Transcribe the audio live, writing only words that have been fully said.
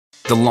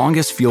The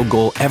longest field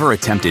goal ever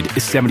attempted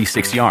is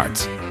 76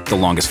 yards. The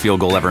longest field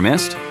goal ever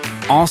missed?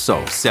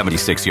 Also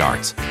 76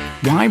 yards.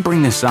 Why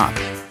bring this up?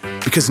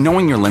 Because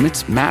knowing your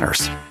limits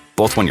matters,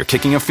 both when you're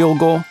kicking a field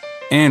goal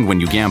and when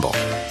you gamble.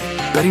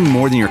 Betting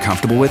more than you're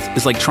comfortable with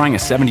is like trying a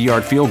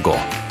 70-yard field goal.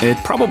 It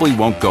probably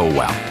won't go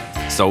well.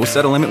 So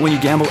set a limit when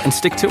you gamble and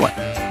stick to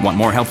it. Want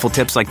more helpful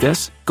tips like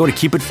this? Go to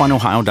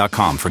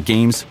keepitfunohio.com for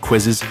games,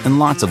 quizzes, and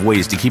lots of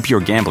ways to keep your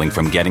gambling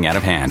from getting out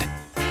of hand.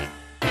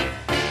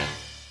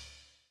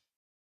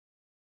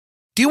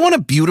 Do you want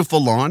a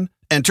beautiful lawn?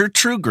 Enter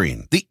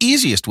TruGreen, the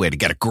easiest way to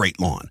get a great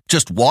lawn.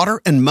 Just water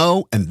and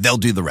mow, and they'll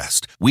do the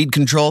rest. Weed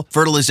control,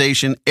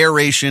 fertilization,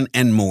 aeration,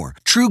 and more.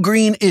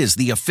 TruGreen is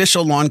the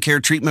official lawn care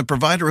treatment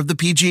provider of the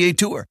PGA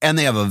Tour, and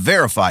they have a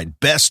verified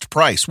best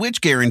price, which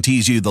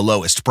guarantees you the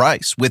lowest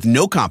price with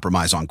no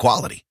compromise on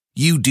quality.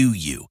 You do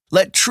you.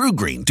 Let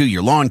TruGreen do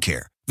your lawn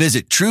care.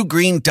 Visit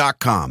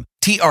TruGreen.com,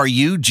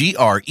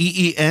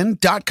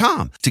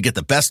 TruGreen.com, to get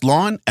the best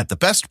lawn at the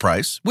best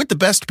price with the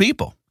best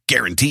people.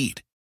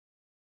 Guaranteed.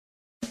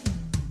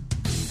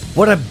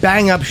 What a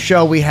bang-up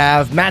show we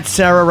have. Matt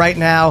Serra right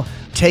now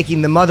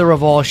taking the mother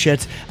of all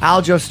shits.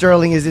 Aljo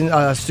Sterling is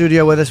in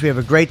studio with us. We have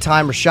a great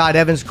time. Rashad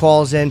Evans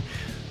calls in.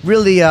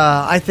 Really,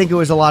 I think it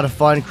was a lot of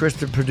fun. Chris,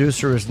 the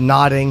producer, is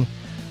nodding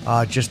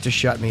just to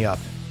shut me up.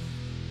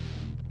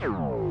 He may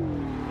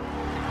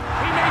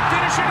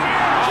finish it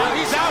here.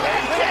 He's out.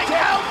 Kick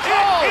out.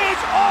 It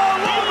is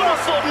all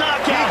over.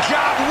 Knockout. He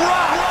got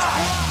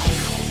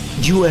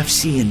rocked.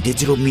 UFC and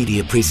Digital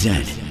Media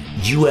present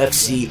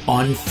UFC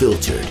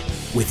Unfiltered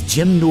with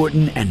Jim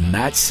Norton and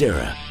Matt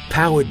Serra,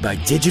 powered by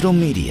Digital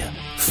Media.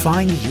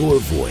 Find your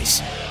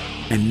voice.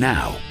 And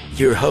now,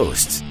 your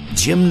hosts,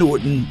 Jim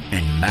Norton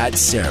and Matt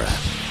Serra.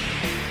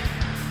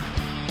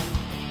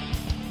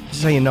 This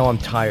is how you know I'm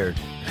tired.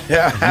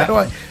 Yeah,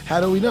 how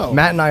do we know?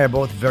 Matt and I are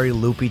both very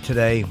loopy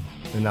today,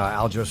 and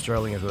Aljo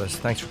Sterling is with us.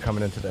 Thanks for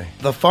coming in today.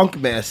 The Funk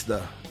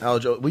Master,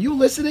 Aljo. Were you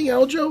listening,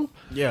 Aljo?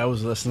 Yeah, I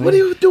was listening. What are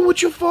you doing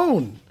with your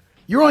phone?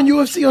 You're on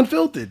UFC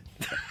Unfiltered.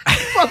 What the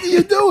fuck are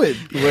you doing?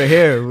 We're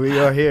here. We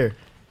are here.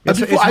 It's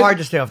hard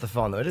to stay off the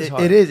phone, though. It is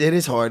hard. It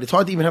is hard. It's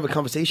hard to even have a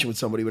conversation with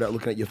somebody without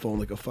looking at your phone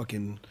like a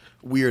fucking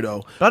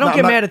weirdo. But I don't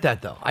get mad at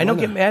that, though. I don't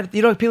get mad.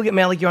 You know, people get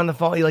mad like you're on the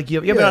phone. Like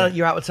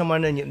you're out with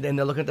someone and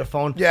they're looking at their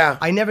phone. Yeah.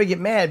 I never get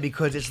mad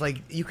because it's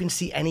like you can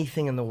see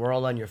anything in the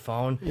world on your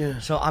phone. Yeah.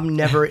 So I'm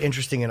never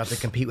interesting enough to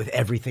compete with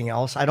everything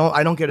else. I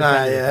don't get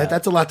offended. Yeah,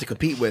 that's a lot to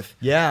compete with.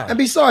 Yeah. And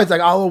besides,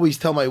 like I'll always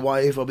tell my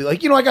wife, I'll be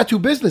like, I got 2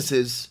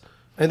 businesses,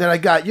 and then I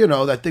got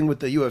that thing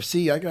with the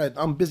UFC.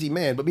 I'm a busy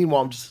man, but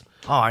meanwhile I'm just.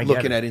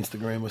 Looking at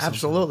Instagram or something.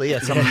 Absolutely, yeah.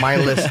 Some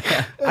mindless.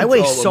 I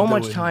waste so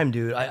much time,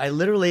 dude. I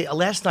literally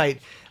last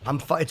night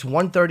it's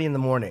 1:30 in the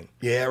morning.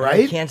 Yeah,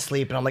 right. I can't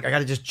sleep, and I'm like, I got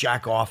to just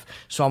jack off.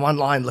 So I'm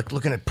online,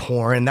 looking at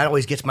porn, and that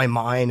always gets my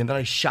mind. And then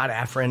I shot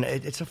Afrin.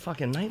 It's a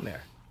fucking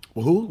nightmare.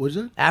 Well, who? What is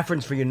it?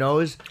 Afrin's for your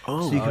nose,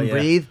 so you can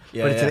breathe.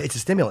 Yeah, but it's a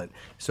stimulant,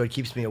 so it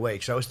keeps me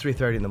awake. So it was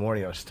 3:30 in the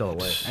morning. I was still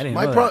awake.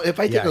 If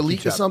I take a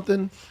leak or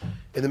something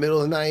in the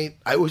middle of the night,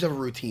 I always have a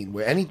routine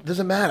where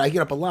doesn't matter. I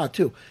get up a lot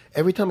too.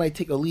 Every time I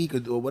take a leak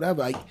or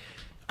whatever, I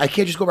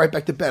can't just go right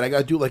back to bed. I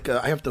got to do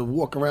I have to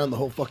walk around the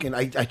whole fucking.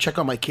 I check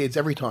on my kids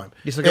every time.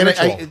 It's like a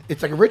ritual.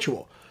 It's like a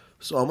ritual.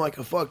 So I'm like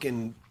a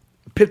fucking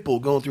pit bull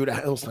going through the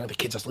house. The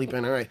kids are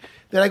sleeping. All right.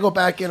 Then I go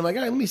back in. I'm like,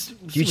 all right, let me.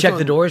 Do you check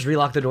the doors,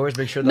 relock the doors,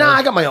 make sure? Nah,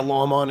 I got my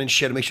alarm on and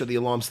shit to make sure the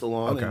alarm's still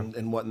on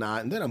and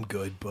whatnot, and then I'm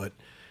good. But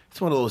it's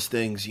one of those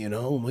things,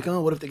 I'm like,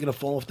 what if they're gonna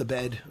fall off the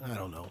bed? I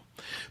don't know.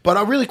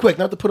 But really quick,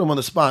 not to put them on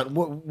the spot.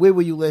 Where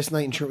were you last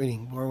night in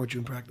training? Where were you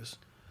in practice?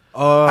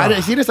 I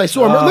didn't see this. I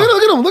saw him.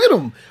 Look at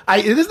him.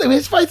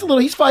 His fight's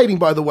he's fighting,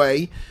 by the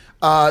way.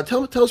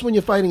 Tell us when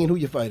you're fighting and who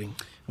you're fighting.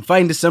 I'm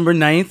fighting December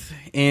 9th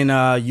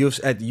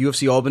at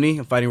UFC Albany.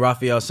 I'm fighting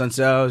Rafael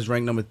Sunsao. He's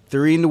ranked number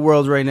 3 in the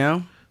world right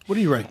now. What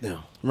are you ranked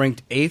now?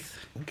 Ranked 8th.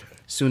 Okay.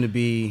 Soon to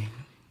be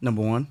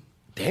number 1.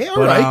 Damn,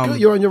 all right. Good.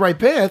 You're on your right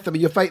path. I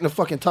mean, you're fighting a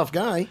fucking tough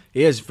guy.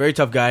 He is. Very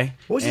tough guy.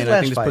 What was his and last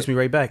I think fight? this puts me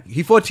right back.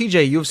 He fought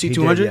TJ, UFC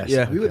 200. Did, yes.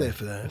 Yeah. We were there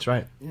for that. That's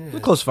right. Yeah. It was a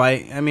close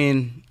fight. I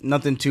mean,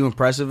 nothing too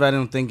impressive. I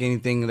don't think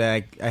anything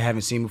that I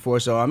haven't seen before.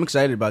 So I'm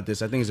excited about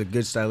this. I think it's a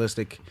good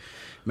stylistic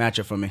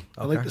matchup for me.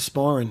 I like the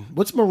sparring.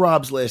 What's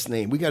Marab's last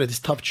name? We got this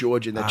tough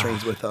Georgian that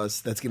trains with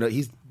us.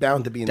 He's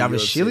bound to be in the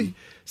Davishvili? UFC.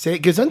 Say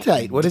it,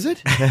 Gesundheit. What is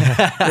it?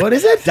 What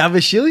is it?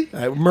 Davishvili?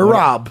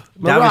 Marab.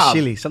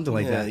 Davishvili, something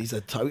like that. He's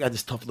we got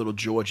this tough little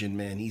Georgian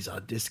man.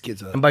 This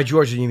kid's And by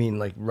Georgia, you mean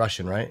like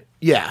Russian, right?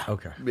 yeah.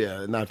 Okay.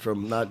 Yeah, not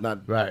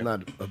Right.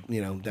 down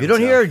You don't south.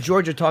 hear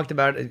Georgia talked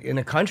about it in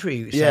a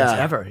country sense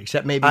ever,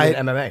 except maybe in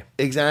MMA.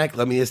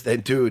 Exactly. I mean,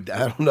 dude,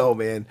 I don't know,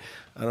 man.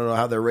 I don't know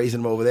how they're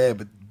raising him over there,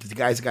 but the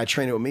guys that got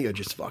training with me are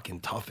just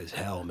fucking tough as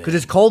hell, man. Because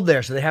it's cold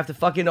there, so they have to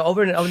fucking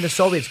over in the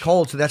Soviets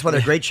cold, so that's why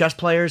they're great chess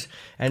players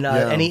and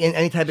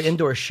any type of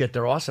indoor shit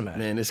they're awesome at.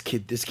 Man, this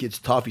kid's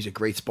tough. He's a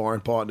great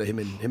sparring partner. Him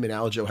and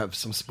Aljo have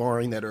some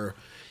sparring their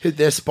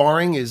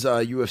sparring is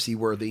UFC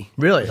worthy.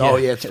 Really? Oh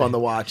yeah, it's fun to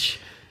watch.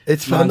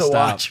 It's fun to Nonstop,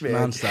 watch, man.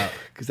 nonstop.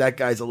 Because that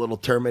guy's a little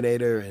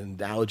Terminator, and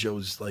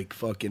Aljo's like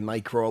fucking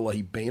Nightcrawler.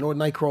 You know what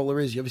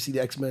Nightcrawler is? You ever see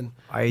the X-Men?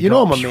 You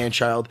know I'm a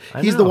man-child.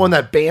 He's the one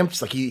that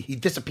bamfs, like he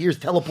disappears,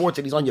 teleports,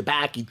 and he's on your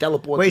back. He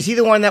teleports. Wait, is he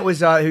the one that was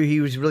he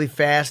was really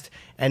fast?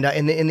 And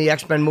in the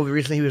X-Men movie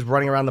recently, he was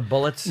running around the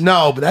bullets.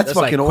 No, but that's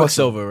fucking like awesome.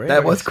 Quicksilver, right?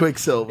 That was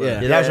Quicksilver.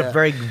 Yeah. Yeah, that was a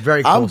very,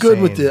 very cool I'm good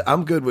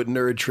scene. with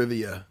nerd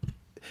trivia.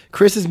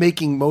 Chris is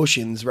making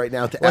motions right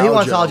now to Aljo. Well, he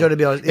wants Aljo to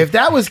be able to- If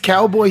that was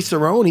Cowboy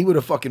Cerrone, he would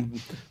have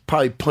fucking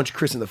probably punched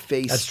Chris in the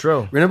face. That's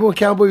true. Remember when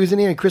Cowboy was in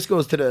here and Chris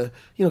goes to the,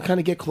 kind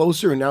of get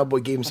closer, and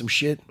Cowboy gave him some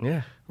shit?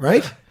 Yeah.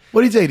 Right?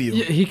 What did he say to you?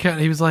 Yeah,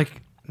 he was like,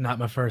 not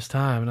my first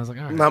time. And I was like,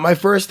 all right. Not my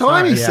first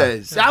time, he Yeah.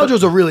 says.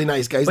 Aljo's a really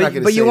nice guy. He's not going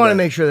to But say you want to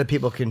that. make sure that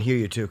people can hear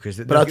you too, because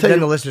But I'll tell then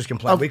you, the listeners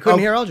complain. We couldn't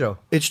hear Aljo.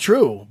 It's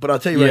true, but I'll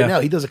tell you right Yeah. now,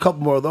 he does a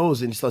couple more of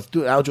those and he starts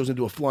doing. Aljo's gonna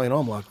do a flying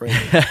arm lock right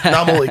now. No,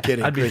 I'm only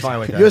kidding. I'd be Chris. fine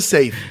with that. You're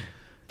safe.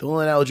 Don't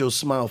let Aljo's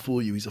smile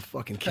fool you. He's a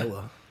fucking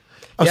killer.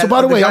 Yeah, So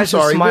by the the way, I'm guys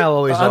with sorry. smile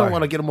always I don't are.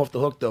 want to get him off the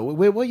hook though.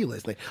 Where were you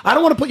last night? I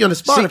don't want to put you on the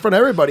spot in front of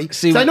everybody.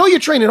 see, 'Cause I know you're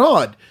training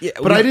hard, Yeah,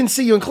 but I didn't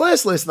see you in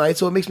class last night,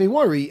 so it makes me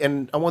worry.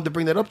 And I wanted to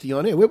bring that up to you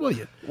on air. Where were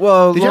you?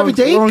 Well, did you have a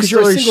date? Long 'Cause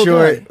you're a story single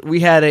short, guy. we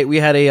had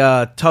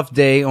a tough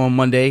day on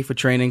Monday for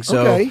training.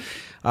 So Okay.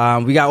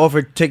 we got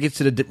offered tickets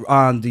to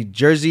the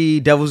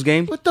Jersey Devils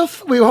game. What the?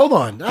 Wait, hold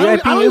on. I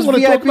VIP don't want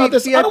to talk about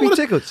this. I don't VIP wanna-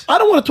 tickets. I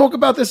don't want to talk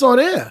about this on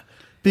air.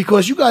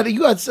 Because you got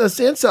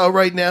Sansao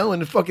right now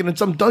in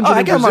some dungeon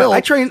in Brazil.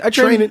 I trained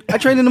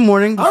in the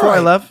morning All before I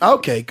right. left.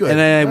 Okay, good. And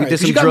then All we right. did 'Cause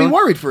some you got drilling. me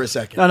worried for a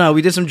second. No,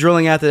 we did some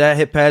drilling after that.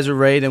 Hit pads with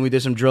Ray, then we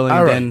did some drilling. All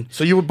and right. then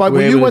So when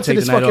we you were went to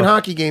able this take the night fucking off.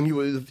 hockey game,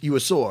 you were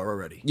sore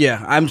already.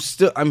 Yeah,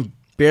 I'm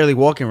barely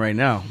walking right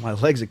now. My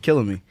legs are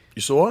killing me.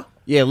 You sore?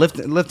 Yeah,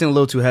 lifting a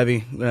little too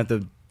heavy. We're gonna have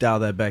to dial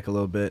that back a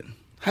little bit.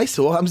 Hi,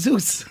 sore. I'm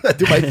Zeus.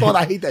 Dude, my phone.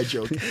 I hate that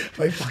joke.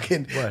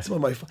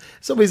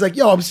 Somebody's like,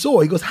 "Yo, I'm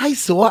sore." He goes, "Hi,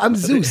 sore. I'm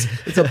Zeus."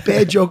 It's a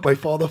bad joke. My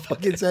father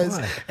fucking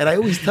says, and I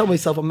always tell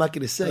myself I'm not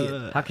going to say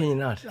it. How can you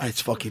not?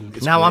 It's fucking.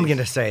 It's Now great. I'm going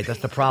to say it. That's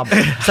the problem.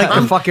 It's like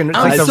the fucking. It's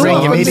like I'm the so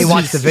ring. You made me upset.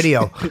 watch the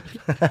video.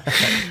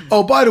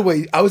 Oh, by the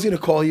way, I was going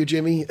to call you,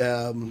 Jimmy,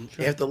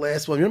 after the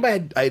last one. Remember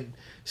I had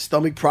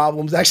stomach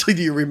problems? Actually,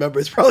 do you remember?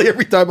 It's probably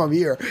every time I'm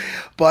here.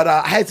 But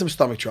I had some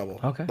stomach trouble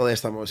the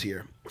last time I was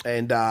here.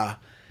 And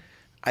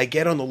I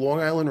get on the Long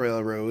Island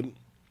Railroad,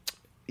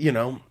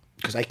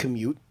 because I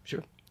commute.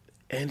 Sure.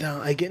 And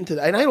I get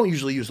into and I don't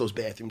usually use those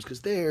bathrooms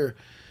because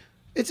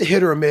it's a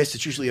hit or a miss.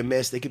 It's usually a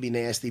miss. They could be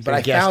nasty. But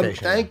I gas found,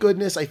 station. thank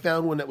goodness, I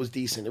found one that was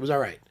decent. It was all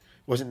right. It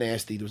wasn't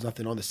nasty. There was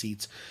nothing on the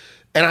seats.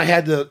 And I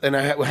had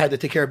to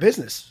take care of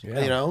business,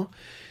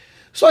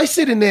 So I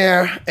sit in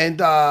there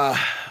and, I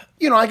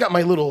got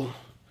my little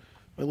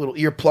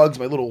earplugs,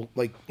 my little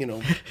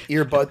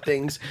earbud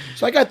things.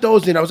 So I got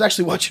those in. I was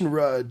actually watching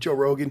Joe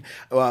Rogan,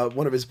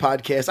 one of his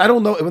podcasts. I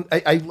don't know.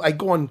 I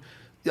go on.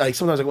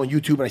 Sometimes I go on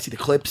YouTube and I see the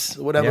clips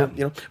or whatever,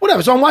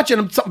 whatever. So I'm watching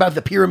him something about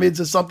the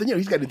pyramids or something.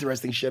 He's got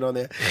interesting shit on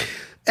there.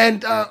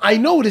 And I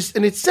noticed,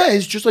 and it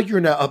says just like you're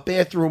in a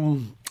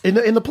bathroom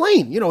in the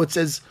plane. It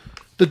says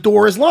the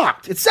door is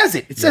locked. It says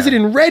it. It says it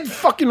in red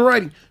fucking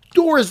writing.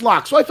 Door is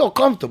locked. So I felt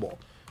comfortable,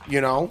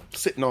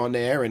 sitting on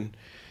there and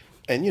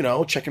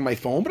checking my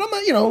phone. But I'm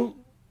not,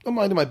 I'm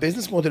minding my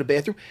business, going to the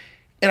bathroom,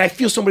 and I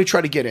feel somebody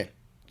try to get in.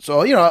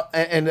 So,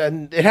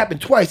 and it happened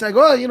twice. And I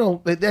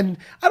go, then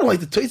I don't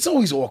like it's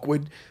always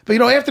awkward.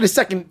 But, after the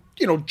second,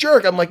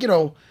 jerk, I'm like,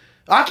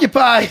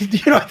 occupied.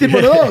 I did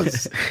one of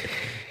those.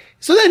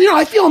 So then,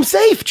 I feel I'm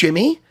safe,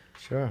 Jimmy.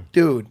 Sure.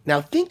 Dude, now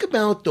think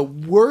about the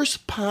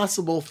worst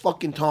possible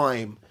fucking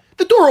time.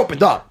 The door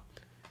opened up.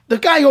 The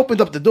guy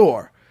opened up the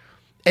door.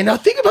 And now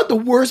think about the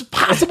worst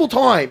possible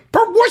time.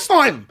 Worst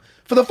time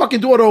for the fucking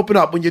door to open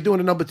up when you're doing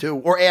a number two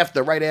or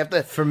right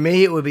after. For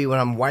me, it would be when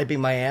I'm wiping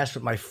my ass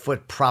with my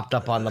foot propped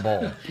up on the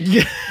bowl.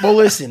 Well,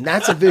 listen,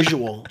 that's a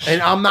visual.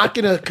 And I'm not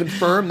going to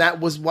confirm that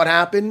was what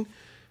happened,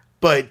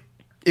 but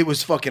it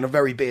was fucking a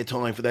very bad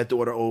time for that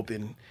door to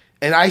open.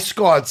 And I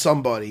scarred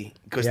somebody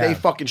because they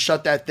fucking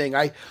shut that thing.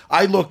 I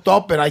looked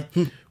up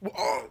and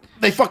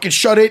they fucking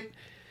shut it.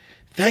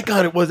 Thank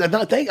God it was.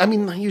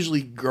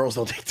 Usually girls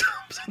don't take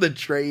dumps on the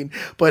train,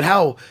 but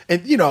how?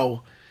 And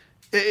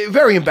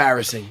very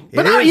embarrassing.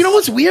 But you know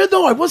what's weird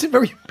though? I wasn't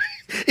very.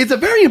 It's a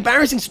very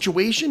embarrassing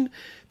situation.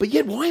 But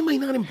yet, why am I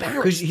not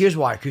embarrassed? Here's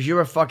why. Because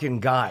you're a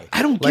fucking guy.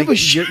 I don't give a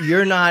shit.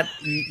 You're not.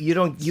 You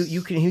don't.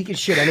 You can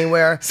shit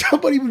anywhere.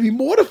 Somebody would be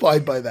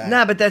mortified by that.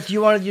 Nah, but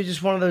you're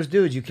just one of those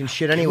dudes. You can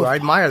shit anywhere. I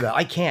admire that.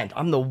 I can't.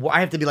 I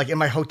have to be like in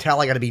my hotel.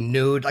 I got to be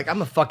nude. Like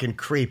I'm a fucking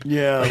creep.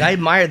 Yeah. Like I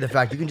admire the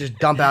fact you can just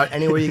dump out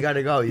anywhere you got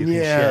to go. You can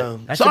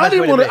shit. That's So the I best way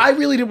didn't want to to. be. I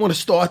really didn't want to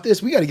start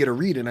this. We got to get a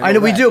reading. I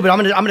know we do, but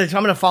I'm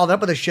gonna follow that up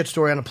with a shit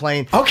story on a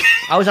plane. Okay.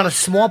 I was on a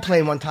small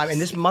plane one time,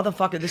 and this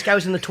guy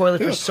was in the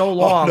toilet for so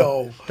long.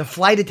 Oh, no. The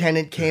flight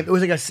attendant came. It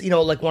was like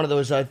like one of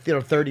those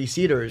 30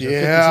 seaters. Or 50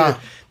 Yeah.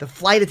 seaters. The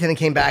flight attendant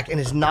came back and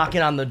is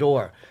knocking on the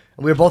door.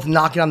 And we were both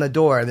knocking on the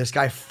door, and this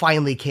guy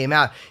finally came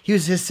out. He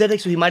was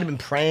Hasidic, so he might have been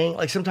praying.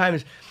 Like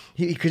sometimes,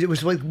 because it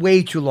was like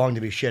way too long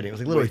to be shitting. It was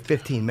like literally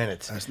 15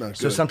 minutes. That's not good.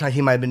 So sometimes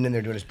he might have been in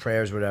there doing his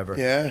prayers or whatever.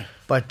 Yeah.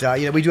 But,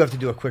 we do have to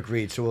do a quick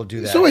read, so we'll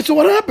do that. So wait, so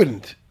what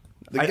happened?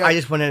 I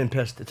just went in and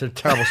pissed. It's a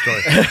terrible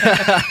story.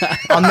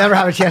 I'll never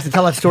have a chance to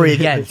tell that story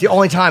again. It's the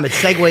only time it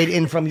segued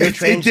in from your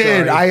train story. It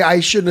did. I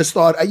shouldn't have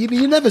started.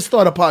 You never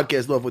start a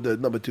podcast off with the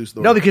number 2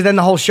 story. No, because then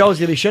the whole show is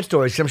going to be shit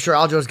stories. I'm sure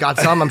Aljo's got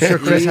some. I'm sure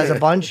Chris has a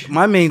bunch.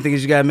 My main thing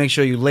is you gotta make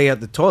sure you lay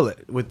out the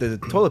toilet with the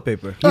toilet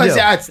paper.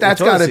 That's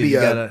gotta be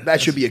that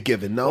should be a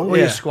given, no? Or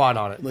you squat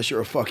on it. Unless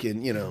you're a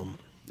fucking,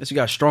 Unless you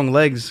got strong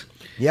legs.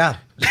 Yeah.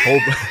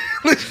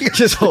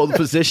 Just hold the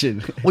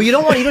position. Well, you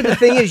don't want. The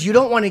thing is, you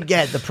don't want to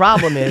get. The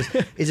problem is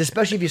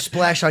especially if you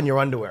splash on your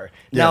underwear.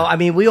 Now, I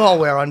mean, we all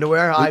wear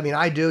underwear. I mean,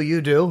 I do.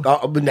 You do.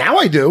 But now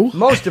I do.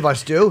 Most of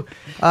us do.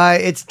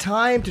 It's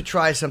time to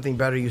try something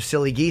better, you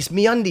silly geese.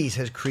 MeUndies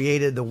has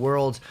created the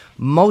world's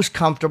most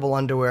comfortable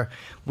underwear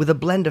with a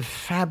blend of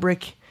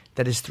fabric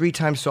that is 3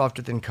 times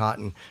softer than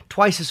cotton,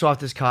 twice as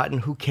soft as cotton.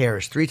 Who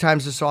cares? 3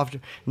 times as softer.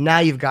 Now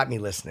you've got me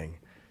listening.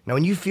 Now,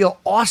 when you feel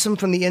awesome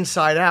from the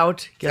inside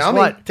out, guess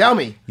what? Tell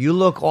me. You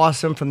look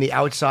awesome from the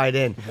outside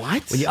in.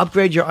 What? When you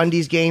upgrade your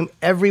undies game,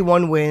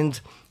 everyone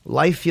wins.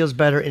 Life feels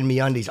better in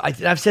MeUndies.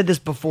 I've said this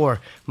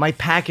before. My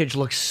package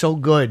looks so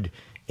good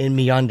in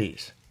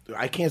MeUndies.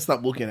 I can't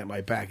stop looking at my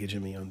package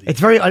in MeUndies.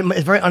 It's very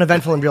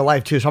uneventful in real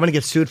life, too. So I'm going to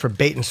get sued for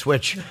bait and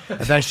switch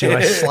eventually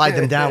when I slide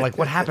them down. Like,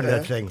 what happened to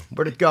that thing?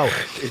 Where'd it go?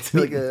 It's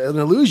like an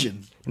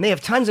illusion. And they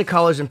have tons of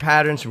colors and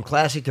patterns from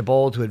classic to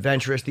bold to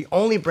adventurous. The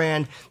only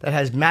brand that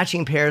has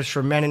matching pairs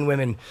for men and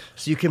women.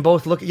 So you can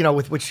both look,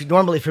 with which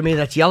normally for me,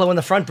 that's yellow in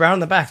the front, brown in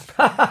the back.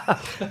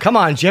 Come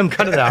on, Jim,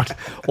 cut it out.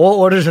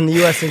 All orders in the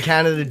U.S. and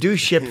Canada do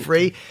ship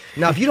free.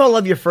 Now, if you don't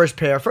love your first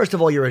pair, first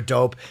of all, you're a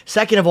dope.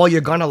 Second of all, you're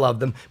going to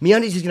love them.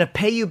 MeUndies is going to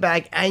pay you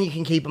back and you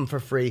can keep them for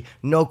free.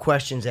 No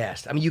questions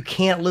asked. I mean, you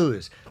can't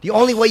lose. The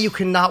only way you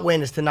cannot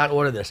win is to not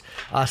order this.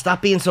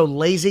 Stop being so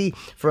lazy.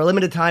 For a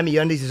limited time,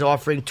 MeUndies is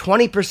offering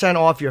 20%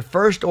 off your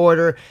first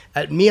order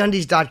at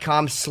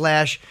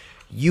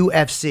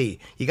MeUndies.com/UFC.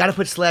 You got to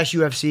put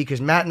 /UFC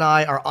because Matt and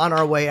I are on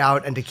our way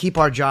out, and to keep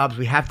our jobs,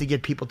 we have to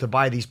get people to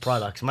buy these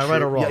products. Am I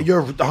right or wrong? Yeah,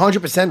 you're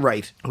 100%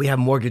 right. We have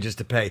mortgages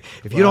to pay.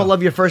 If you don't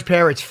love your first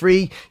pair, it's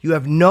free. You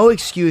have no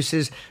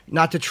excuses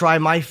not to try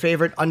my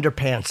favorite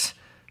underpants.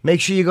 Make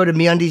sure you go to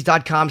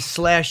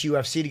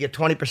MeUndies.com/UFC to get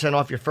 20%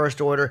 off your first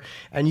order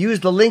and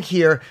use the link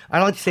here. I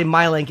don't like to say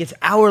my link, it's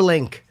our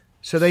link,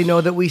 so they know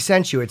that we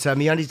sent you. It's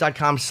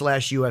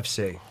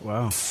MeUndies.com/UFC.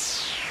 Wow.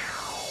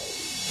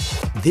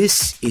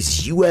 This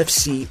is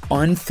UFC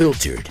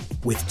Unfiltered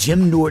with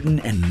Jim Norton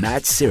and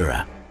Matt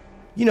Serra.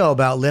 You know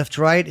about Lyft,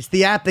 right? It's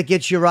the app that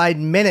gets your ride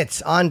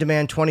minutes on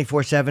demand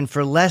 24/7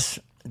 for less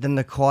than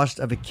the cost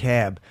of a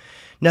cab.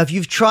 Now, if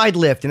you've tried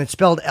Lyft, and it's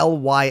spelled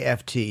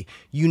Lyft,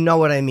 you know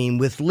what I mean.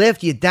 With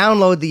Lyft, you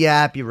download the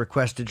app, you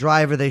request a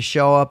driver, they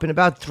show up. In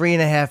about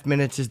 3.5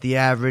 minutes is the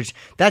average.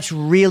 That's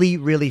really,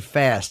 really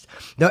fast.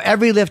 Now,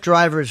 every Lyft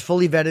driver is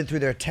fully vetted through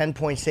their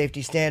 10-point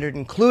safety standard,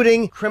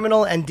 including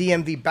criminal and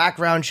DMV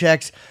background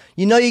checks.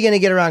 You know you're going to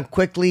get around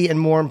quickly and,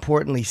 more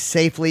importantly,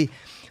 safely.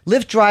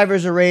 Lyft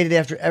drivers are rated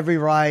after every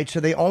ride, so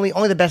they only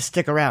the best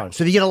stick around.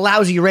 So if you get a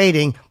lousy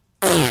rating,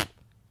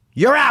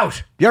 you're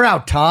out. You're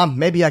out, Tom.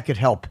 Maybe I could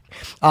help.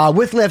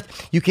 With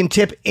Lyft, you can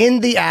tip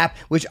in the app,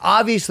 which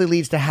obviously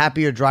leads to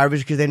happier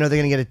drivers because they know they're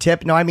going to get a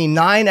tip. No, I mean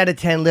 9 out of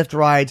 10 Lyft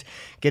rides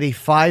get a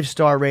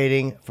 5-star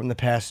rating from the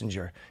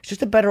passenger. It's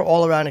just a better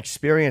all-around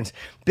experience.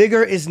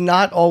 Bigger is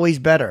not always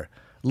better.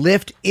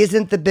 Lyft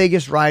isn't the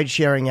biggest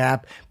ride-sharing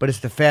app, but it's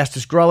the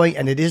fastest growing,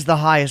 and it is the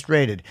highest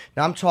rated.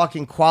 Now, I'm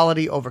talking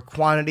quality over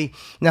quantity.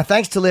 Now,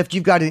 thanks to Lyft,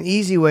 you've got an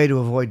easy way to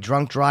avoid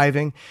drunk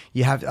driving.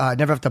 You have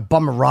never have to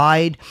bum a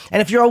ride.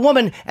 And if you're a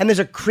woman and there's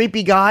a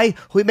creepy guy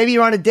who maybe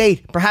you're on a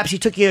date, perhaps he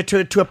took you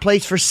to a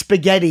place for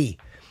spaghetti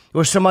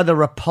or some other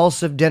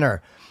repulsive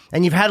dinner,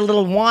 and you've had a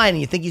little wine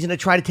and you think he's going to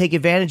try to take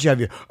advantage of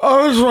you.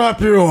 I'll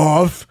drop you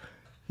off.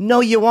 No,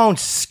 you won't,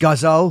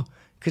 scuzzo,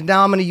 because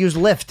now I'm going to use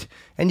Lyft.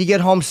 And you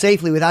get home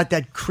safely without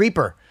that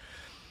creeper.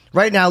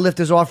 Right now, Lyft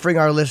is offering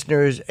our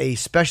listeners a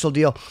special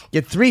deal.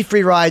 Get 3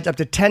 free rides up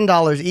to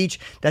 $10 each.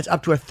 That's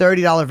up to a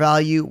 $30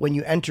 value when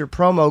you enter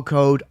promo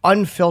code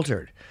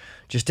UNFILTERED.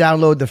 Just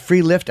download the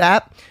free Lyft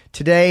app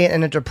today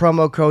and enter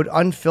promo code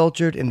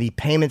UNFILTERED in the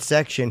payment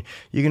section.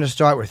 You're going to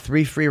start with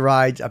 3 free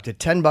rides up to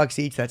 $10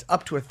 each. That's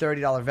up to a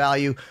 $30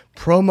 value.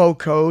 Promo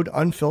code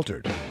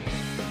UNFILTEred.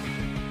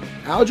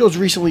 Aljo's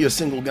recently a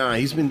single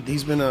guy. He's been.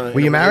 Were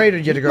you married or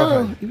did you get a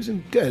girlfriend? No, he was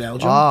in good,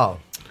 Aljo.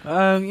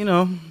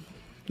 Oh.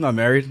 Not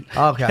married.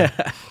 Okay.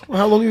 Well,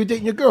 how long were you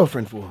dating your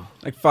girlfriend for?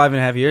 Like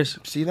 5.5 years.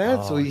 See that?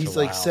 Oh, so it's he's a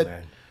like while, set.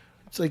 man.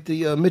 It's like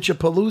the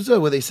Mitchapalooza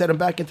where they set him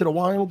back into the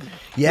wild.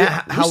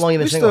 Yeah. How long you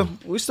been single?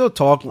 We still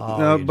talk,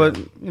 but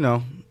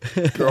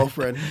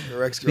Girlfriend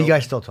or ex-girlfriend. You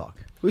guys still talk?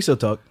 we still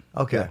talk.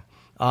 Okay.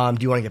 Do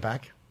you want to get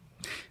back?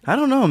 I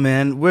don't know,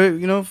 man.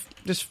 We're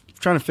just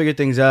trying to figure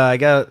things out. I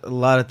got a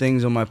lot of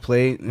things on my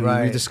plate, and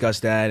Right. we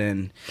discussed that,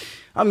 and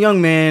I'm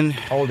young, man.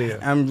 How old are you?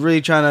 I'm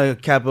really trying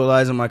to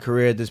capitalize on my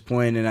career at this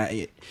point,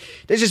 and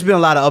there's just been a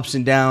lot of ups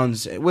and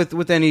downs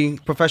with any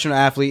professional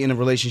athlete in a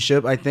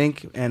relationship, I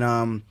think,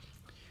 and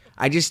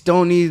I just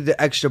don't need the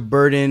extra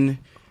burden.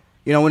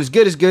 You know, when it's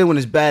good, it's good. When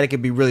it's bad, it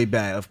can be really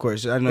bad. Of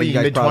course, I know you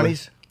guys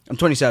mid-20s? I'm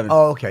 27.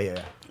 Oh, okay,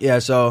 yeah. Yeah,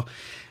 so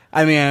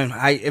I mean,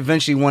 I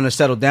eventually want to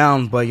settle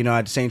down, but you know,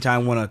 at the same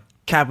time, want to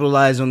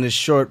capitalize on this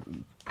short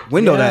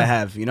window that I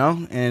have. You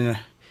know, and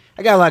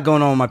I got a lot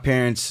going on with my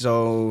parents,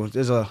 so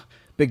there's a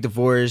big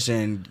divorce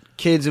and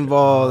kids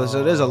involved.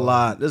 So there's a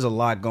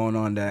lot going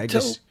on that I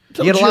just.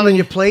 You get a lot on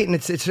your plate, and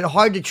it's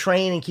hard to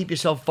train and keep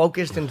yourself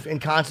focused and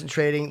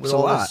concentrating with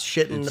all this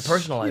shit in the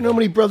personal life. You know how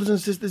many brothers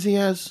and sisters he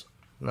has?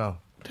 No.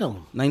 Tell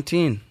him.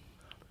 19.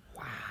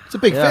 Wow. It's a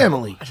big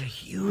family. That's a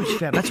huge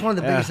family. That's one of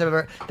the biggest I've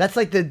ever. That's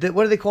like the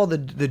what do they call the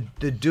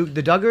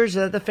Duggars? Is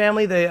that the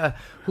family?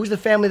 Who's the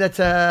family that's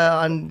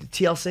on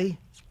TLC?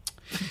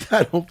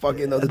 I don't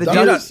fucking know. The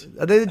Duggars?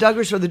 Are they the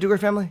Duggars or the Duggar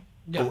family?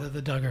 Yeah,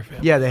 the Duggar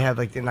family. Yeah, they have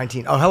like the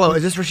 19. Oh, hello.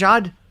 Is this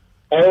Rashad?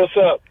 Hey, what's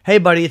up? Hey,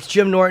 buddy. It's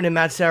Jim Norton and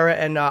Matt Serra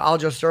and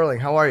Aljo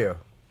Sterling. How are you?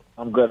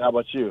 I'm good. How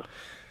about you?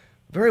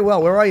 Very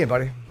well. Where are you,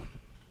 buddy?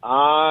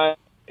 I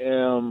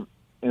am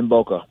in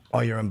Boca. Oh,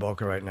 you're in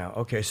Boca right now.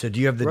 Okay, so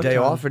do you have the day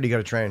off or do you got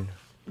to train?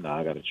 No,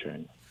 I got to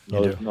train.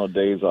 No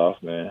days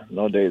off, man.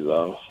 No days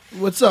off.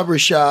 What's up,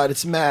 Rashad?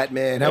 It's Matt,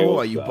 man. How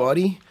are you,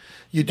 buddy?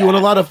 You're doing a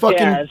lot of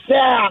fucking.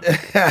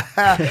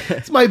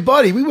 It's my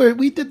buddy.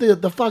 We did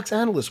the Fox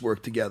analyst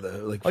work together.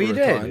 Like, for you a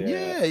did? time.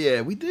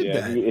 Yeah, we did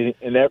that.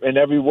 And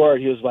every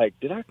word he was like,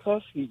 "Did I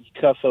cuss?" He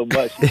cussed so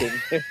much.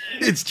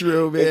 It's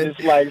true, man. It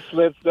just like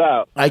slips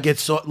out. I get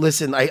so.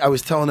 Listen, I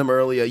was telling him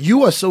earlier.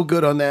 You are so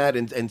good on that,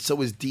 and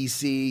so is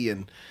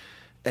DC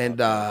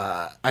and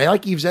I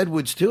like Yves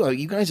Edwards too.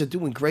 You guys are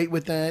doing great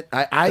with that.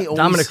 I always,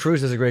 Dominic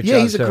Cruz does a great job.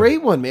 Yeah, he's a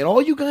great one, man.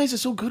 All you guys are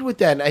so good with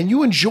that, and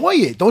you enjoy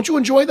it. Don't you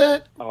enjoy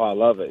that? Oh, I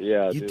love it.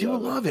 Yeah, you do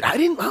love it. I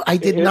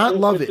did not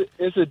love it.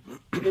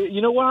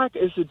 You know why?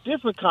 It's a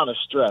different kind of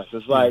stress.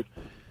 It's like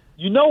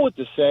you know what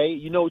to say,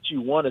 you know what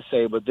you want to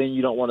say, but then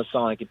you don't want to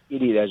sound like an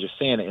idiot as you're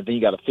saying it, and then you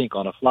got to think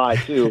on the fly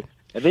too,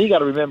 and then you got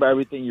to remember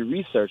everything you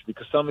research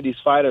because some of these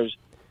fighters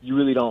you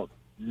really don't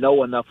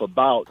know enough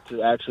about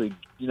to actually,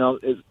 you know,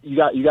 you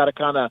got to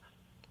kind of.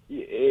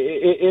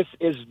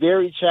 It's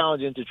very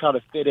challenging to try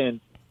to fit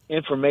in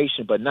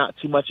information, but not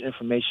too much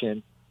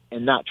information,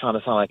 and not trying to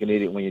sound like an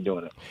idiot when you're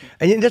doing it.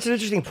 And that's an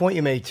interesting point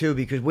you made too,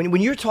 because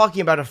when you're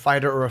talking about a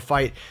fighter or a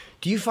fight,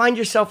 do you find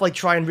yourself like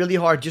trying really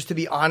hard just to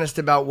be honest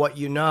about what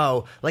you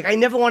know? Like I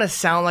never want to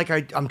sound like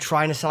I'm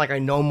trying to sound like I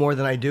know more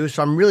than I do,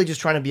 so I'm really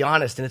just trying to be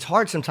honest. And it's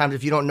hard sometimes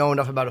if you don't know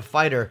enough about a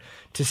fighter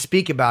to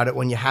speak about it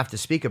when you have to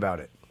speak about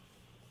it.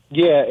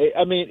 Yeah,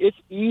 I mean, it's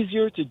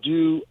easier to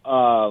do.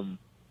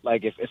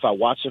 Like if I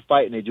watch a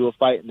fight and they do a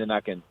fight, and then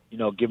I can, you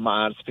know, give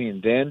my honest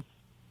opinion then.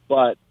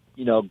 But,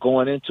 you know,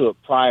 going into it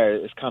prior,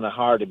 it's kind of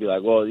hard to be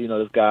like, well, you know,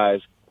 this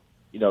guy's,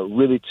 you know,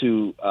 really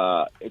to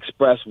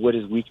express what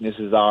his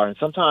weaknesses are. And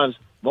sometimes,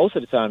 most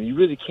of the time, you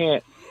really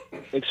can't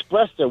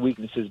express their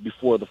weaknesses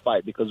before the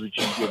fight because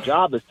your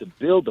job is to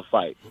build the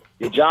fight.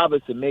 Your job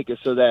is to make it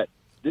so that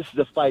this is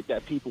a fight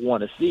that people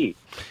want to see.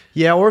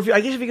 Yeah, or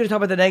I guess if you're going to talk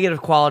about the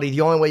negative quality,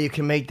 the only way you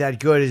can make that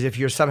good is if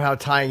you're somehow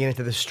tying it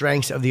into the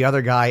strengths of the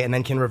other guy and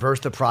then can reverse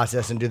the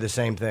process and do the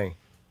same thing.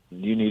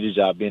 You need a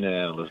job being an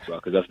analyst, bro,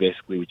 because that's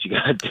basically what you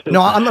got to do.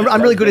 No,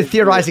 I'm really good at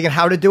theorizing and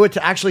how to do it.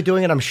 To actually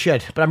doing it, I'm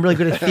shit. But I'm really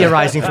good at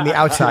theorizing from the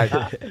outside.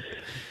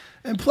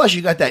 And plus,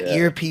 you got that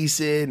earpiece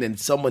in and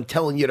someone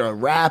telling you to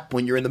rap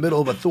when you're in the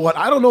middle of a thought.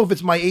 I don't know if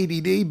it's my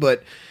ADD,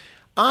 but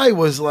I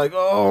was like,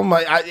 oh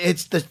my,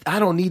 I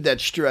don't need that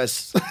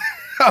stress.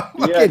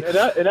 And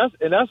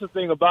that's the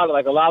thing about it.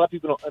 Like a lot of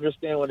people don't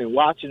understand when they're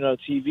watching on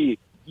TV.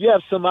 You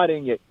have somebody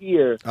in your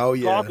ear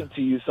talking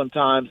to you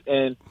sometimes,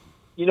 and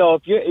you know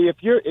if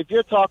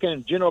you're talking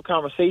in general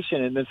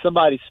conversation and then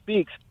somebody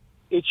speaks,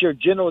 it's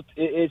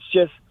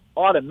just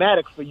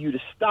automatic for you to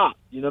stop.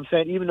 You know what I'm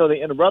saying? Even though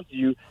they interrupted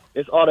you,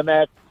 it's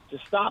automatic to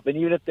stop. And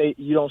even if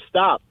you don't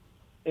stop,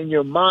 in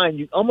your mind,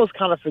 you almost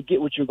kind of forget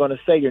what you're going to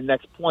say your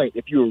next point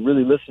if you were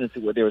really listening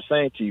to what they were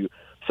saying to you.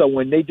 So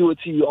when they do it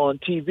to you on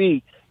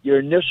TV, your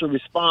initial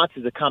response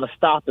is to kind of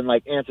stop and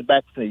like answer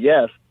back to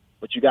yes,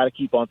 but you got to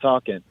keep on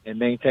talking and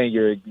maintain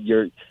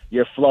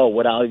your flow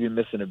without even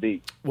missing a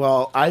beat.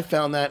 Well, I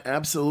found that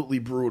absolutely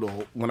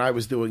brutal when I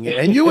was doing it,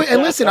 and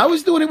listen, I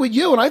was doing it with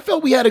you, and I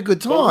felt we had a good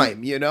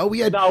time. You know, we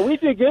did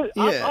good.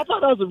 Yeah. I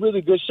thought that was a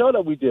really good show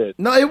that we did.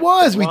 No, it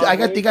was.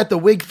 They got the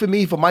wig for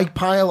me for Mike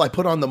Pyle. I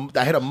put on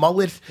I had a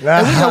mullet.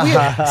 And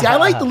see, I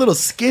like the little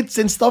skits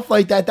and stuff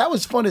like that. That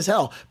was fun as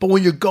hell. But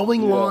when you're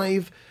going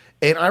live.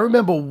 And I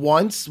remember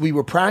once we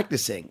were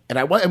practicing,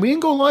 and we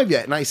didn't go live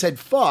yet, and I said,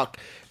 fuck.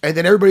 And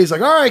then everybody's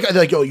like, all right. They're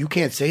like, yo, you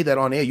can't say that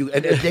on air.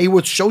 And they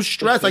were so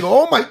stressed. Like,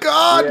 oh, my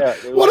God.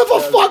 What if a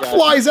fuck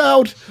flies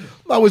out?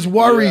 I was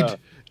worried.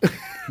 Yeah.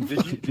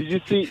 Did you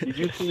see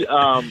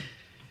the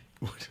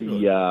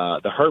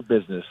Hurt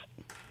Business?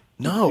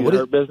 No.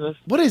 Hurt Business?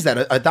 What is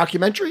that, a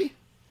documentary?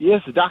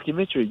 Yes, a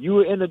documentary. You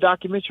were in the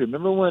documentary.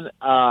 Remember when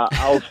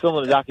I was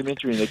filming a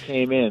documentary and they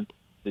came in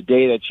the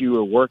day that you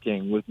were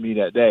working with me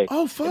that day.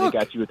 Oh, fuck. And it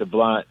got you with the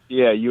blonde.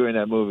 Yeah, you were in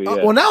that movie.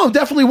 Yeah. Well, now I'm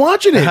definitely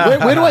watching it.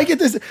 Where do I get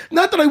this?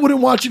 Not that I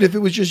wouldn't watch it if it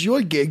was just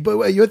your gig,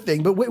 but your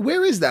thing. But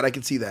where is that? I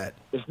can see that.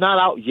 It's not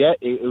out yet.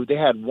 They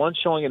had one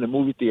showing in the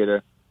movie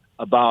theater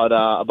about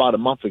a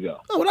month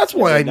ago. Oh, well, that's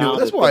why I knew.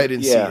 That's why I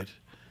didn't see it.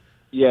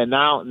 Yeah,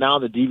 now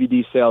the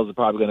DVD sales are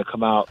probably going to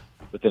come out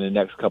within the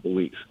next couple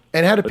weeks.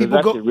 And how do people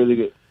go? Really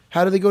good.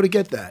 How do they go to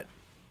get that?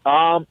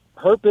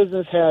 Hurt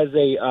Business has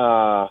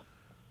an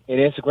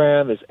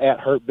Instagram is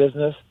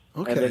 @HurtBusiness,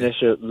 Okay. and then it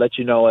should let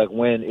you know like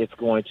when it's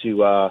going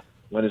to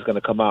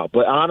come out.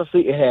 But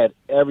honestly, it had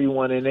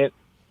everyone in it,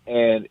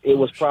 and it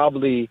was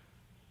probably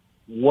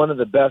one of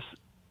the best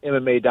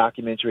MMA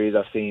documentaries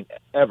I've seen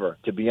ever.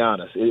 To be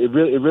honest, it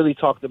really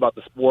talked about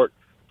the sport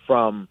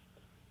from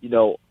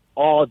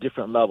all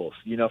different levels.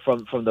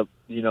 From the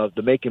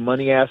the making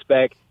money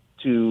aspect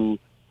to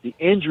the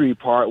injury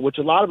part, which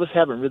a lot of us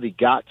haven't really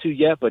got to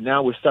yet, but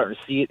now we're starting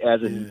to see it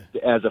as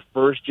a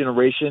first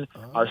generation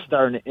are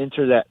starting to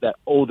enter that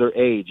older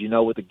age,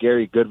 with the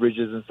Gary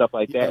Goodridges and stuff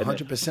like that,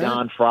 100%. and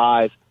John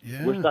Fries.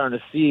 Yeah. We're starting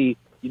to see,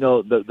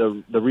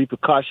 the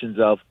repercussions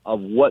of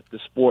what the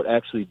sport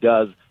actually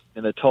does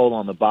and the toll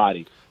on the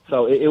body.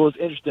 So it was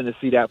interesting to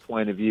see that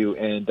point of view,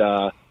 and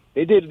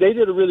they did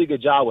a really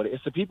good job with it.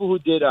 It's the people who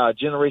did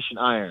Generation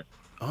Iron.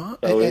 So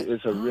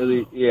it's a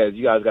really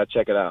you guys got to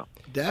check it out.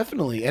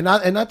 Definitely, and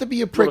not to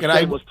be a prick. And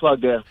I was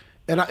plugged in.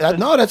 And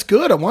no, that's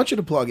good. I want you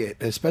to plug it,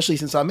 especially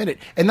since I'm in it.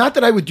 And not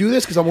that I would do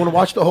this because I want to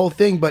watch the whole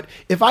thing, but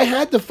if I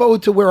had to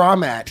forward to where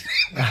I'm at,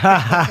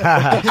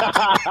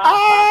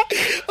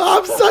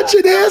 I'm such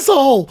an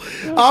asshole.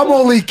 I'm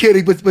only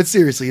kidding, but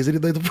seriously, is it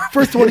the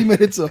first 20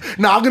 minutes?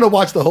 No, I'm gonna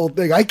watch the whole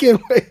thing. I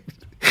can't wait.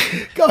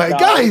 Go ahead,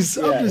 guys.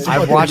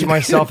 I've watched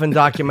myself in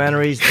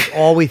documentaries.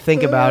 All we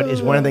think about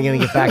is when are they going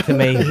to get back to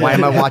me? Why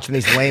am I watching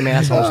these lame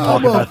assholes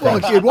talk about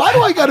things? Why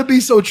do I got to be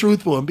so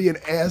truthful and be an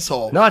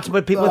asshole? No, it's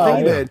what people are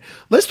thinking. Man.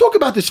 Let's talk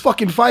about this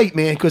fucking fight,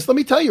 man. Because let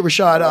me tell you,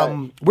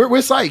 Rashad, we're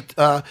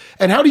psyched.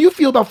 And how do you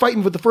feel about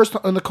fighting for the first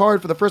on the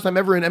card for the first time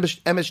ever in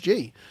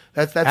MSG?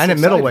 That's and at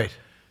middleweight.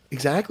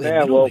 Exactly.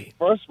 Yeah, well,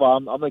 first of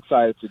all, I'm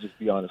excited to just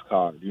be on this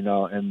card,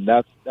 and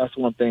that's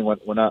one thing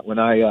when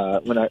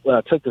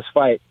I took this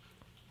fight.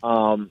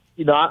 I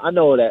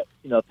know that,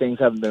 things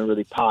haven't been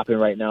really popping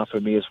right now for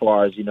me as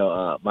far as,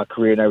 my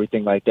career and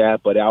everything like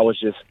that. But I was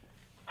just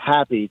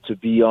happy to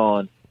be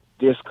on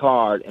this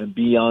card and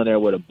be on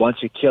there with a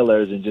bunch of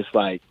killers and just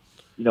be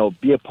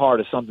a part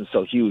of something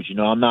so huge.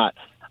 I'm not,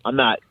 I'm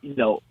on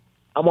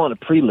the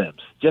prelims.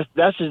 This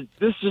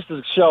just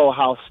to show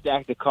how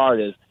stacked the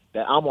card is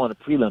that I'm on the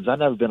prelims. I've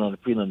never been on the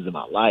prelims in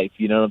my life.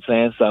 You know what I'm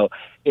saying? So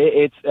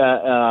it's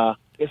an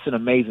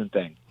amazing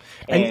thing.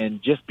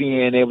 And just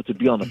being able to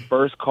be on the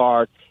first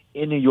card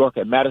in New York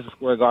at Madison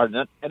Square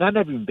Garden, and I've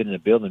never even been in a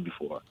building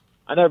before.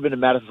 I've never been to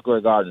Madison Square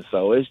Garden,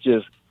 so it's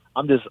just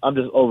I'm just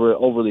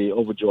overly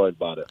overjoyed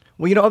about it.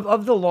 Well,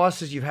 of the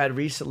losses you've had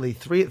recently,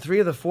 three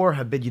of the four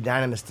have been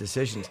unanimous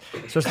decisions.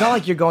 So it's not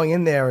like you're going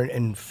in there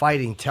and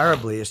fighting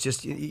terribly. It's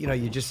just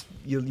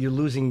you're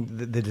losing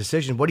the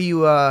decision. What do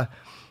you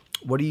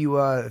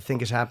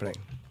think is happening?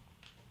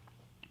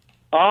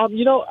 I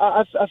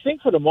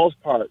think for the most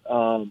part,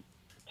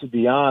 to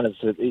be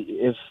honest,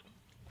 if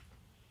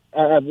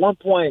at one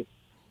point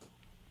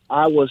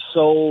I was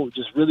so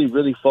just really,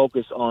 really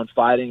focused on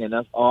fighting, and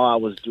that's all I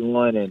was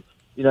doing, and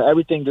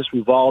everything just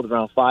revolved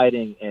around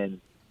fighting and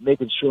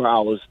making sure I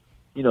was,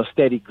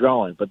 steady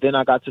growing. But then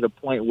I got to the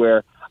point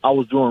where I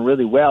was doing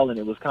really well, and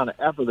it was kind of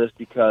effortless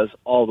because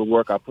all the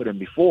work I put in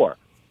before.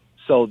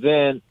 So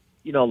then,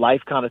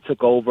 life kind of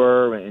took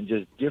over, and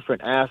just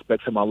different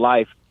aspects of my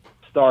life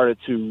started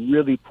to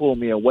really pull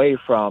me away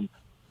from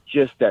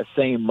just that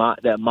same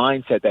that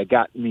mindset that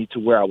got me to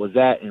where I was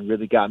at, and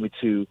really got me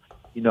to,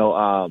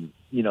 to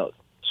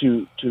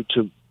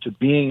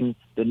being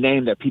the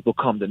name that people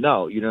come to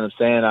know. You know what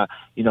I'm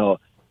saying?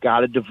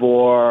 Got a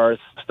divorce,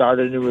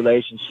 started a new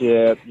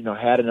relationship,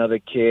 had another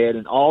kid,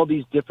 and all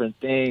these different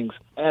things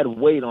add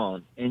weight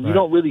on, and you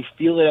don't really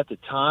feel it at the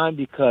time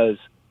because,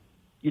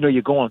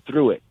 you're going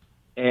through it,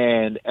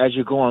 and as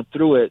you're going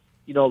through it,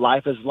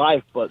 life is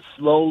life, but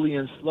slowly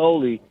and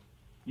slowly,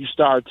 you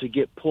start to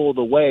get pulled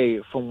away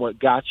from what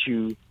got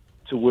you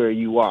to where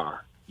you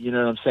are. You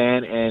know what I'm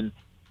saying? And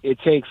it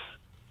takes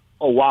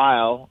a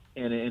while,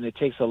 and it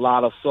takes a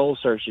lot of soul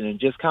searching and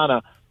just kind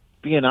of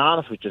being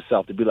honest with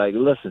yourself to be like,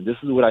 listen, this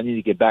is what I need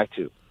to get back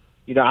to.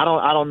 I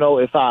don't know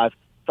if I've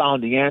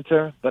found the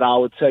answer, but I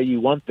would tell you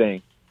one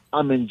thing: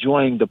 I'm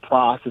enjoying the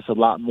process a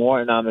lot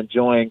more, and I'm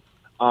enjoying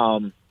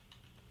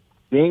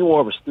being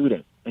more of a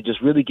student and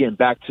just really getting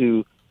back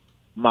to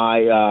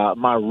my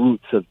my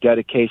roots of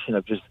dedication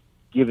of just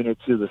giving it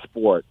to the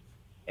sport.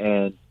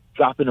 And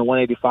dropping to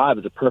 185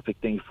 is a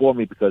perfect thing for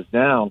me because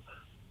now,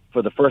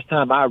 for the first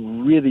time, I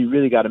really,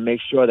 really got to make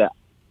sure that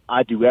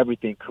I do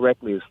everything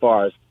correctly as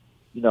far as,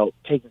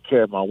 taking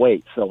care of my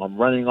weight. So I'm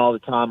running all the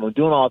time. I'm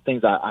doing all the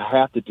things I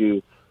have to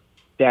do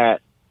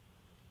that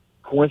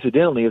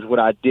coincidentally is what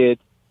I did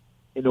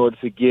in order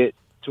to get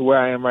to where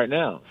I am right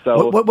now.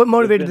 So what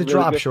motivated the really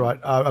drop, good.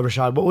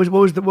 Rashad? What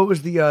was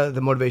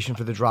the motivation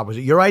for the drop? Was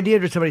it your idea, or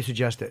did somebody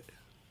suggest it?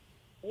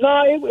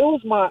 No, it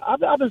was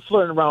I've been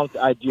flirting around with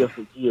the idea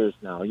for years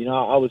now. You know,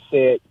 I would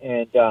say it,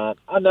 and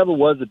I never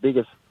was the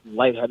biggest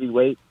light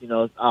heavyweight. You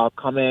know, I'll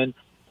come in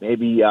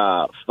maybe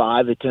 5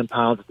 to 10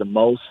 pounds at the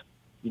most,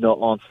 you know,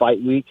 on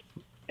fight week.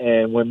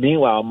 And when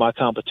meanwhile my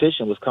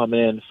competition was coming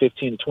in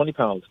 15 to 20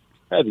 pounds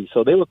heavy.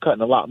 So they were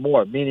cutting a lot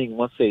more, meaning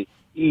once they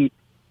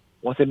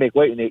make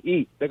weight and they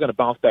eat, they're going to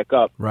bounce back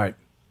up. Right.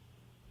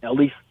 At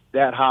least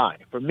that high.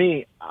 For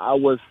me, I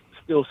was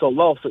still so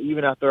low. So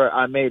even after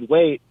I made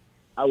weight,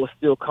 I was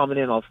still coming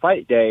in on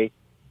fight day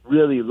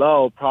really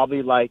low,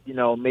 probably like, you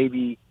know,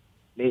 maybe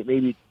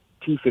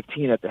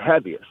 215 at the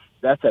heaviest.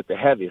 That's at the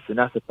heaviest. And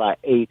that's if I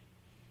ate,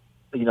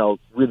 you know,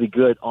 really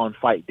good on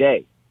fight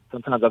day.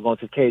 Sometimes I go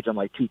into the cage, I'm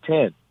like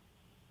 210.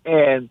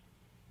 And,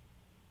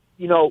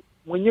 you know,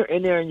 when you're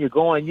in there and you're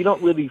going, you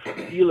don't really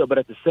feel it. But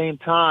at the same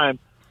time,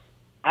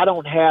 I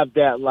don't have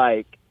that,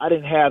 like, I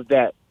didn't have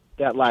that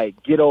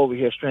like, get over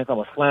here strength. I'm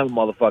a slam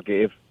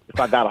motherfucker if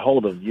I got a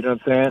hold of him. You know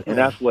what I'm saying? And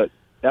that's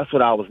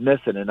what I was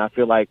missing. And I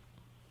feel like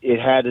it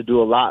had to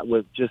do a lot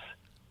with just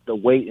the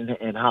weight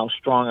and how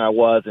strong I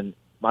was and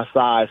my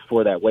size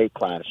for that weight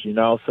class, you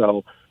know?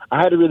 So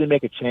I had to really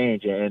make a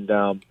change.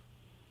 And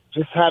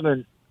just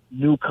having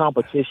new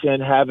competition,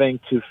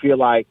 having to feel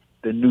like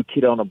the new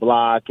kid on the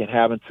block and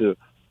having to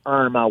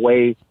earn my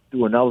way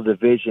through another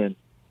division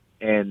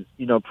and,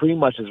 you know, pretty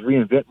much just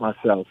reinvent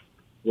myself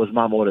was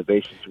my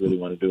motivation to really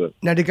want to do it.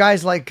 Now, the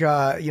guys like,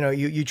 you know,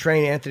 you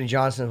train Anthony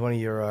Johnson, one of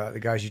your the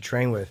guys you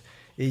train with.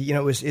 You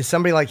know, is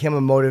somebody like him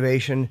a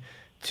motivation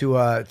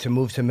to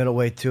move to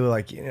middleweight too?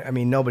 Like, I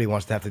mean, nobody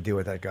wants to have to deal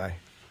with that guy.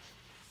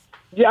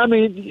 Yeah, I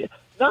mean,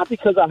 not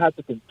because I have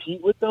to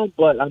compete with them,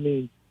 but I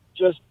mean,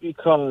 just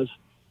because,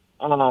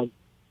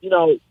 you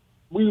know,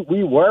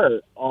 we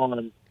were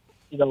on,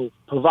 you know,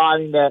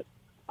 providing that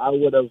I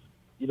would have,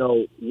 you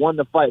know, won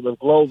the fight with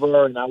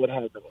Glover, and I would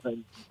have,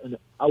 and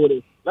I would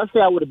have, let's say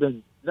I would have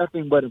been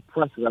nothing but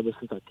impressive ever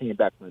since I came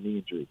back from a knee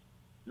injury.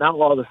 Now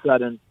all of a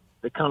sudden,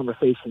 the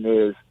conversation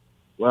is,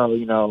 well,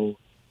 you know,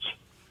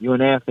 you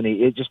and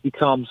Anthony, it just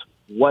becomes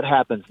what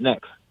happens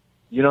next.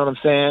 You know what I'm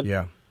saying?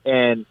 Yeah.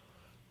 And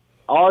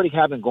already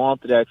having gone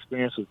through that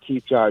experience with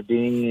Keith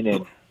Jardine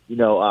and, you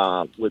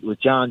know, with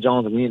John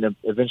Jones and we ended up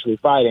eventually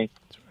fighting,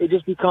 it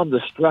just becomes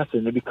a stress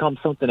and it becomes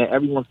something that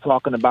everyone's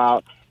talking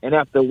about. And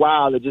after a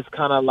while, it just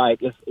kind of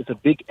like it's a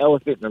big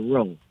elephant in the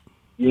room,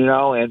 you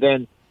know, and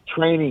then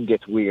training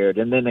gets weird.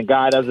 And then the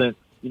guy doesn't,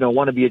 you know,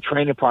 want to be a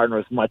training partner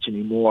as much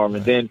anymore. And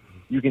then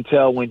you can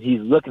tell when he's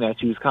looking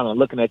at you, he's kind of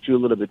looking at you a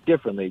little bit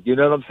differently. You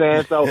know what I'm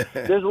saying? So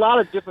there's a lot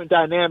of different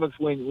dynamics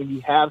when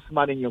you have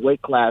somebody in your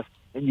weight class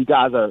and you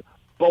guys are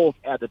both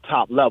at the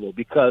top level,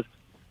 because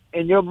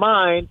in your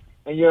mind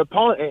and your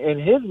opponent, in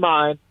his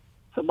mind,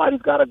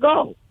 somebody's got to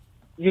go.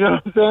 You know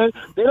what I'm saying?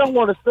 They don't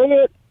want to say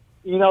it,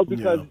 you know,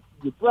 because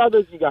you're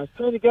brothers, you guys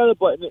train together,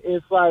 but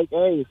it's like,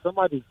 hey,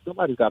 somebody's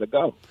got to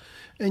go.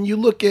 And you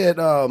look at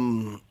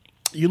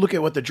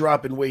what the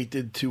drop in weight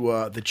did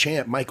to the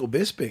champ, Michael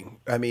Bisping.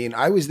 I mean,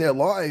 I was there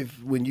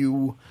live when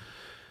you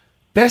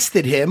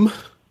bested him.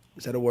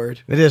 Is that a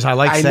word? It is. I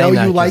like saying that. I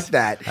know you like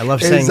that. I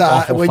love saying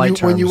awful fight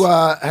terms. When you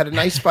had a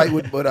nice fight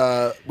with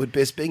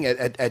Bisping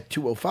at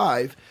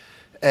 205,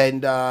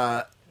 and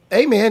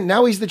hey man,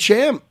 now he's the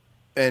champ,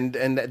 and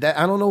that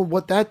I don't know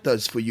what that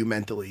does for you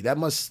mentally.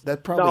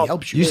 That probably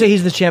helps you. You say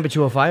he's the champ at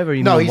 205, or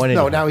you mean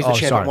 185? Now he's the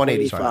champ at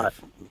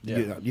 185.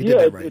 Yeah, you did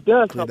that right. It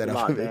does help a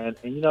lot, man.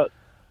 And you know,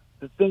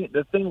 the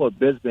thing with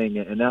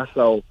Bisping, and that's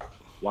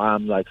why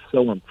I'm like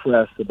so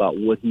impressed about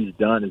what he's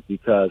done, is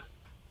because,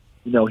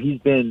 you know,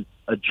 he's been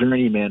a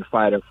journeyman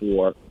fighter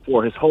for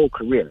his whole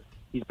career.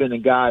 He's been a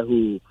guy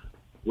who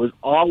was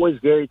always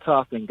very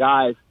tough, and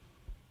guys,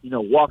 you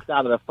know, walked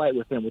out of the fight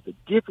with him with a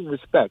different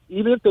respect.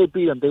 Even if they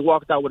beat him, they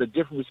walked out with a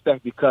different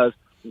respect, because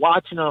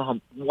watching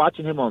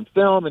him on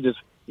film and just,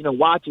 you know,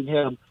 watching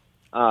him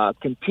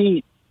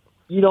compete,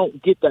 you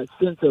don't get that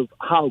sense of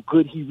how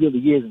good he really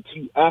is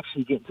until you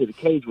actually get into the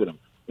cage with him.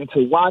 And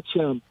to watch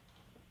him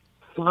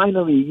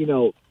finally, you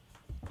know,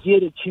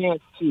 get a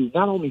chance to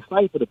not only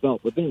fight for the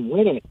belt, but then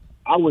win it,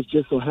 I was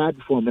just so happy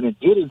for him. And it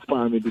did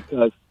inspire me,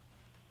 because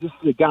this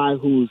is a guy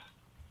who's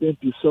been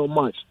through so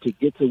much to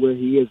get to where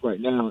he is right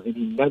now, and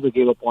he never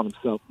gave up on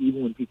himself,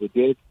 even when people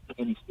did,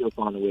 and he still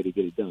found a way to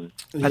get it done.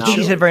 I think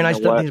he said very nice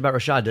things about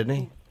Rashad, didn't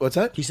he? What's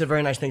that? He said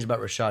very nice things about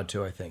Rashad,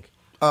 too, I think.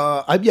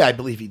 I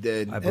believe he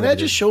did. And that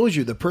just shows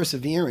you the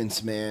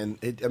perseverance, man.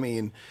 I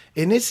mean,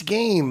 in this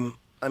game,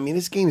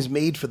 this game's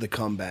made for the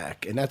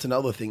comeback, and that's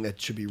another thing that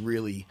should be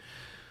really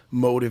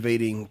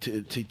motivating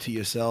to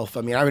yourself.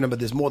 I mean, I remember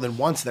there's more than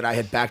once that I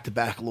had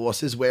back-to-back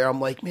losses where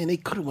I'm like, man, they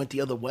could have went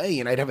the other way,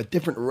 and I'd have a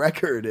different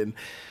record, and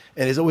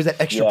there's always that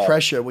extra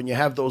pressure when you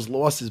have those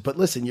losses. But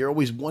listen, you're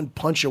always one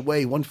punch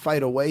away, one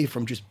fight away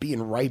from just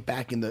being right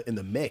back in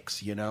the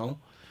mix, you know?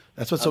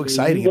 That's what's so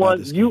exciting about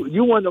this game.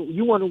 You won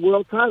a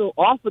world title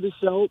off of the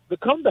show, The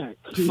Comeback.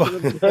 You know what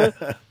I'm saying?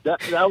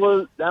 that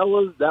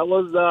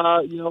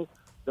was you know,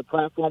 the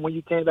platform when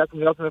you came back from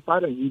the Ultimate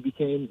Fighter and you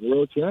became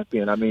world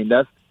champion. I mean,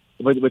 but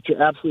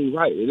you're absolutely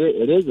right.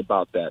 It is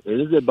about that. It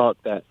is about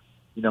that,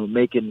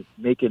 making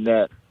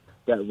that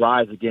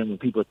rise again when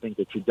people think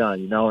that you're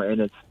done,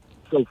 and it's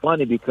so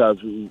funny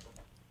because we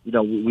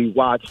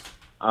watched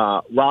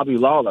Robbie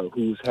Lawler,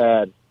 who's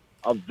had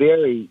a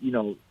very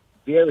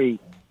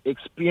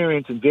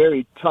experienced and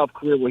very tough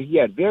career where he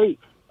had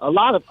a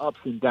lot of ups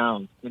and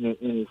downs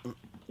in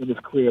his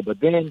career, but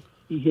then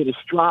he hit his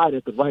stride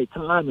at the right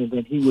time, and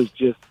then he was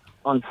just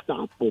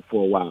unstoppable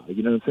for a while.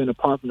 You know what I'm saying?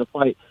 Apart from the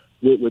fight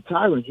with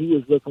Tyron, he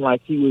was looking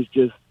like he was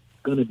just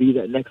going to be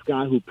that next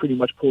guy who pretty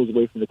much pulls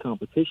away from the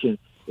competition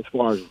as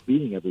far as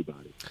beating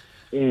everybody.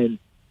 And,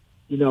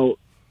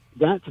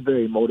 that's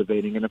very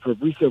motivating. And for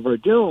Fabricio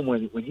Verdun,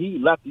 when he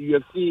left the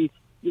UFC,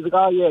 he's like,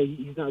 oh, yeah,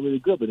 he's not really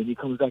good. But then he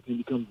comes back and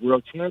he becomes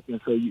world champion.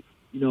 So,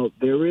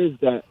 there is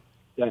that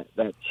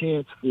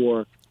chance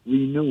for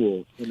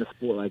renewal in a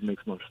sport like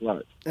mixed martial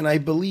arts. And I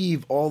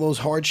believe all those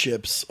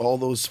hardships, all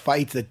those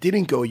fights that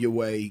didn't go your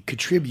way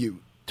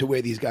contribute to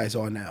where these guys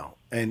are now.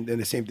 And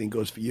the same thing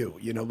goes for you,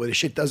 but the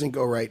shit doesn't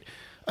go right.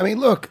 I mean,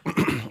 look,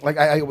 like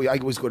I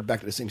always go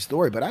back to the same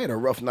story, but I had a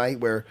rough night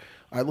where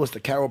I lost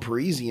to Carol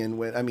Parisian.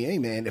 Hey,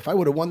 man, if I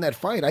would have won that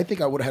fight, I think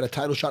I would have had a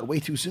title shot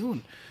way too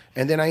soon.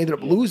 And then I ended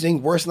up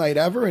losing, worst night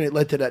ever, and it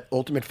led to that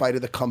Ultimate Fighter,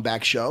 the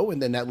comeback show,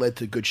 and then that led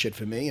to good shit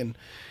for me. And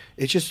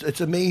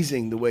it's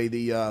amazing the way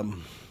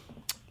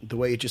the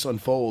way it just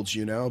unfolds,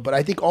 But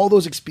I think all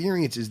those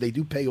experiences, they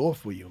do pay off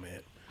for you,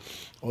 man.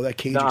 All that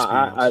cage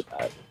experience.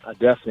 I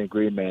definitely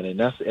agree, man, and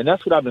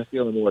that's what I've been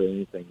feeling more than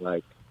anything.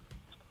 Like,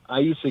 I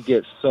used to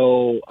get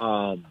so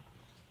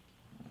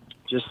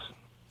just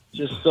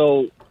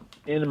so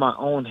in my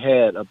own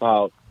head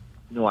about,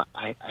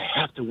 I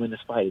have to win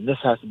this fight, and this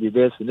has to be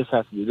this, and this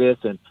has to be this,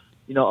 and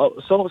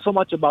so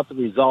much about the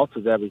results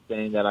of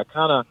everything that I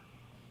kind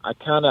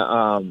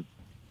of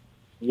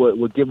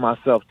would give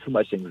myself too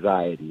much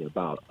anxiety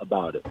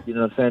about it. You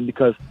know what I'm saying?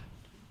 Because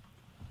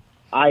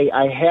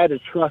I had to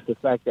trust the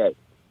fact that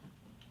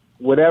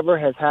whatever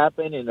has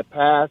happened in the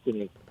past,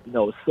 and it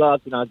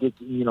sucked, and I get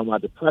my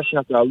depression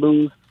after I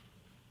lose,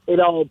 it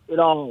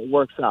all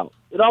works out.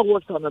 It all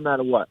works out no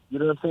matter what. You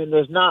know what I'm saying?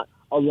 There's not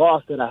a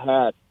loss that I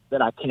had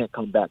that I can't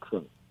come back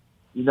from.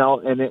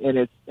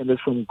 And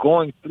it's from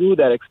going through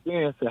that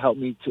experience to help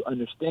me to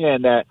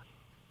understand that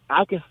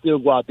I can still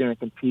go out there and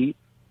compete.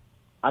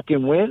 I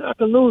can win, I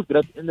can lose, but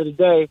at the end of the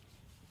day,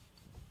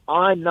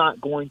 I'm not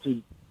going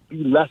to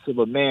be less of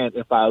a man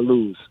if I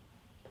lose.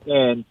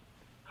 And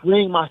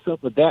freeing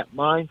myself of that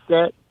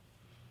mindset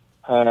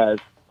has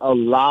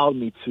allowed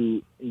me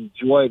to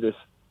enjoy this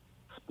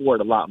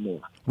sport a lot more.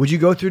 Would you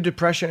go through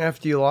depression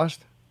after you lost?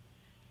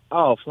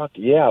 Oh, fuck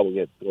yeah, I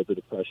would go through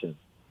depression.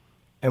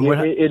 And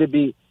it'd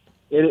be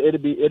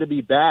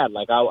bad.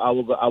 Like I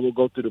will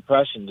go through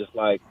depression, just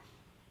like,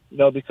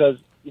 because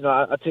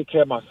I take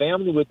care of my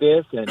family with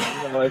this, and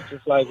it's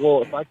just like,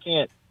 well, if I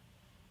can't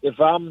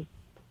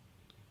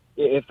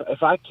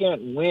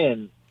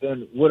win,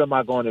 then what am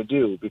I going to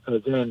do?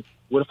 Because then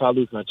what if I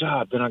lose my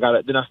job? Then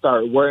I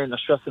start worrying and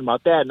stressing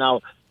about that.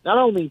 Now, not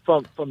only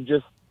from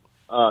just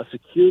a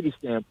security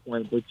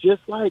standpoint, but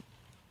just like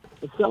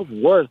the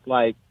self-worth.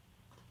 Like,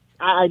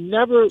 I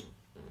never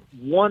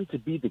wanted to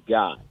be the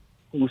guy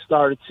who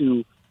started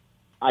to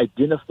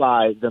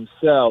identify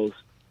themselves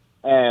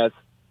as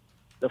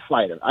the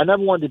fighter. I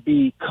never wanted to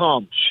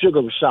become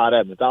Sugar Rashad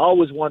Evans. I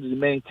always wanted to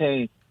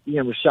maintain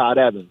being Rashad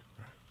Evans.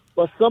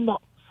 But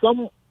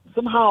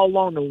somehow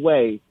along the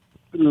way,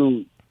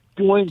 through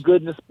doing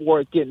good in the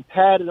sport, getting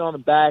patted on the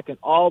back, and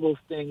all those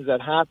things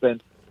that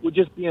happen with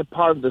just being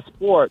part of the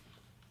sport,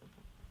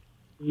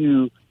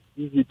 you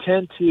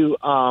tend to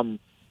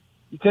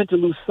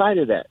lose sight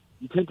of that.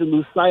 You tend to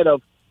lose sight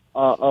of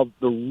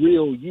the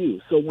real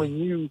you. So when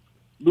you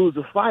lose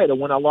a fight, or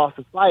when I lost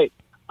a fight,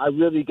 I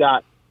really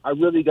got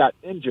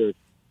injured.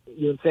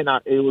 You know what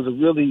I'm saying? It was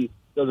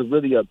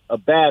really a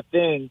bad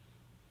thing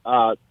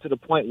to the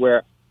point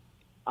where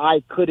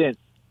I couldn't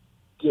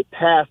get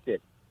past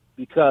it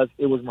because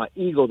it was my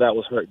ego that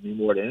was hurting me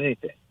more than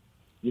anything.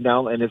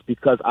 And it's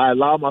because I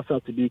allowed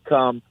myself to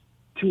become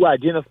too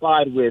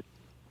identified with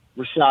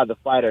Rashad the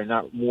fighter,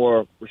 not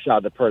more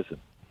Rashad the person.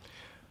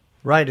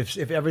 Right.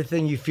 If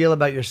everything you feel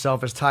about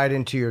yourself is tied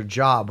into your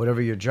job,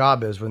 whatever your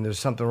job is, when there's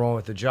something wrong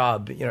with the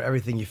job,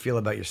 everything you feel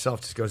about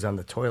yourself just goes down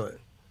the toilet.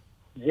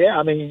 Yeah,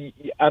 I mean,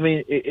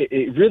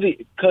 it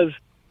really, because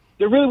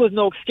there really was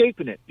no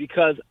escaping it.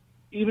 Because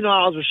even though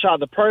I was Rashad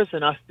the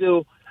person, I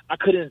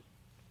couldn't.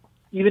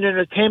 Even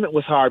entertainment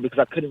was hard because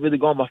I couldn't really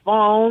go on my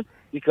phone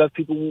because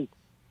people,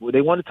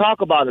 they want to talk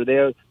about it.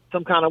 They're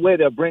some kind of way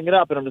they'll bring it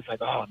up, and I'm just like,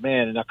 oh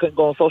man, and I couldn't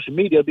go on social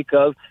media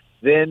because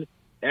then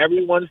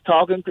everyone's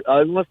talking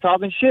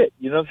shit.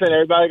 You know what I'm saying?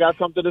 Everybody got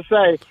something to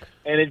say,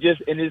 and it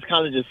just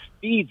kind of just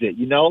feeds it.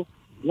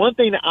 One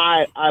thing that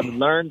I've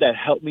learned that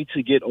helped me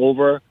to get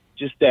over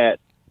just that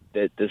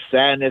the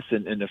sadness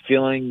and the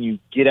feeling you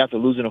get after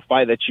losing a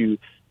fight that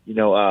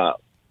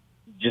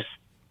just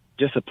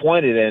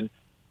disappointed in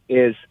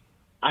is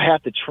I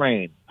have to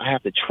train. I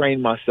have to train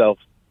myself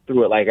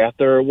through it. Like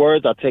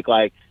afterwards, I'll take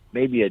like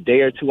maybe a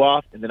day or two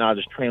off, and then I'll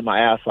just train my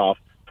ass off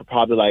for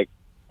probably like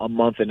a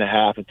month and a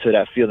half until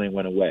that feeling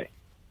went away.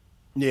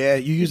 Yeah,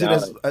 you use it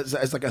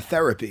as like a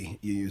therapy.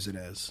 You use it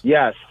as.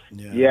 Yes.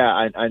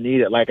 Yeah, I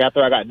need it. Like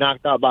after I got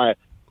knocked out by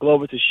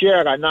Glover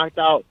Teixeira, I got knocked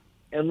out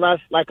in less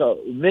like a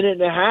minute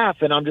and a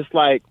half, and I'm just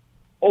like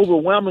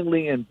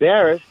overwhelmingly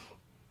embarrassed,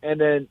 and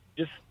then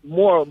just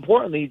more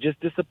importantly, just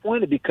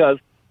disappointed because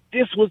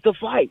this was the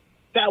fight.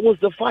 That was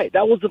the fight.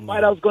 That was the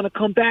fight. I was going to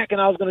come back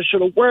and I was going to show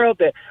the world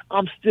that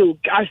I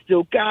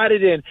still got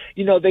it. And,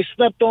 you know, they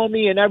slept on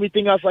me and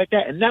everything else like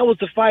that. And that was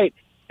the fight.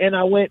 And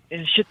I went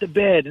and shit the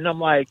bed. And I'm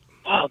like,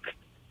 fuck.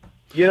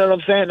 You know what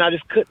I'm saying? I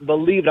just couldn't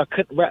believe it. I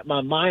couldn't wrap my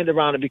mind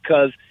around it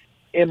because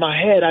in my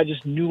head, I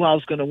just knew I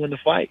was going to win the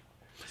fight.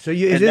 So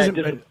that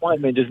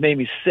disappointment just made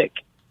me sick.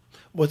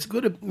 What's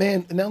good,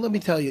 man? Now let me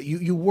tell you,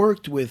 you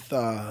worked with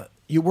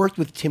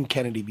Tim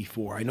Kennedy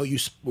before. I know you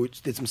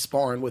did some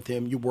sparring with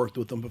him. You worked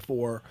with him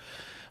before.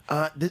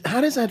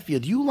 How does that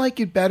feel? Do you like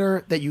it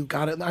better that you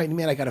got it? I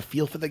mean, I got a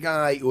feel for the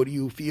guy, or do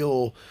you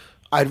feel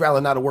I'd rather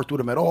not have worked with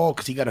him at all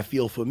because he got a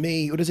feel for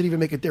me, or does it even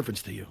make a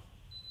difference to you?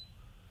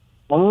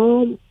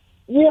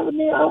 Yeah, I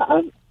mean,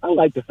 I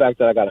like the fact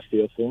that I got a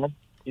feel for him,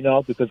 you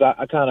know, because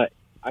I kind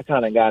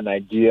of got an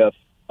idea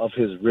of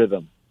his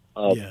rhythm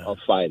of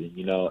fighting,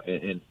 you know,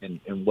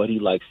 and what he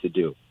likes to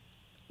do.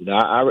 You know,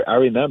 I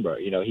remember,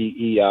 you know,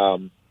 he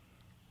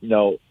you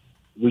know,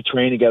 we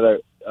trained together.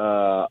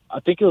 I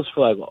think it was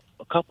for like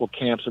a couple of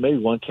camps, or maybe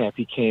one camp.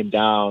 He came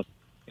down,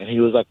 and he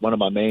was like one of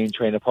my main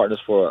training partners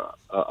for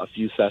a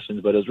few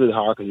sessions. But it was really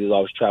hard because he was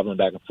always traveling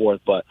back and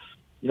forth. But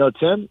you know,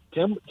 Tim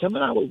and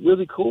I were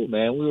really cool,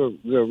 man.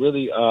 We were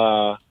really,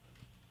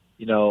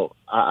 you know,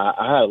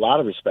 I had a lot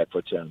of respect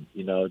for Tim.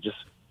 You know, just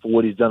for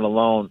what he's done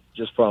alone,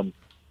 just from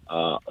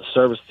a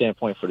service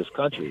standpoint for this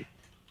country.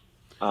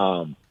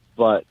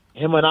 But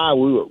him and I,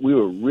 we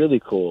were really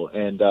cool,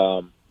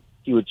 and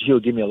he would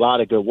give me a lot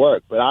of good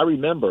work. But I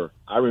remember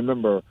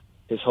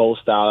his whole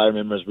style. I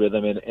remember his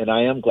rhythm, and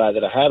I am glad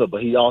that I have it.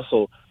 But he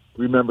also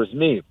remembers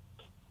me,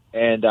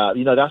 and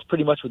you know, that's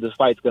pretty much what this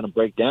fight's going to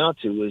break down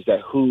to, is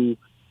that who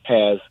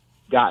has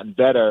gotten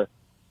better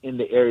in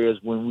the areas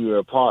when we were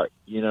apart.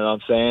 You know what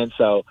I'm saying?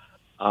 So,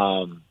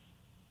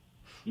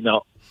 you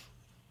know,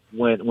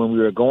 when we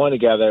were going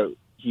together,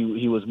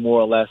 he was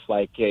more or less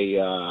like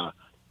a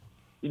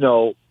you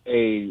know,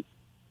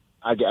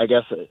 I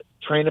guess a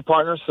training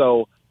partner.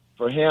 So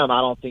for him,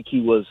 I don't think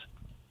he was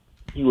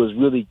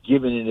really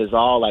giving it his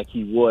all like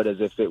he would as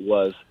if it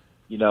was,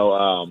 you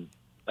know,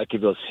 like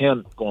if it was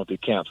him going through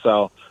camp.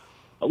 So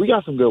we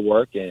got some good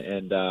work,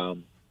 and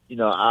you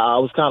know, I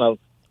was kind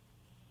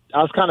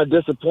of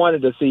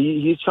disappointed to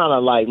see he's trying to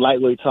like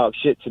lightweight talk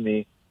shit to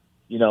me,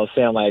 you know,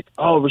 saying like,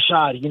 oh,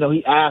 Rashad, you know,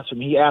 he asked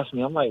me.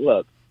 I'm like,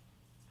 look,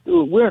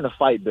 dude, we're in the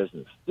fight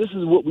business. This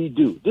is what we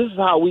do. This is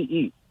how we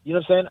eat. You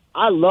know what I'm saying?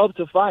 I love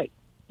to fight.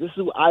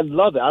 I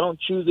love it. I don't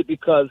choose it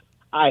because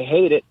I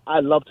hate it. I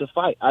love to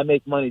fight. I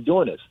make money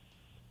doing this.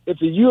 If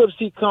the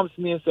UFC comes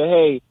to me and say,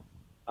 hey,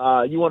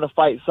 you want to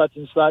fight such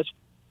and such,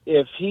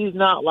 if he's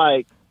not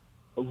like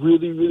a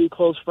really, really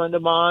close friend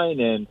of mine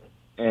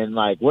and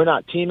like we're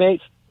not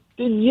teammates,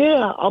 then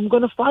yeah, I'm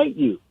going to fight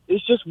you.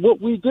 It's just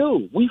what we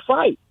do. We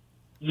fight.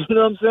 You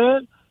know what I'm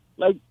saying?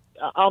 Like,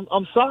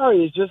 I'm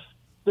sorry. It's just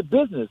the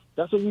business.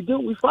 That's what we do.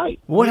 We fight.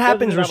 What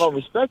happens? I don't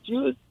respect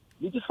you.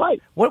 You just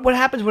fight. What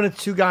happens when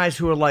it's two guys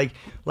who are like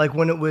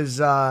when it was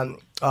Overeem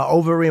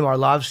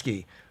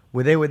Arlovsky,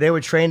 where they were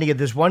trained to get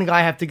this one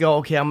guy have to go,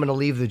 okay, I'm going to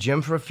leave the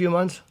gym for a few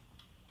months?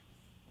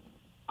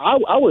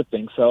 I would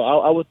think so.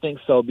 I would think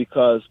so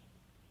because,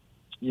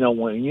 you know,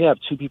 when you have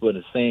two people in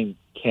the same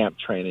camp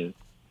training,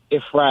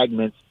 it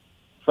fragments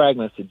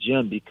the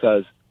gym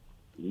because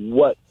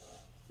what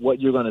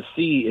you're going to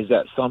see is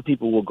that some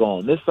people will go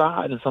on this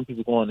side and some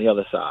people go on the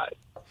other side.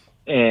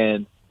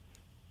 And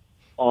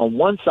on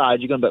one side,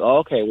 you're going to be like, oh,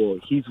 okay, well,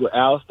 he's with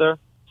Alistair.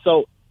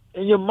 So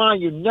in your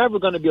mind, you're never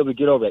going to be able to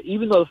get over that.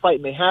 Even though the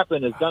fight may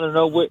happen, it's done and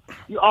over with,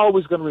 you're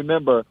always going to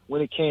remember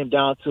when it came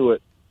down to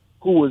it,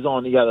 who was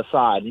on the other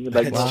side. And you're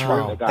like, that's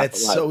true.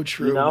 That's so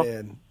true, you know?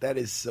 Man. That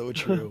is so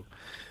true.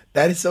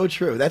 That is so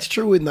true. That's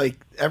true in like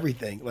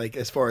everything, like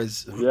as far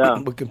as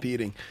with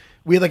competing.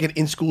 We had like an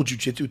in-school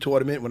jiu-jitsu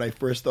tournament when I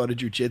first started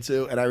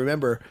jiu-jitsu, and I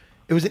remember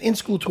it was an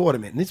in-school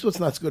tournament, and this is what's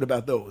not so good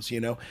about those, you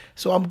know.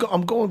 So I'm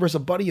going versus a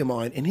buddy of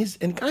mine,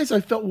 and guys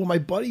I felt were my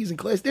buddies in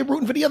class. They're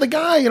rooting for the other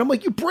guy, and I'm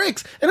like, you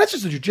bricks, and that's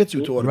just a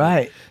jiu-jitsu tournament,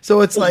 right?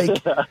 So it's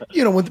like,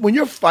 you know, when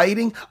you're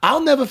fighting,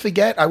 I'll never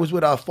forget. I was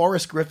with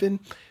Forrest Griffin,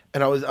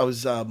 and I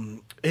was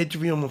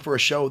interviewing him for a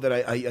show that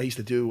I used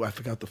to do. I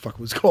forgot what the fuck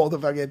it was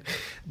called,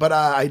 but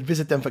I'd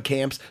visit them for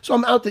camps. So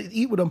I'm out to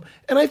eat with him,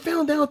 and I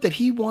found out that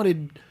he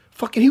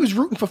was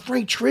rooting for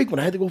Frank Trigg when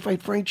I had to go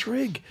fight Frank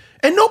Trigg.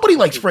 And nobody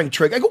likes Frank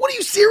Trigg. I go, what, are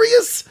you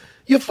serious?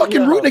 You're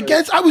fucking rooting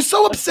against? I was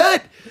so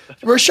upset.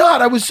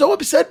 Rashad, I was so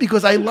upset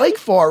because I like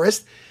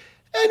Forrest.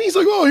 And he's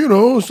like, oh, you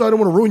know, so I don't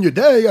want to ruin your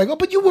day. I go,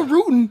 but you were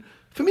rooting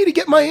for me to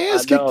get my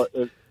ass kicked.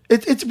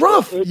 It's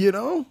rough, you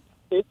know?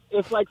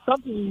 it's like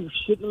something you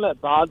shouldn't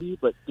let bother you,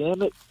 but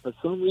damn it, for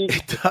some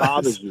reason it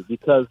bothers you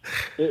because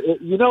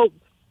you know,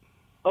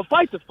 a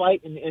fight's a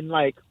fight, and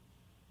like,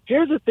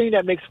 here's the thing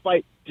that makes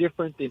fight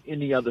different than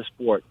any other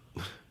sport.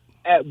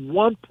 At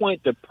one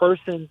point, the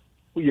person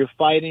who you're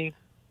fighting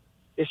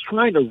is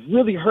trying to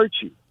really hurt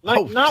you.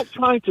 Not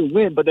trying to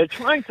win, but they're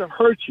trying to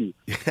hurt you.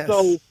 Yes.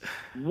 So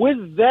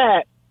with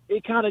that,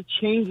 it kind of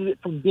changes it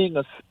from being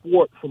a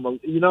sport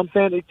you know what I'm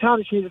saying? It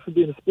kind of changes it from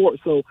being a sport.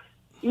 So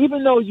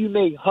even though you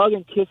may hug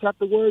and kiss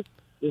afterwards,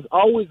 there's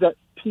always that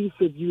piece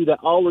of you that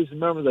always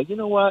remembers, like, you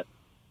know what?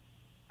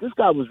 This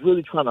guy was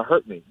really trying to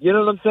hurt me. You know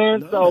what I'm saying?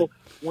 No. So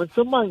when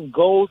someone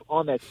goes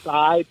on that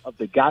side of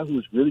the guy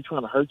who's really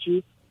trying to hurt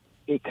you,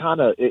 it kind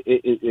of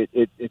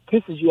it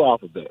pisses you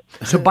off a bit.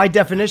 So by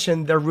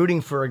definition, they're rooting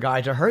for a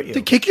guy to hurt you,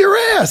 to kick your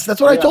ass. That's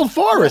what I told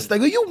Forrest. I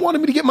go, you wanted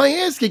me to get my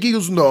ass kicked. He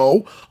goes,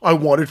 no, I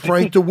wanted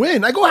Frank to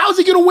win. I go, how's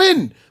he going to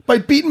win? By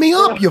beating me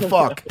up, you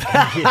fuck.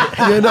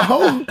 You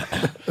know.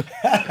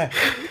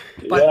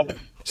 But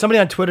somebody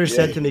on Twitter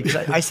said to me,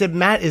 because I said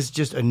Matt is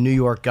just a New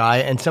York guy,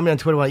 and somebody on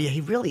Twitter went, yeah,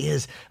 he really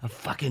is a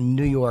fucking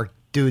New York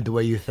dude the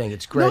way you think.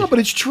 It's great. No, but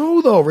it's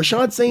true though.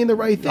 Rashad's saying the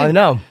right thing. I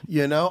know.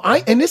 You know,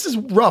 and this is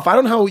rough. I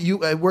don't know how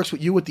it works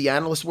with you with the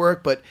analyst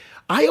work, but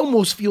I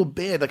almost feel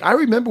bad. Like, I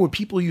remember when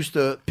people used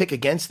to pick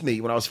against me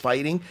when I was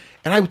fighting,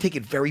 and I would take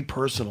it very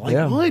personal.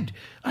 I would.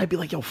 I'd be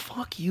like, yo,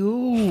 fuck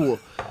you.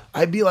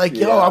 I'd be like,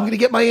 yo, I'm going to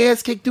get my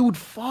ass kicked, dude.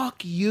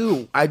 Fuck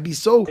you. I'd be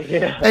so.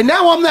 Yeah. And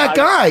now I'm that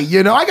guy.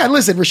 You know,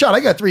 listen, Rashad, I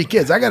got 3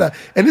 kids.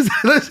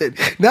 Listen,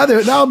 now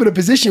I'm in a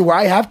position where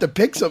I have to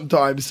pick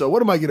sometimes. So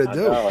what am I going to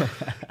do?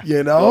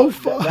 You know?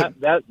 Well,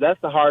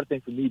 that's the hard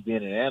thing for me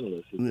being an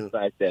analyst is the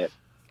fact that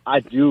I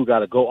do got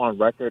to go on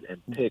record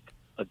and pick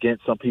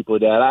against some people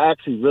that I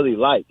actually really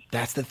like.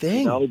 That's the thing.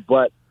 You know,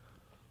 but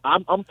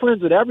I'm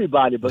friends with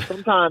everybody, but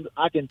sometimes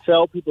I can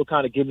tell people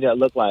kind of give me that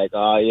look like,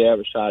 oh, yeah,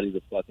 Rashad, he's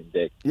a fucking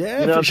dick.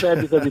 Yeah, you know what I'm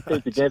saying? Because he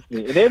thinks against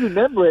me. And they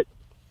remember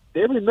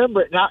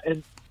it. Now,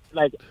 and,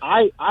 like,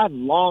 I've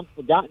long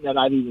forgotten that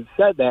I've even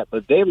said that,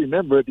 but they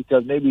remember it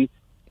because maybe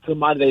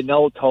somebody they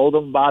know told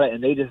them about it,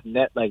 and they just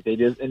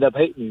end up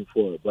hating me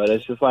for it. But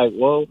it's just like,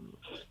 well,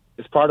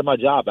 it's part of my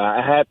job.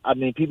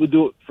 People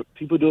do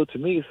it to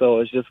me, so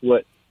it's just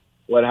what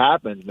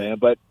happens, man.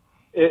 But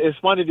it's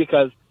funny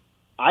because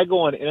I go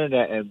on the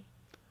internet, and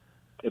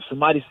if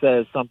somebody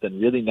says something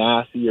really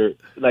nasty or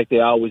like they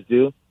always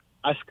do,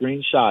 I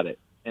screenshot it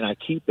and I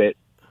keep it.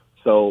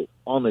 So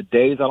on the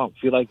days I don't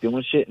feel like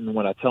doing shit, and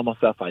when I tell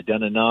myself I've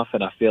done enough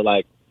and I feel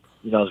like,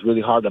 you know, it's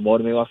really hard to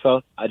motivate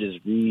myself, I just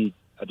read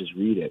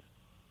it.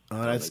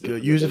 Oh, that's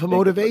good. Use it for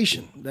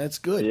motivation. That's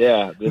good.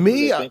 Yeah.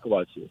 Me, think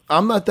about you.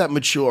 I'm not that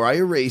mature. I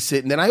erase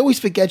it, and then I always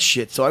forget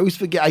shit. So I always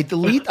forget. I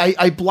delete.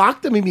 I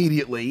block them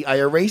immediately. I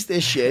erase their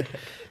shit,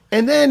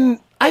 and then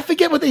I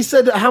forget what they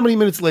said how many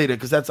minutes later,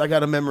 because I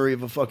got a memory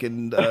of a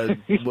fucking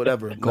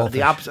whatever.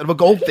 The opposite of a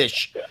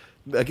goldfish.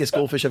 I guess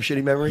goldfish have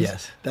shitty memories.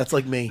 Yes. That's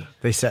like me.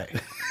 They say.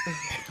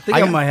 I think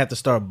I might have to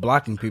start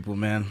blocking people,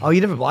 man. Oh, you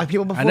never blocked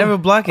people before? I never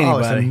block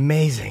anybody. Oh, it's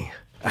amazing.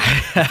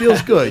 It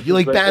feels good.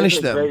 You banish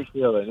them.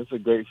 It's a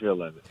great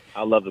feeling.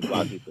 I love to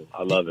block people.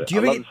 I love it. I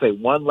love to say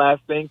one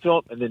last thing to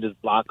them and then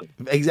just block them.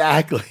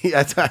 Exactly.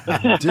 That's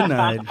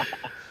denied.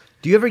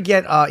 Do you ever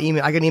get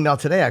email? I got an email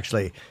today,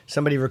 actually.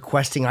 Somebody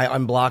requesting I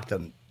unblock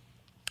them.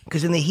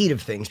 Because in the heat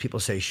of things, people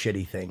say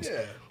shitty things.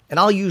 Yeah. And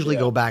I'll usually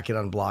go back and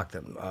unblock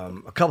them.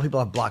 A couple people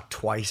I've blocked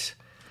twice.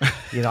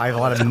 You know, I have a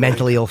lot of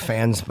mentally ill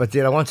fans, but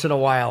once in a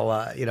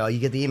while, you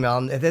get the email.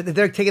 And if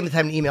they're taking the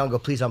time to email and go,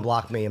 please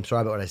unblock me. I'm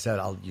sorry about what I said.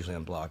 I'll usually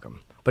unblock them.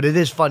 But it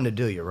is fun to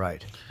do. You're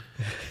right.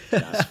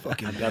 That's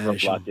fucking. I've never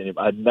unblocked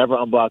anybody. I've never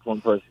unblocked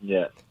one person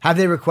yet. Have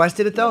they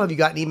requested it though? Have you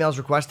gotten emails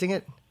requesting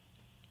it?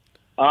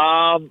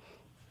 It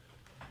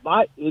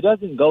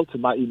doesn't go to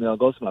my email. It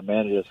goes to my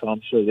manager, so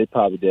I'm sure they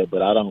probably did.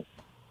 But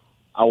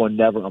I will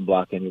never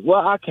unblock any.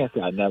 Well, I can't say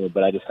I never,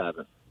 but I just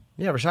haven't.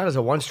 Yeah, Rashad has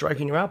a one strike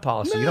and you're out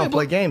policy. You don't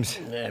play games.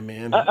 Yeah,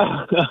 man.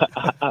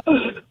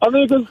 I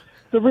mean, because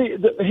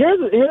here's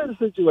the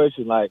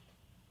situation. Like,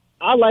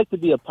 I like to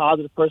be a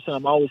positive person.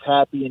 I'm always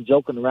happy and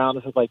joking around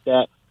and stuff like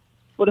that.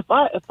 But if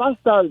I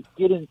start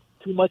getting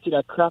too much of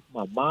that crap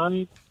in my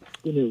mind,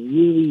 then it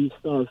really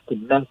starts to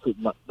mess with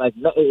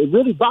it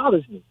really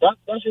bothers me.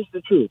 That's just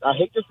the truth. I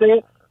hate to say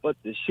it, but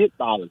the shit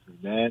bothers me,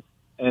 man.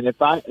 And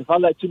if I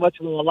let too much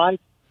of my life,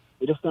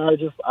 it'll start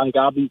just like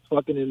I'll be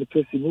fucking in the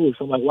pissy mood.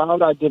 So I'm like, why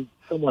would I give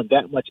someone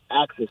that much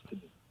access to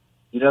me?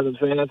 You know what I'm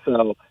saying?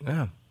 So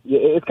yeah,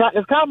 it's kind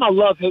of my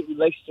love-hate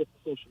relationship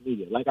with social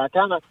media. Like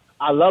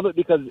I love it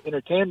because it's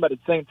entertainment, but at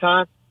the same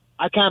time,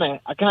 I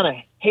kind of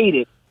hate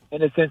it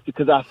in a sense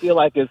because I feel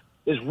like it's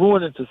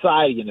ruining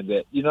society in a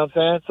bit. You know what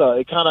I'm saying?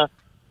 So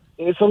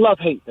it's a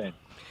love-hate thing.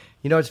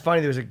 You know, it's funny.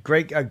 There was a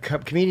great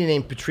comedian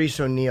named Patrice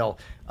O'Neill.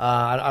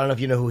 I don't know if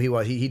you know who he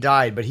was. He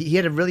died, but he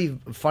had a really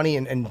funny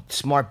and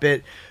smart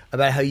bit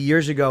about how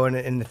years ago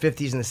in the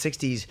 50s and the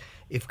 60s,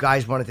 if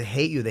guys wanted to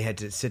hate you, they had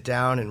to sit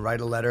down and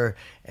write a letter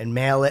and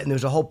mail it. And there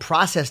was a whole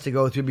process to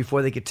go through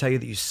before they could tell you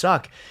that you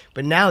suck.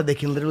 But now they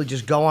can literally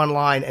just go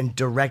online and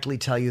directly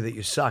tell you that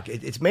you suck.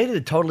 It's made it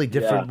a totally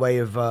different way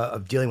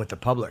of dealing with the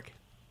public.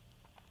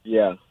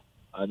 Yeah,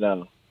 I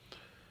know.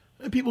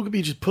 And people could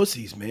be just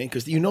pussies, man,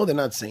 because you know they're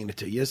not saying it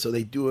to you, so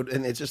they do it,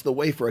 and it's just the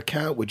way for a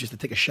coward just to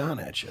take a shot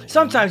at you.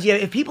 Sometimes, yeah,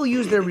 if people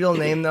use their real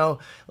name, though,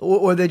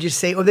 or they just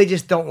say, or they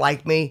just don't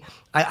like me,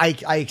 I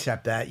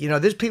accept that. You know,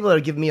 there's people that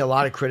are giving me a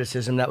lot of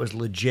criticism that was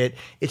legit.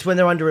 It's when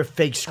they're under a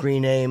fake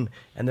screen name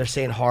and they're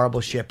saying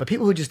horrible shit. But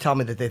people who just tell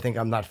me that they think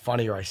I'm not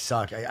funny or I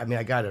suck,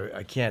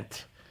 I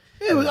can't.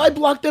 Yeah, I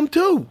blocked them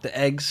too. The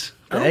eggs.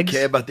 I don't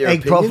care about their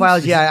egg opinions.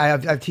 profiles. Yeah,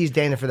 I've teased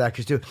Dana for that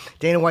because too.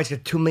 Dana White's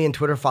got 2 million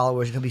Twitter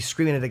followers. He'll be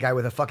screaming at the guy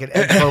with a fucking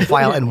egg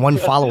profile and 1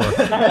 follower.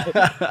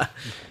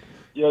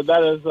 Yeah,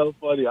 that is so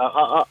funny.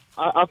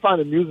 I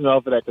find it amusing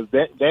off of that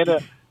because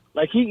Dana,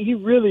 like he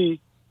really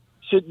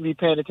shouldn't be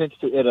paying attention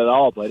to it at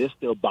all, but it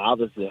still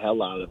bothers the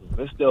hell out of him.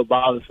 It still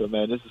bothers him,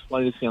 man. This is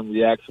funny to see him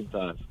react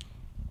sometimes.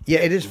 Yeah,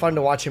 it is fun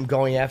to watch him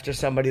going after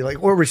somebody,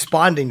 like, or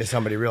responding to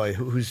somebody really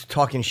who's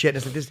talking shit.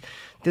 It's like this,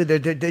 dude.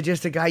 They're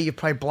just a guy you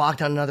probably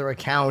blocked on another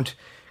account,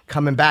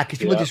 coming back because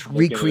people just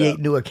recreate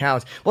new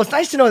accounts. Well, it's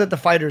nice to know that the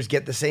fighters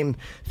get the same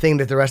thing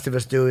that the rest of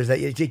us do. Is that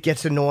it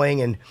gets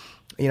annoying, and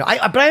you know,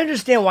 but I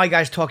understand why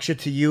guys talk shit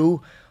to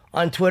you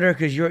on Twitter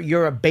because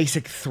you're a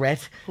basic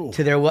threat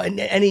to their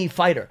any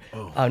fighter.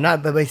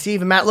 But see,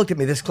 even Matt looked at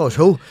me this close.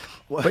 Who?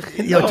 But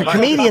you know, to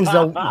comedians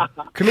though,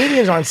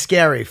 comedians aren't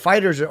scary.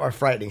 Fighters are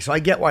frightening. So I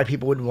get why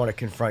people wouldn't want to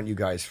confront you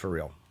guys for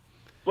real.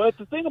 But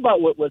the thing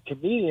about with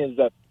comedians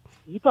that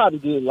you probably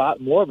do a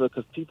lot more of it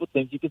because people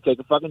think you can take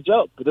a fucking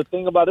joke. But the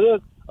thing about it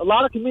is, a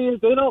lot of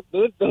comedians they got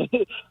thin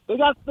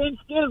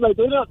skins. Like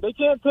they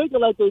can't take it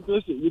like they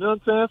dish it. You know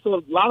what I'm saying? So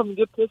a lot of them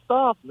get pissed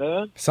off,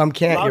 man. Some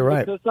can't. You're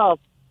right. Pissed off.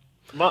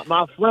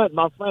 My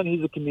friend,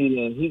 he's a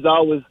comedian. He's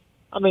always,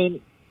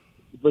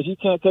 but he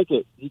can't take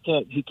it. He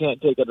can't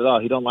take it at all.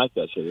 He don't like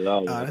that shit at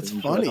all. That's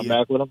funny. Come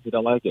back with him. He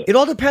don't like it. It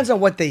all depends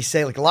on what they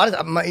say. Like a lot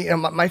of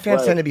my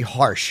fans tend to be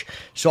harsh,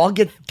 so I'll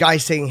get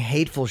guys saying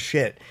hateful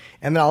shit,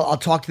 and then I'll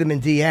talk to them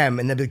in DM,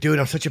 and they'll be like, "Dude,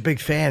 I'm such a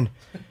big fan."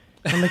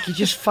 I'm like, "You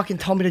just fucking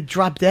told me to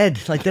drop dead."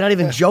 Like they're not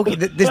even joking.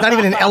 There's not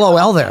even an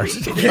LOL there.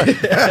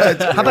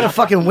 How about a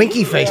fucking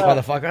winky face,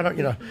 motherfucker? I don't,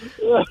 you know.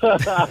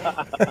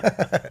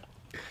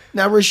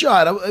 Now,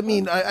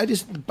 Rashad, I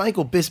just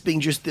Michael Bisping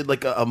just did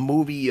like a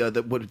movie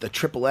the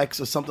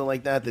XXX or something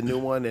like that, the new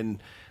one, and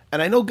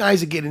I know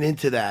guys are getting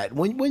into that.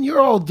 When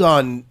you're all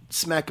done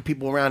smacking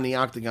people around the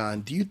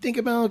octagon, do you think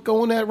about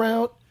going that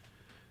route?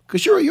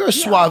 Because you're a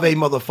suave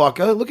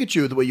motherfucker. Look at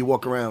you, the way you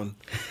walk around.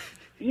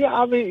 Yeah,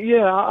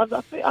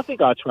 I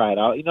think I'll try it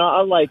out. You know,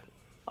 I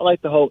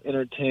like the whole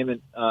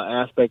entertainment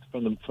aspect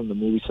from the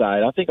movie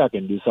side. I think I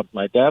can do something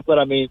like that, but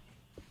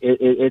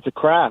it's a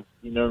craft,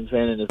 you know what I'm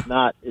saying? And it's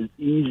not as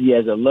easy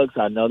as it looks.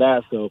 I know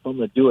that. So if I'm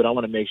going to do it, I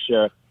want to make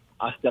sure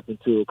I step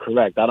into it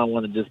correct. I don't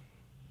want to just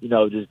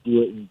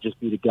do it and just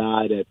be the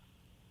guy that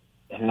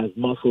has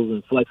muscles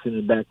and flexing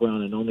in the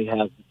background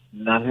and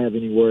not have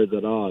any words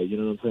at all. You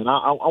know what I'm saying?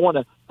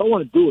 If I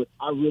want to do it,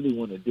 I really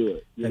want to do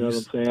it. You know what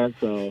I'm saying?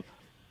 So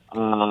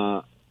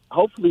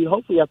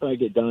hopefully after I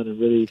get done and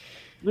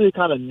really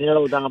kind of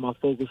narrow down my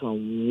focus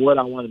on what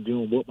I want to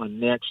do and what my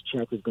next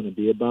chapter is going to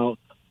be about,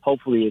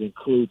 hopefully it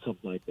includes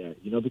something like that,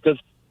 you know, because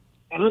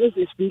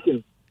honestly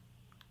speaking,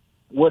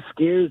 what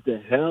it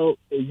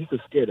used to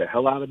scare the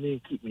hell out of me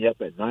and keep me up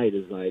at night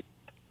is like,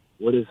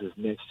 what is this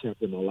next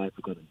chapter in my life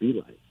going to be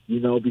like? You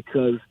know,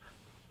 because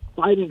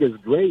fighting is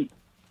great,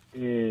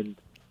 and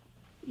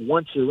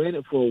once you're in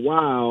it for a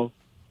while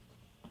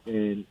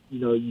and, you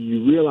know,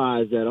 you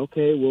realize that,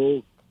 okay,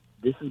 well,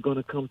 this is going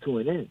to come to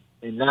an end.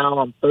 And now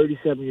I'm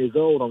 37 years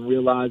old, I'm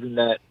realizing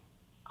that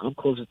I'm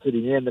closer to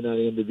the end than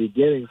I am the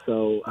beginning,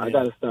 so I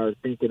got to start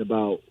thinking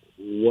about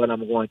what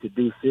I'm going to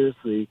do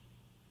seriously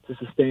to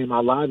sustain my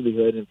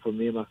livelihood and for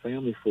me and my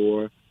family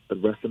for the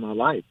rest of my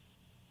life.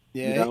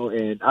 Yeah. You know,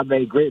 and I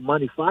made great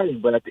money fighting,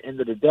 but at the end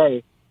of the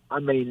day, I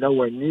made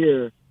nowhere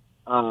near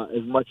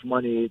as much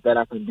money that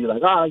I can be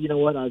like, you know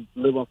what, I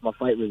live off my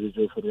fight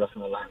residuals for the rest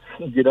of my life.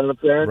 You know what I'm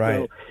saying?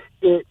 Right.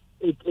 So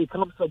it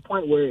comes to a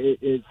point where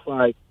it's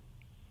like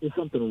it's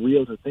something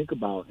real to think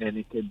about, and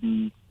it can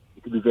be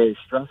very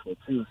stressful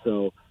too.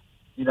 So,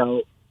 you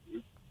know,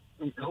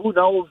 who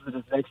knows what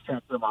this next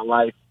chapter of my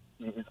life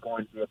is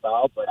going to be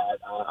about, but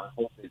I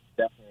hope it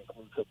definitely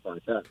includes something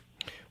like that.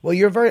 Well,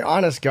 you're a very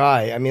honest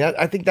guy. I mean,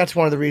 I think that's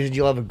one of the reasons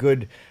you'll have a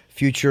good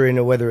future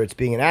in whether it's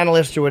being an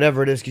analyst or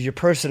whatever it is, because your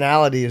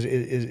personality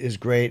is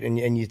great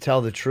and you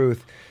tell the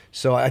truth.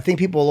 So I think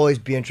people will always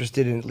be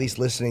interested in at least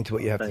listening to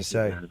what you have to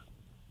say.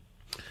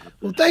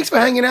 Well, thanks for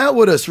hanging out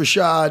with us,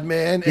 Rashad,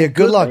 man. Yeah,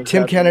 good luck.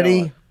 Tim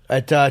Kennedy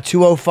at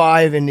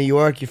 205 in New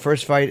York, your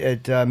first fight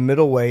at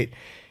middleweight.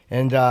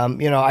 And,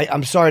 you know,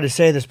 I'm sorry to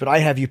say this, but I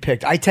have you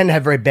picked. I tend to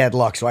have very bad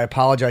luck, so I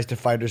apologize to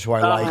fighters who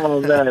I like. Oh,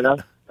 man,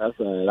 that's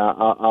all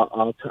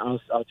right.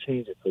 I'll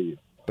change it for you.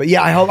 But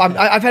yeah, I hope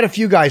I've had a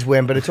few guys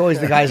win, but it's always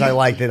the guys I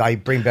like that I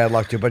bring bad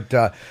luck to. But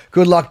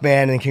good luck,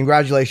 man, and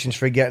congratulations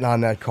for getting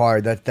on that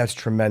card. That's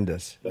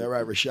tremendous. All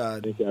right,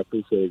 Rashad. Thank you. I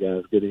appreciate it,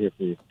 guys. Good to hear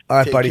from you. All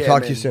right, Take buddy. care,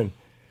 Talk man. to you soon.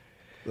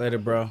 Later,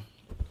 bro.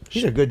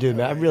 He's a good dude,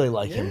 man. I really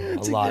like him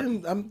a lot.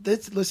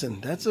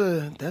 Listen, that's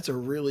a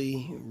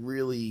really,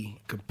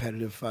 really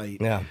competitive fight.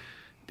 Yeah.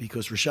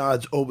 Because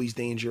Rashad's always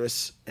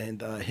dangerous,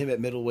 and him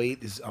at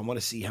middleweight I want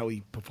to see how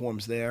he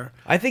performs there.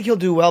 I think he'll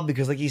do well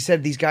because, like you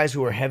said, these guys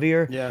who are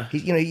heavier. Yeah.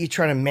 You're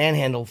trying to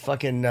manhandle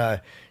fucking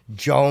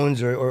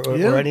Jones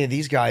or any of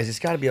these guys. It's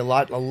got to be a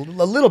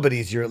little bit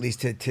easier, at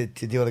least, to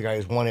deal with a guy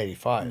who's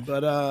 185.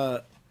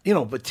 But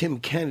but Tim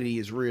Kennedy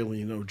is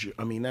really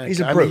I mean, that He's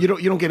a guy, brute. you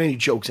don't get any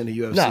jokes in the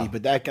UFC, No.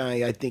 but that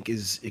guy I think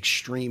is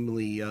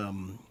extremely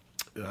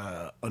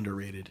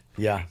underrated.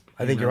 Yeah,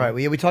 I think you're right.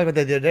 We talked about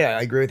that the other day.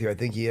 I agree with you. I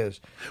think he is.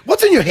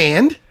 What's in your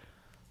hand?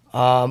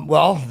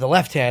 Well, the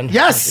left hand.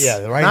 Yes. Yeah,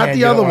 the right Not hand.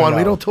 the you other wanna one. We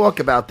know. don't talk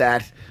about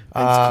that.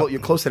 You're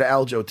closer to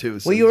Aljo too.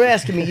 So Well, you were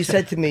asking me. You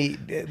said to me,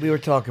 we were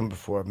talking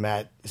before,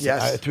 Matt.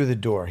 Yes. Through the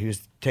door, he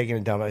was taking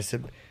it down. I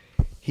said,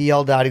 he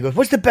yelled out. He goes,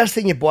 "What's the best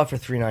thing you bought for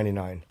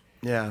 $3.99?"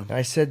 Yeah. And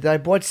I said, I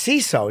bought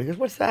CISO. He goes,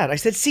 "What's that?" I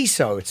said,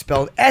 CISO. It's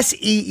spelled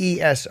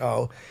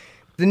SEESO.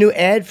 The new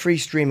ad-free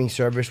streaming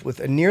service with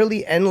a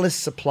nearly endless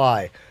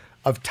supply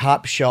of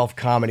top-shelf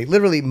comedy.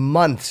 Literally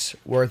months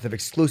worth of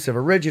exclusive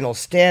original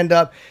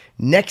stand-up,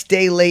 next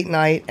day late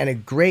night, and a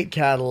great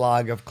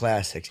catalog of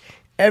classics.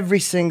 Every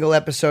single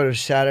episode of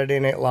Saturday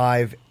Night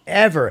Live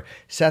ever.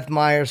 Seth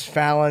Meyers,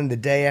 Fallon, The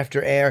Day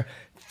After Air,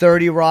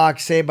 30 Rock,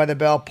 Saved by the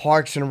Bell,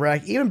 Parks and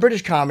Rec, even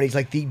British comedies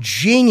like the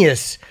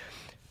genius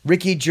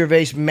Ricky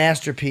Gervais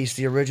masterpiece,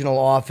 The Original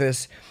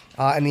Office,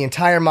 and the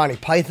entire Monty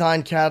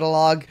Python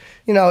catalog.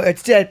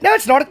 It's dead. No,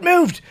 it's not. It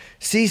moved.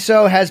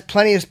 CISO has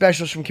plenty of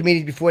specials from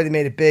comedians before they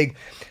made it big.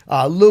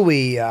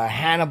 Louis,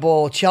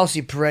 Hannibal,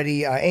 Chelsea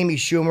Peretti, Amy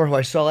Schumer, who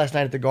I saw last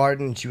night at the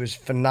Garden, and she was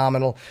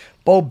phenomenal.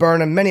 Bo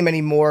Burnham, many,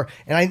 many more.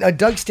 And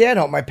Doug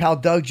Stanhope, my pal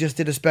Doug, just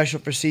did a special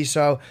for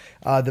CISO,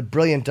 the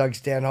brilliant Doug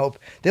Stanhope.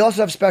 They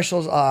also have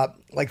specials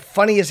like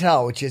Funny as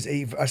Hell, which is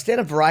a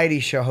stand-up variety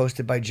show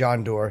hosted by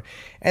John Doerr.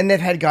 And they've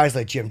had guys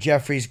like Jim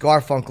Jeffries,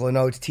 Garfunkel and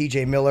Oates,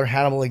 TJ Miller,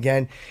 Hannibal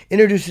again.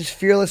 Introduces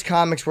fearless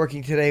comics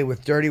working today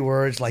with dirty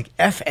words like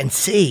F and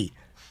C.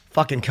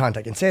 Fucking cunt.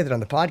 I can say that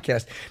on the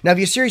podcast. Now, if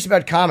you're serious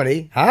about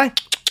comedy,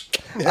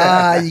 you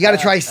got to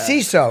try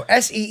CISO,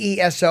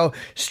 SEESO.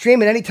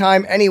 Stream it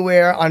anytime,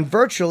 anywhere, on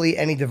virtually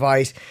any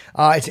device.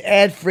 It's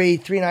ad-free,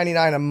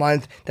 $3.99 a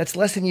month. That's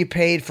less than you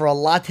paid for a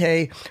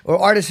latte or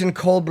artisan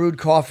cold brewed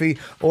coffee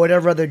or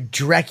whatever other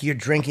dreck you're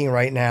drinking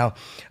right now.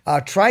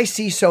 Try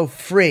CISO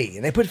free.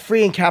 And they put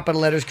free in capital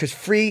letters because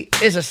free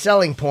is a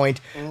selling point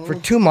for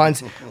 2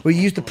 months. We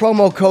use the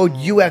promo code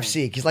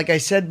UFC because, like I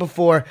said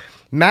before,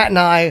 Matt and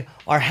I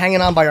are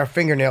hanging on by our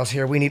fingernails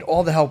here. We need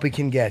all the help we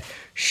can get.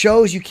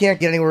 Shows you can't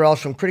get anywhere else,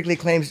 from critically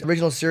acclaimed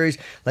original series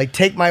like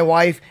Take My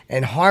Wife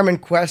and Harmon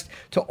Quest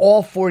to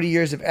all 40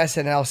 years of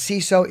SNL.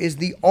 CISO is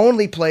the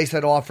only place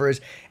that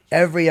offers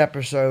every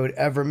episode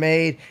ever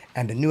made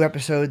and the new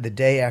episode the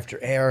day after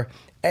air.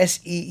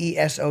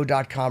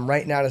 SEESO.com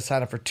right now to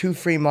sign up for 2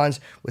 free months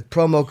with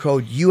promo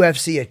code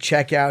UFC at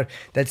checkout.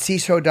 That's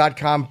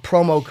CISO.com,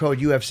 promo code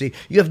UFC.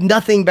 You have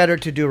nothing better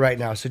to do right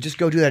now, so just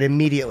go do that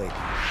immediately.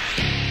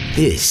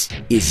 This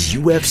is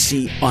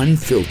UFC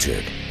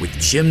Unfiltered with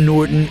Jim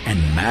Norton and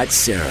Matt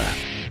Serra.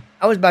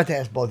 I was about to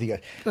ask both of you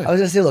guys. I was going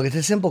to say, look, it's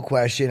a simple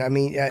question. I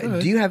mean,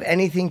 do you have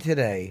anything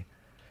today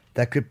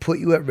that could put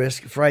you at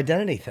risk for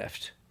identity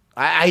theft?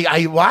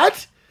 I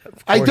what?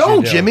 I Of course don't,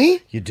 you do. Jimmy.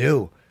 You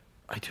do.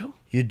 I do.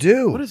 You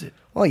do. What is it?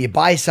 Well, you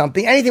buy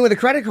something, anything with a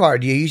credit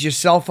card. Do you use your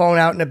cell phone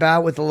out and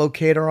about with the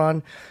locator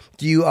on?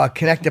 Do you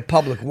connect to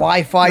public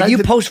Wi-Fi? Do you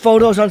post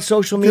photos on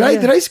social media?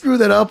 Did I screw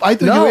that up? I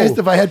thought No. you asked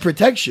if I had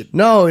protection.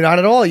 No, not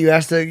at all. You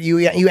asked.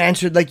 You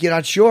answered like you're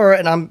not sure,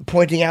 and I'm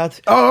pointing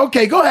out. Oh,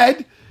 okay. Go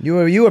ahead. You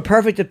were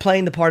perfect at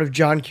playing the part of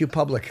John Q.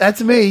 Public.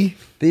 That's me.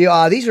 These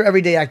are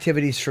everyday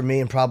activities for me,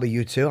 and probably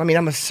you too. I mean,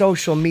 I'm a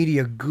social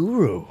media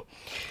guru.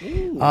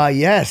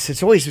 Yes,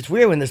 it's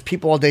weird when there's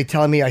people all day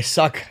telling me I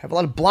suck. I have a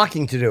lot of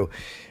blocking to do.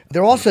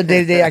 There are also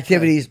day-to-day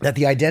activities that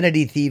the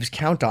identity thieves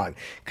count on.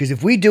 Because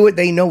if we do it,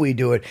 they know we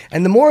do it.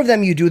 And the more of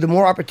them you do, the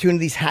more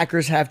opportunities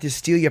hackers have to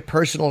steal your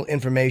personal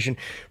information.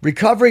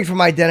 Recovering from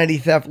identity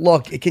theft,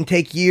 look, it can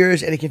take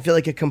years and it can feel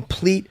like a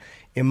complete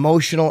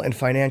emotional and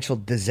financial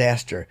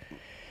disaster.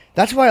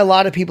 That's why a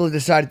lot of people have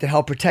decided to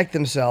help protect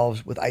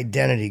themselves with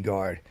Identity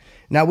Guard.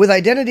 Now, with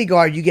Identity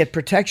Guard, you get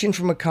protection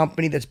from a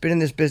company that's been in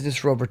this business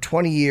for over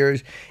 20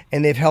 years,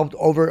 and they've helped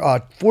over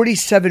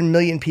 47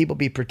 million people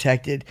be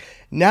protected.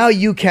 Now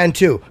you can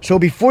too. So it'll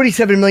be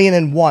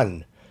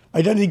 47,000,001.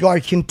 Identity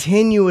Guard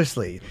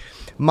continuously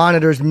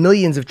monitors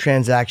millions of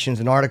transactions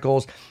and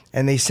articles,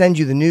 and they send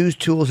you the news,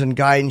 tools, and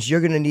guidance you're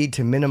going to need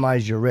to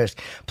minimize your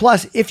risk.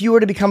 Plus, if you were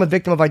to become a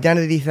victim of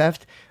identity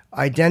theft,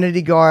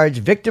 Identity guards,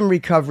 victim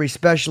recovery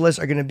specialists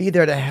are going to be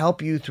there to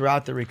help you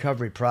throughout the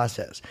recovery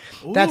process.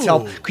 That's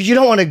helpful because you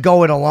don't want to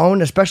go it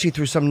alone, especially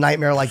through some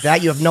nightmare like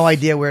that. You have no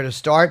idea where to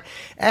start.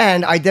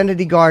 And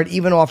Identity Guard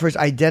even offers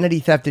identity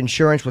theft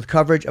insurance with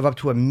coverage of up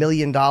to $1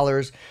 million.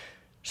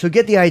 So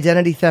get the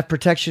identity theft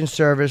protection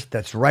service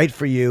that's right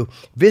for you.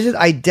 Visit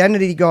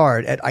Identity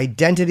Guard at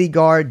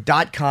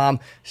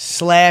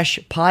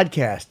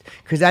identityguard.com/podcast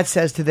because that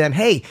says to them,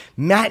 hey,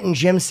 Matt and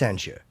Jim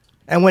sent you.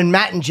 And when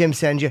Matt and Jim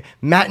send you,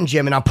 Matt and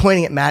Jim, and I'm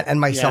pointing at Matt and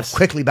myself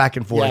quickly back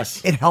and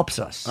forth, it helps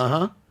us.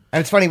 Uh-huh.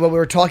 And it's funny, when we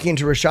were talking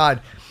to Rashad,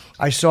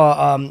 I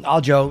saw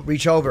Aljo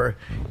reach over,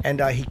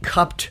 and he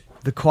cupped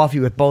the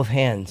coffee with both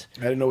hands.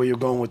 I didn't know where you were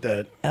going with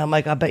that. And I'm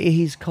like, I bet you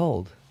he's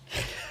cold.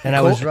 And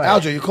I was right.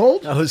 Aljo, you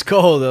cold? I was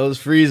cold. I was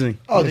freezing.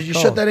 Oh, did you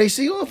shut that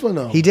AC off or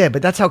no? He did,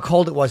 but that's how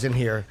cold it was in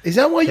here. Is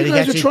that why you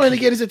guys are trying to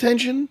get his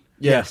attention?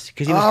 Yes,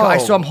 because I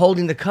saw him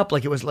holding the cup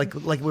like it was like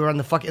we were on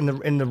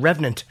the in the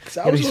Revenant.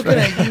 I was looking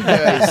at you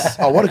guys.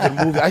 Oh, what a good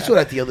movie! I saw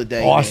that the other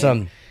day. Awesome.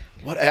 Man.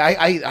 What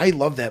I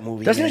love that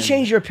movie. Doesn't it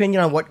change your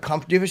opinion on what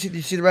comfort? Do you ever see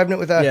the Revenant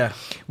with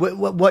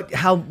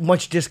how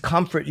much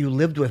discomfort you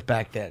lived with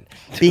back then?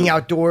 Being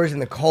outdoors in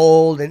the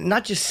cold and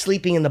not just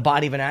sleeping in the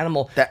body of an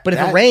animal, but if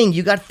it rained,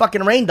 you got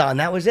fucking rained on.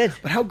 That was it.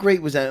 But how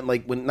great was that?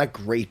 Like not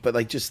great, but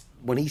like just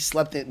when he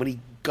slept in, when he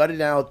gutted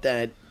out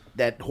that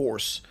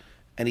horse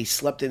and he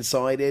slept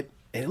inside it.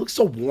 And it looks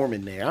so warm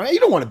in there. I mean, you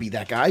don't want to be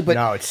that guy, but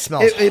no, it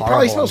smells. It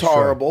probably smells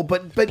horrible,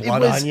 but blood it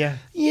was. On you?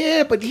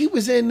 Yeah, but he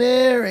was in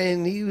there,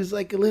 and he was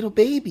like a little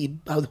baby,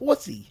 a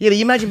horsey. Yeah, but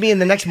you imagine being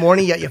the next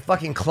morning, you got your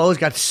fucking clothes,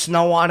 got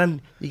snow on them,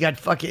 you got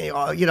fucking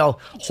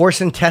horse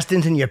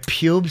intestines in your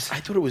pubes. I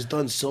thought it was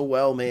done so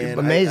well, man.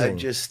 Amazing. I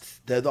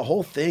just the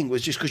whole thing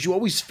was just because you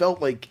always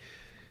felt like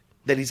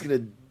that he's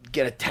gonna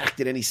get attacked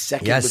at any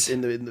second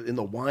in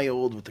the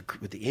wild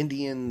with the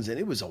Indians, and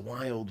it was a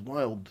wild.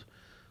 Well,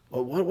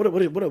 what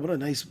a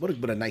nice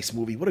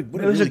movie.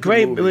 It was a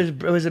great movie.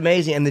 It was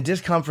amazing, and the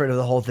discomfort of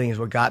the whole thing is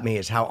what got me.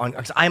 Is how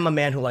I'm a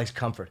man who likes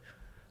comfort.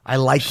 I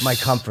like my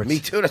comforts. Me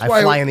too. That's I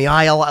why fly in the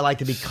aisle. I like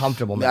to be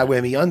comfortable. Man. I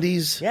wear me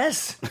undies.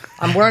 Yes,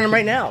 I'm wearing them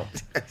right now.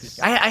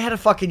 I had a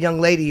fucking young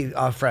lady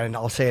friend.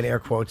 I'll say in air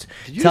quotes.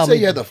 Did you say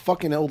you had the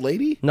fucking old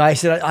lady? No, I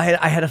said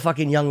I had a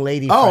fucking young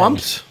lady. Oh,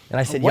 friend. And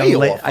I said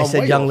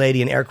young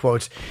lady in air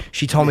quotes.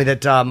 She told me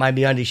that my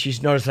MeUndies.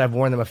 She's noticed that I've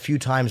worn them a few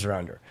times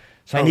around her.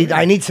 So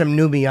I need some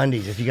new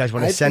MeUndies if you guys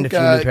want to send a few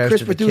new pairs Chris,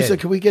 to the producer,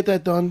 kid. can we get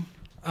that done?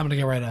 I'm gonna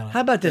get right on it.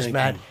 How about this,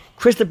 Matt?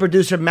 Chris, the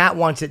producer, Matt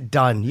wants it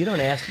done. You don't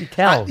ask, you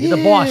tell. You're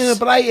the boss. Yeah,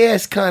 but I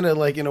ask kind of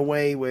like in a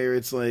way where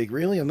it's like,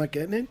 really, I'm not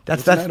getting it.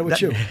 What's the matter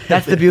with you?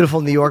 That's the beautiful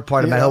New York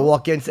part of Matt. He'll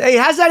walk in and say, "Hey,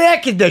 how's that air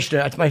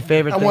conditioner?" That's my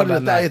favorite. I thing wanted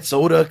about a Matt. diet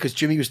soda because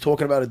Jimmy was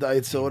talking about a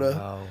diet soda.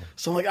 Oh.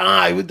 So I'm like,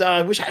 I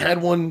wish I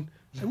had one.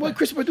 And what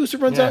Chris, the producer,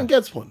 runs out and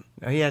gets one.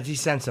 He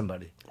sent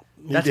somebody.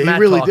 That's Matt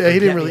really did. He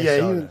didn't really.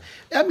 Yeah,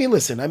 I mean,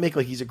 listen, I make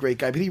like he's a great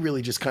guy, but he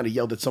really just kind of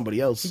yelled at somebody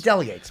else. He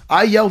delegates.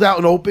 I yelled out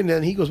and opened,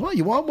 and he goes, "Well,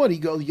 you want one?" He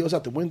goes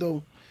out the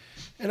window,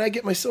 and I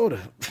get my soda.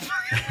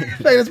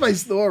 That's my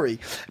story.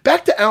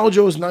 Back to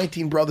Aljo's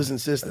 19 brothers and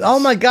sisters. Oh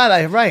my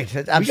God, right.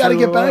 We got to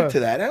get back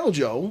to that.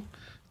 Aljo,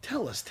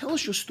 tell us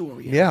your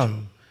story.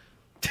 Aljo.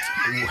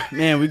 Yeah,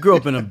 man, we grew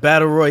up in a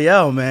battle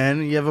royale.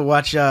 Man, you ever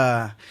watch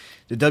the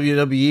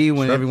WWE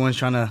when everyone's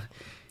trying to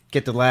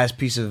get the last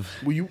piece of?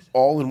 Were you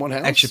all in one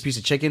house? Extra piece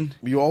of chicken?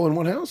 Were you all in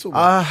one house? Or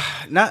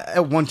not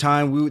at one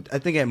time. I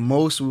think at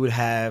most we would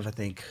have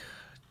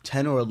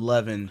 10 or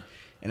 11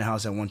 in a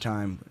house at one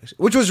time,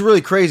 which was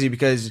really crazy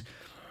because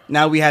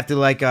now we have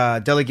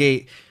to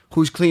delegate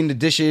who's cleaning the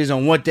dishes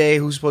on what day,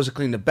 who's supposed to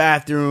clean the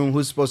bathroom,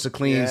 who's supposed to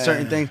clean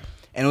certain things.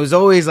 And it was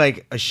always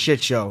like a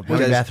shit show. How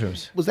many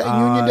bathrooms? Was that in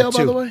Uniondale,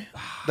 by the way?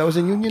 That was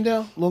in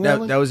Uniondale, Long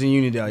Island? That was in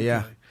Uniondale, yeah.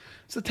 Okay.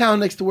 It's the town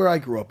next to where I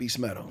grew up, East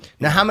Meadow.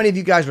 Now, how many of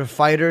you guys were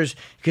fighters?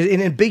 Because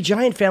in a big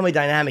giant family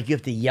dynamic, you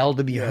have to yell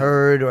to be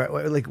heard,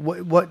 or like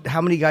what?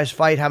 How many guys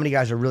fight? How many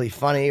guys are really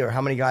funny, or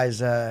how many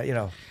guys, I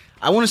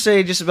want to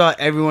say just about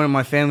everyone in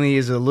my family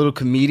is a little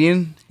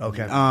comedian.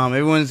 Okay.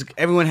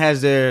 Everyone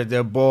has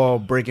their ball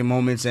breaking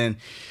moments, and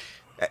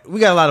we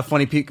got a lot of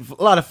funny people,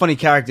 a lot of funny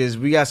characters.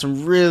 We got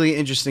some really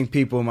interesting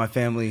people in my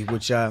family,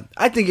 which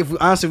I think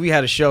if we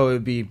had a show, it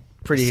would be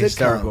pretty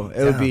hysterical.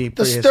 It would be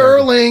the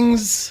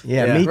Sterlings.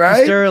 Meet right?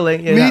 the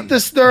Sterling. Yeah. Meet the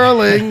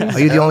Sterlings. Are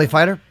you the only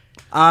fighter?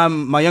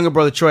 My younger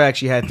brother Troy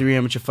actually had 3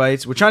 amateur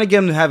fights. We're trying to get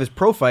him to have his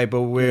pro fight,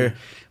 but we're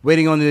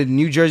waiting on the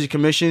New Jersey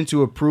Commission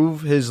to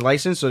approve his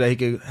license so that he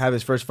could have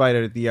his first fight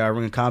at the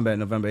Ring of Combat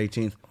November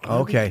 18th.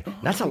 Okay.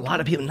 That's a lot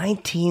of people.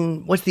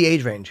 19. What's the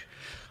age range?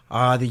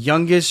 The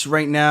youngest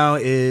right now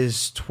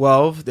is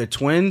 12. They're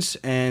twins,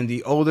 and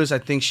the oldest, I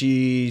think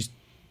she's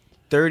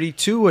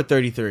 32 or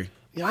 33.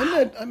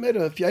 Yeah, I met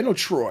a few. I know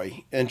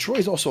Troy, and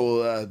Troy's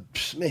also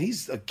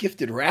he's a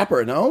gifted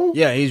rapper. No,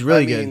 yeah, he's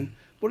really good.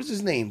 What is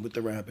his name with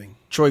the rapping?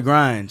 Troy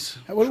Grinds.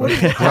 How do we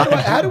Grinds or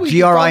Where do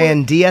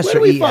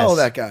we ES? follow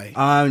that guy?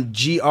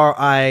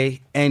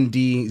 GRINDZ.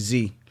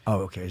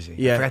 Oh, okay. Is he?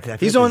 Yeah, I forgot that.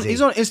 he's on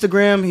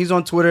Instagram. He's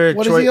on Twitter.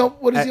 What is he on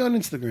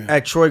Instagram?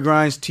 At Troy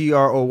Grinds,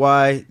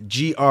 TroyGrindz.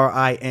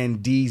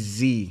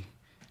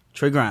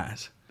 Troy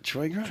Grinds.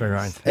 Troy Grinds. Troy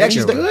Grinds.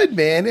 He's good,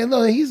 man.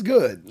 And he's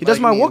good. He does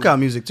my workout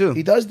music too.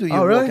 He does do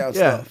your workout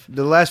stuff.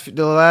 The last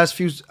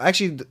few.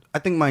 Actually, I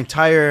think my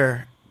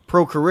entire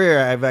pro career,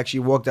 I've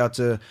actually walked out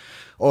to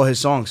all his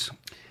songs.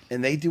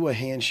 And they do a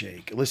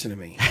handshake. Listen to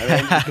me,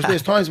 because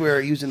there's times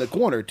where he's in the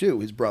corner too,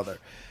 his brother,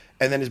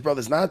 and then his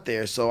brother's not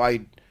there. So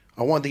I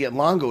wanted to get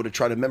Longo to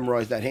try to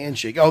memorize that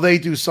handshake. Oh, they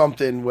do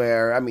something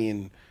where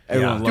everyone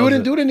do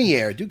it in the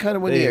air. Do kind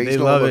of in the air. They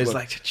love it. It's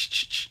like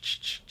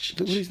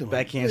what he's doing.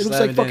 Backhand. It looks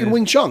like fucking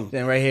Wing Chun.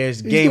 Then right here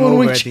is game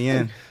over at the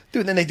end.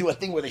 Dude, then they do a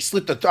thing where they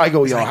slip the. I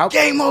go, yo, like, how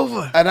game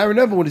over? And I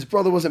remember when his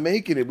brother wasn't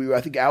making it. I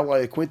think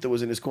Al Quinta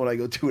was in his corner. I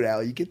go, dude,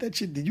 Al, you get that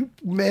shit? Did you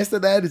master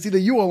that? It's either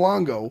you or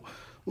Longo.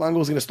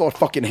 Longo's gonna start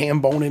fucking ham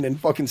boning and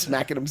fucking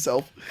smacking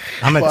himself.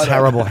 I'm a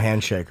terrible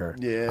handshaker.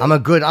 Yeah, I'm a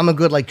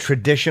good like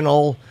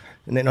traditional,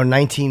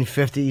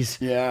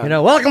 1950s. Yeah,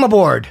 welcome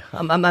aboard.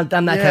 I'm not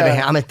that type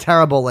of. I'm a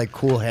terrible like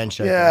cool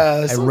handshaker.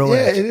 Yeah, I ruin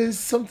it. It is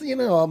something.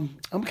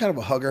 I'm kind of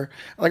a hugger.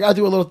 Like I'll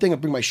do a little thing. I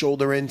bring my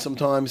shoulder in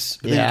sometimes.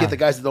 But then you get the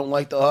guys that don't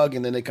like the hug,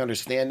 and then they kind of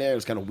stand there.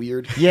 It's kind of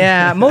weird.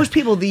 Yeah, most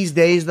people these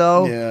days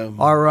though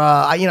are.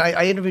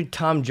 I interviewed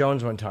Tom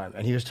Jones one time,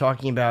 and he was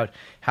talking about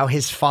how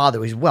his father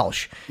was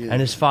Welsh, and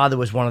his father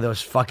was one of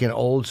those fucking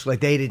old,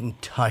 like they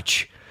didn't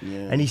touch.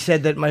 Yeah. And he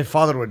said that my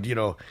father would,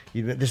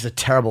 this is a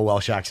terrible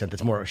Welsh accent.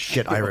 That's more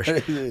shit Irish.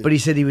 But he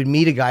said he would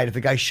meet a guy. If the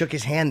guy shook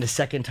his hand the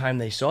second time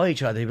they saw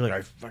each other, he'd be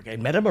like, I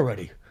met him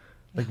already.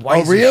 Like, why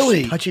is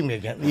he touching me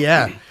again?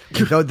 Yeah.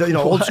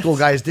 Old school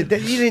guys, you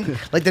didn't,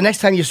 like the next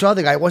time you saw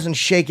the guy, it wasn't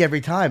shake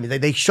every time.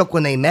 They shook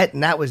when they met,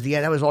 and that was the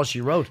end. That was all she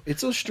wrote.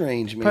 It's so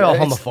strange, man. Probably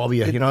all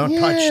homophobia,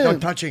 no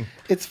touching.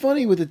 It's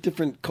funny with the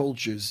different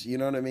cultures, you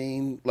know what I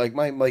mean? Like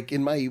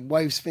in my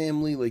wife's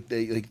family, like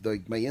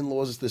my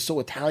in-laws, they're so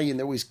Italian,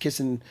 they're always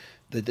kissing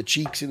the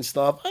cheeks and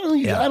stuff. I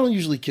don't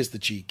usually kiss the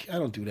cheek. I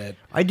don't do that.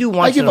 I do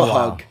once in a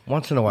while. Hug.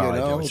 Once in a while, I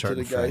do with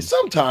certain friends.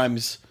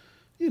 Sometimes.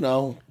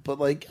 But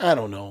like I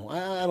don't know.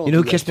 I don't. You know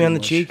who kissed me on the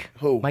cheek?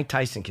 Who? Mike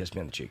Tyson kissed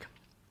me on the cheek.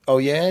 Oh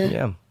yeah.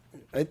 Yeah.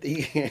 What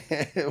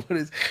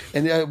is?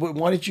 And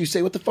why didn't you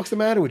say what the fuck's the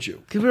matter with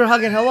you? Because we were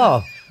hugging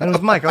hello, and it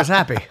was Mike. I was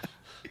happy.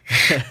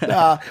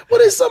 Well,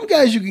 there's some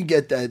guys you can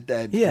get that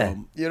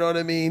from. You know what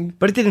I mean?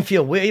 But it didn't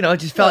feel weird. It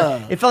just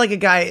felt. It felt like a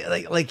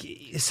guy. Like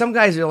some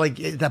guys are like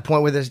at that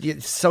point where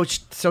there's so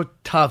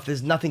tough.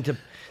 There's nothing to.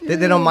 They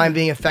don't mind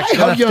being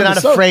affectionate. They're not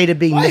afraid of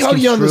being misconstrued. I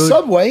hugged you on the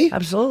subway.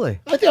 Absolutely.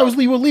 I think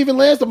we were leaving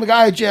last. I'm like,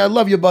 all right, Jay, I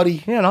love you,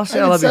 buddy. Yeah, and I'll say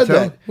I love you too.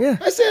 That. Yeah.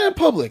 I say that in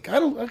public. I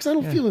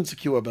don't feel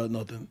insecure about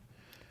nothing.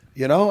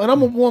 And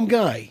I'm a warm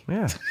guy.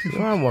 Yeah, you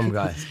are a warm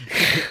guy.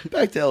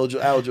 Back to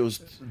Aljo's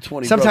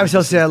 20. Sometimes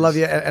he'll say I love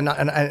you, and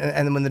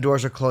then when the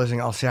doors are closing,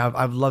 I'll say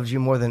I've loved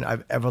you more than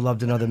I've ever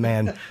loved another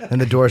man.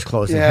 And the doors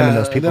closing, him and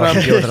those people I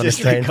can deal with it on the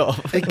train.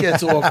 It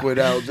gets awkward,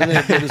 Al. Then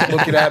they're just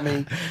looking at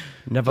me.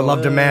 Never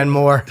loved a man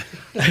more.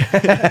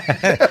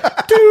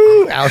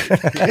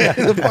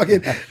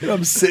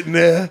 I'm sitting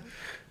there.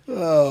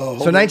 Oh,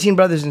 so 19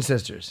 brothers and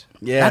sisters.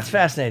 Yeah, that's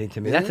fascinating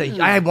to me.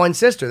 I had one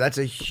sister. That's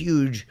a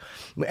huge,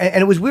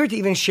 and it was weird to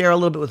even share a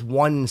little bit with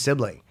one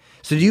sibling.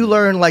 So do you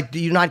learn do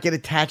you not get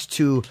attached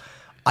to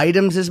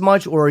items as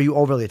much, or are you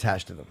overly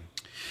attached to them?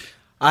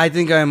 I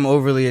think I'm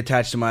overly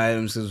attached to my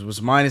items because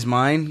what's mine is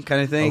mine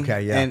kind of thing.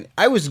 Okay, yeah. And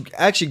I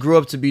grew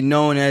up to be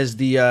known as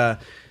the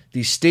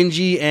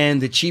stingy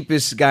and the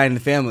cheapest guy in the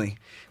family.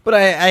 But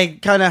I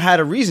kind of had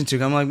a reason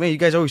to. I'm like, man, you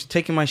guys are always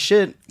taking my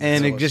shit,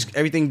 and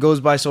everything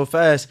goes by so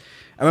fast.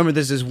 I remember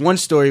there's this one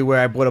story where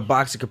I bought a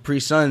box of Capri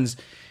Suns,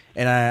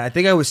 and I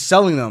think I was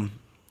selling them.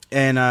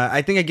 And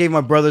I think I gave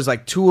my brothers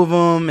like 2 of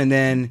them, and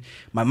then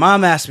my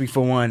mom asked me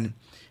for one,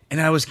 and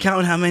I was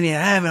counting how many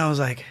I have, and I was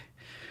like,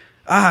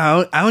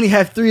 I only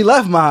have 3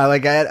 left, Ma.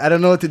 Like, I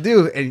don't know what to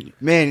do. And,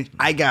 man,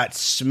 I got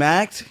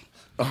smacked.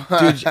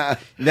 Dude,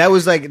 that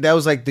was like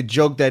the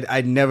joke that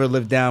I'd never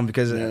lived down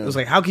because it was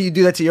like, how can you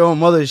do that to your own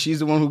mother? She's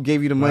the one who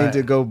gave you the money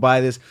to go buy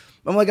this.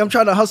 I'm like, I'm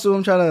trying to hustle.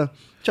 I'm trying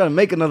to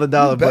make another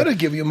dollar. You better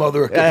give your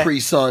mother a Capri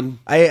Sun.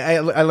 I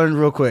learned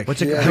real quick.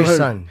 What's a Capri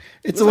Sun?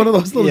 It's one of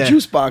those little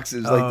juice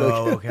boxes.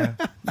 Okay.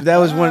 That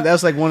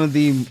was like one of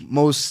the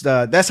most.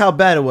 That's how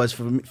bad it was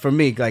for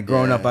me. Like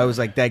growing up, I was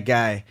like that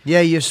guy. Yeah,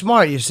 you're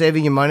smart. You're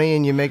saving your money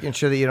and you're making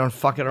sure that you don't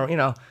fuck it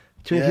around.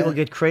 Too many people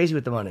get crazy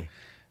with the money.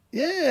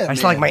 Yeah, I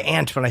sound like my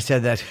aunt when I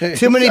said that.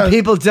 Too many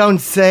people don't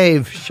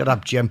save. Shut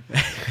up, Jim.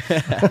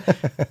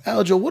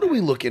 Aljo, what are we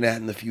looking at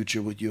in the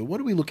future with you? What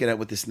are we looking at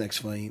with this next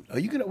fight? Are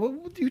you gonna?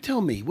 What do you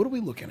tell me? What are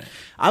we looking at?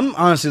 I'm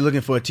honestly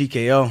looking for a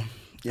TKO.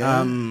 Yeah.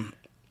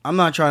 I'm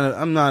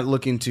not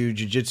looking to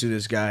jiu-jitsu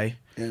this guy.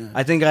 Yeah.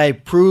 I think I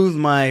proved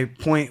my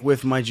point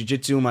with my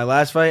jiu-jitsu in my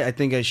last fight. I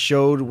think I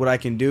showed what I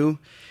can do,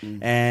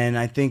 and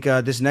I think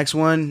this next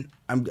one.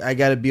 I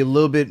got to be a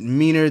little bit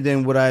meaner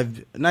than what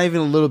not even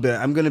a little bit.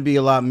 I'm going to be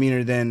a lot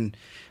meaner than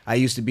I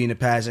used to be in the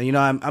past. And,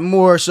 I'm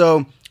more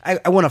so,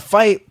 I want to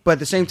fight, but at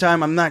the same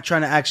time, I'm not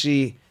trying to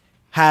actually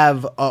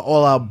have an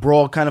all-out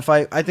brawl kind of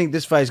fight. I think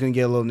this fight is going to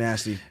get a little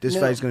nasty. This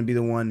fight is going to be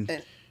the one.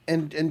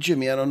 And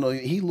Jimmy, I don't know.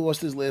 He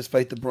lost his last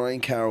fight to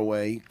Brian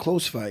Caraway.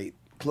 Close fight.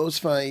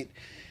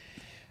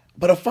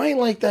 But a fight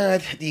like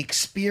that, the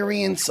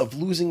experience of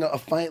losing a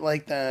fight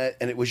like that,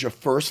 and it was your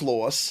first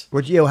loss.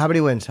 How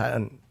many wins?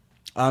 I'm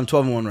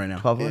 12-1 right now.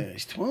 12-1? Yeah,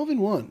 he's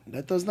 12-1.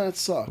 That does not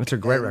suck. That's a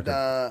great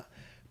record.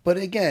 But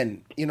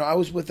again, I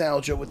was with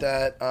Aljo with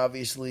that,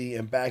 obviously,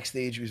 and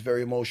backstage he was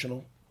very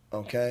emotional.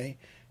 Okay,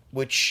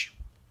 which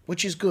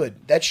is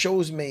good. That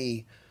shows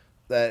me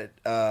that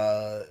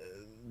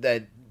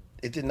that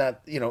it did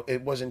not,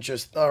 it wasn't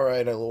just all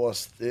right. I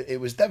lost. It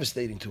was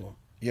devastating to him.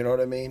 You know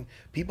what I mean?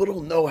 People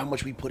don't know how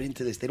much we put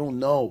into this. They don't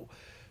know.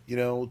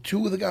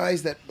 Two of the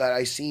guys that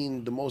I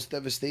seen the most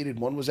devastated,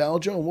 one was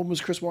Aljo and one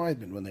was Chris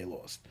Weidman when they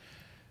lost.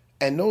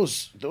 And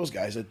those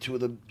guys are two of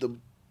the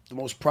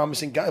most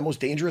promising guys, most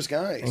dangerous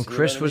guys. And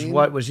Chris was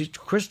what? Was he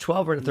Chris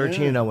 12 or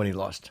 13-0 when he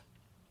lost?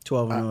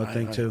 12-0, I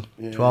think, too.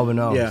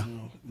 12-0. Yeah.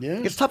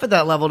 Yeah. It's tough at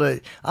that level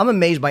I'm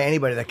amazed by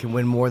anybody that can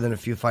win more than a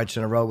few fights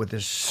in a row. With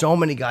there's so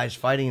many guys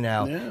fighting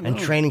now and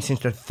training since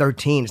they're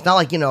 13. It's not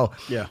like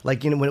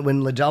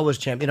when Liddell was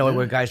champ.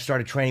 Where guys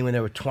started training when they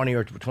were 20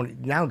 or 20.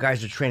 Now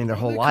guys are training their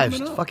whole lives.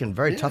 It's fucking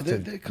very tough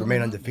to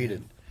remain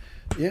undefeated.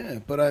 Yeah,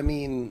 but I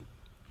mean,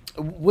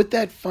 with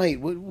that fight,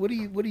 what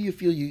do you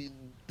feel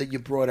that you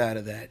brought out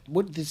of that?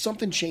 What did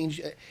something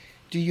change?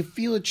 Do you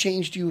feel it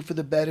changed you for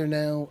the better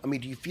now? I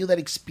mean, do you feel that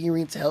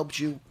experience helped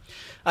you?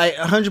 I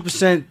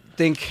 100%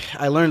 think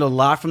I learned a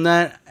lot from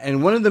that.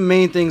 And one of the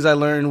main things I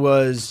learned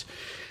was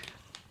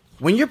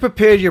when you're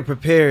prepared, you're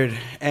prepared.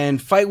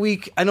 And fight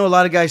week, I know a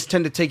lot of guys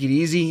tend to take it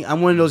easy.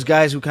 I'm one of those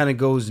guys who kind of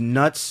goes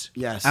nuts.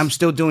 Yes. I'm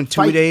still doing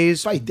 2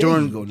 days. Fight day,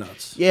 you go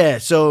nuts. Yeah,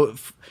 so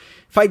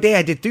fight day,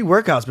 I did 3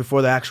 workouts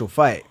before the actual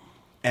fight.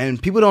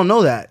 And people don't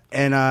know that.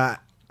 And I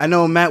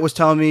know Matt was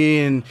telling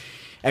me and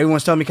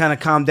everyone's telling me kind of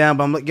calm down,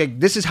 but I'm like,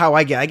 this is how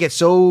I get. I get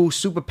so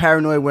super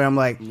paranoid where I'm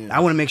like, I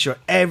want to make sure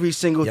every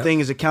single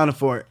thing is accounted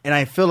for, and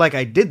I feel like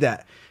I did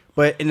that.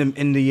 But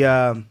in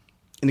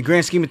the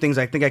grand scheme of things,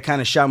 I think I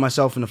kind of shot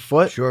myself in the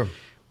foot. Sure.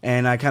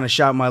 And I kind of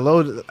shot my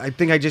load. I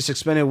think I just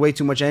expended way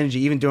too much energy.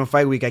 Even during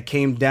fight week, I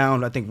came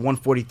down, I think,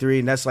 143,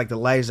 and that's like the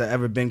lightest I've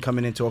ever been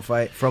coming into a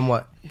fight. From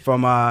what?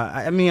 From,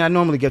 I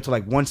normally get to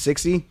like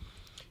 160,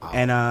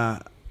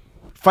 and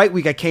fight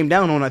week I came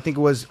down on, I think it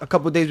was a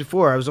couple of days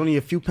before. I was only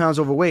a few pounds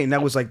overweight, and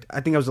that was like,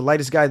 I think I was the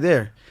lightest guy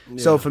there. Yeah.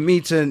 So for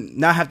me to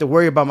not have to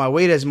worry about my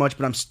weight as much,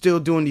 but I'm still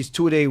doing these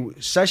 2-day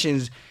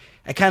sessions,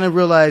 I kind of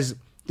realized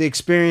the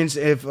experience.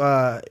 If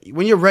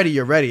when you're ready,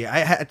 you're ready.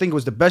 I think it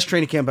was the best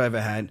training camp I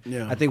ever had.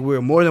 Yeah. I think we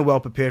were more than well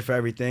prepared for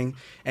everything.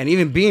 And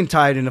even being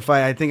tired in the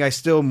fight, I think I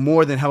still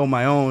more than held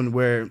my own,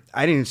 where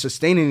I didn't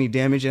sustain any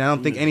damage, and I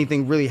don't think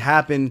anything really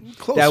happened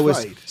that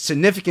was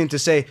significant to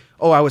say,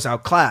 oh, I was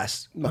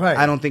outclassed. Right.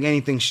 I don't think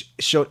anything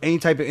showed any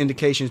type of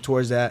indications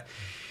towards that.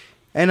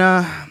 And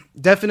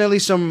definitely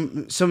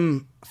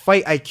some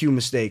fight IQ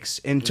mistakes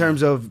in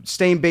terms of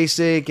staying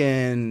basic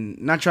and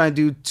not trying to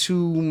do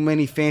too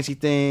many fancy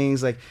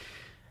things. Like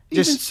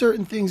even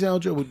certain things,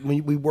 Aljo,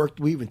 when we worked,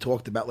 we even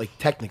talked about like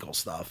technical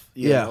stuff.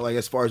 You know, like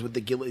as far as with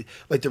the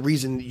like the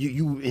reason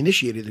you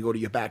initiated to go to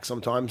your back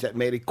sometimes that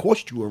made it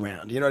cost you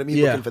around. You know what I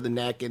mean? Looking for the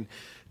neck and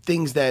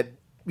things that,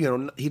 he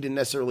didn't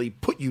necessarily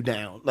put you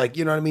down. Like,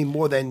 you know what I mean?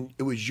 More than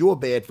it was your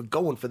bad for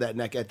going for that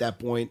neck at that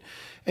point.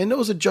 And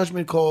those are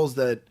judgment calls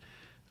that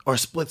are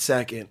split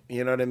second.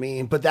 You know what I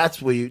mean? But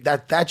that's where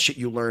that shit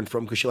you learn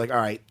from, because you're like,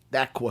 all right,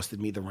 that costed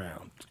me the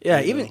round.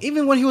 Yeah,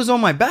 even when he was on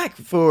my back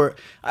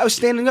I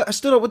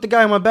stood up with the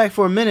guy on my back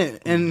for a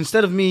minute, and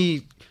instead of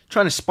me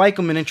trying to spike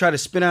him and then try to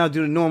spin out,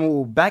 do the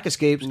normal back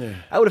escapes,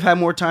 I would have had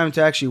more time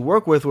to actually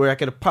work with, where I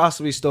could have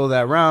possibly stole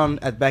that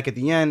round back at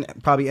the end,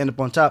 probably end up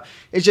on top.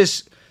 It's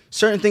just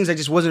certain things I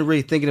just wasn't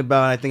really thinking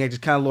about. I think I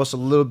just kind of lost a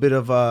little bit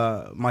of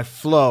my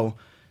flow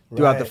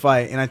throughout the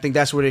fight, and I think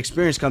that's where the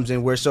experience comes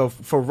in. Where so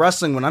for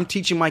wrestling, when I'm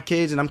teaching my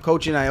kids and I'm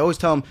coaching, I always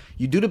tell them,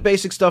 you do the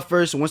basic stuff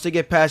first, and once they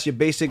get past your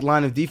basic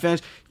line of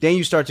defense, then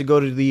you start to go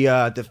to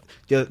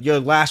your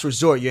last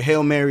resort, your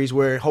Hail Marys,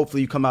 where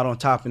hopefully you come out on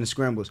top in the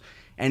scrambles.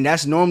 And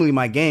that's normally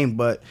my game.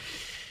 But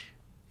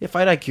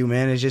fight IQ,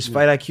 man, it's just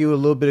fight IQ, a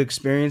little bit of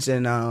experience,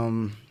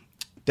 and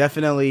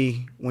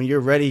definitely when you're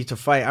ready to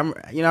fight, I'm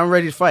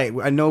ready to fight.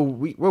 I know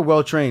we're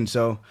well trained,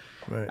 so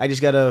I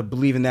just gotta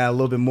believe in that a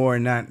little bit more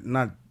and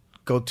not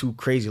go too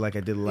crazy like I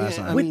did the last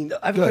time.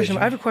 I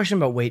have a question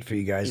about weight for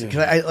you guys, because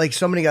I like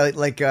so many guys,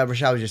 like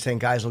Rashad was just saying,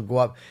 guys will go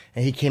up,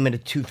 and he came in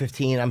at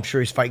 215. I'm sure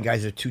he's fighting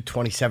guys at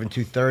 227,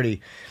 230.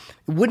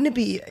 Wouldn't it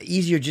be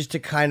easier just to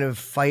kind of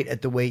fight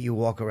at the weight you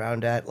walk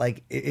around at?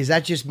 Like, is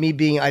that just me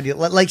being ideal?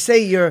 Like,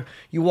 say you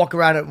walk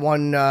around at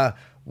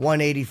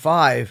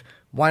 185.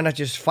 Why not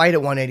just fight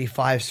at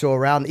 185? So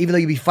around, even though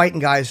you'd be fighting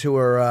guys who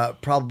are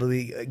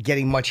probably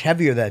getting much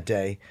heavier that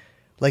day,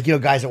 like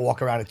guys that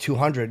walk around at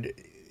 200.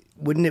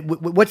 Wouldn't it?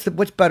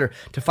 What's better,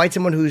 to fight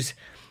someone who's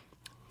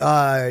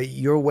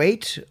your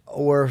weight,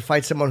 or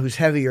fight someone who's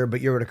heavier but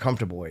you're at a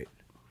comfortable weight?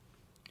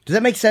 Does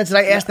that make sense? Did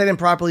I ask that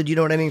improperly? Do you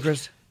know what I mean,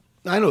 Chris?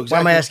 I know exactly. Why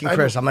am I asking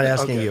Chris? I'm not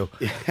asking you.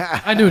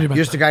 I knew what you meant.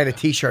 You're just the guy in a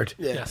T-shirt.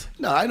 Yeah. Yes.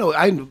 No, I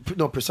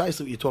know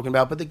precisely what you're talking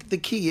about. But the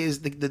key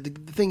is the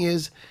thing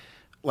is,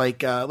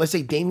 like, let's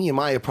say Damian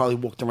Maya probably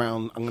walked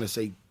around. I'm going to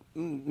say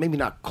maybe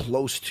not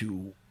close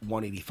to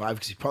 185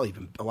 because he's probably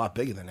been a lot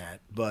bigger than that.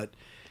 But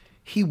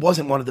he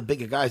wasn't one of the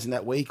bigger guys in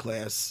that weight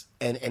class.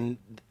 And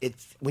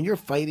it's when you're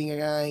fighting a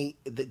guy,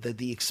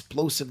 the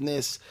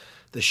explosiveness,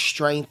 the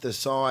strength, the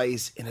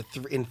size in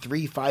in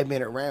 3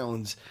 5-minute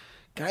rounds.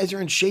 Guys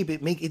are in shape.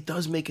 It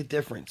does make a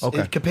difference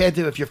compared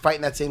to if you're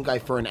fighting that same guy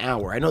for an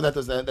hour. I know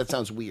that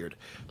sounds weird,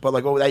 but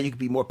like over that you could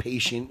be more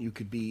patient. You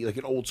could be like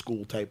an old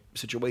school type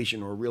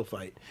situation or a real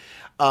fight.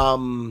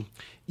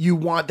 You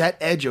want that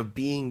edge of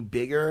being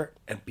bigger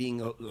and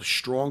being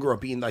stronger or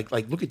being like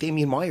look at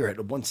Damian Maya at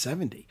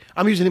 170.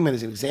 I'm using him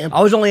as an example.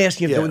 I was only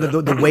asking if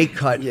the weight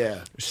cut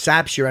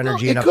saps your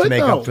energy enough to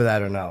make up for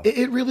that or no.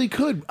 It really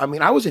could. I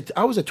mean, I was a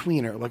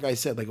tweener, like I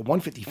said, like a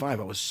 155.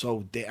 I was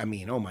so I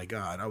mean, oh my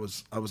god, I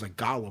was like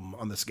Gollum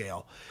on the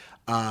scale.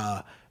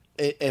 But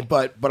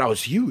I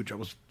was huge. I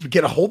was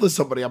get a hold of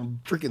somebody, I'm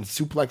freaking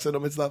suplexing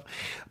them and stuff.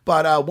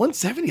 But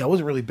 170, I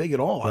wasn't really big at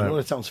all. Right. I know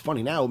it sounds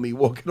funny now, me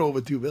walking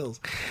over 2 bills,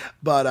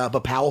 but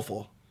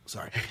powerful.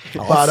 Sorry,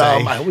 but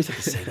I always have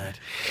to say that.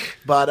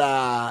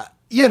 But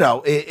you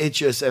know, it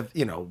just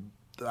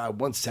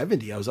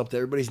 170, I was up to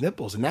everybody's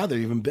nipples, and now they're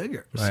even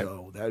bigger. Right.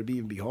 So that would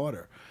even be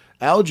harder.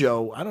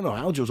 Aljo, I don't know.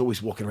 Aljo's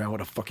always walking around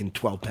with a fucking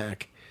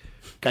 12-pack.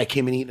 Guy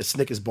came in eating a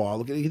Snickers bar.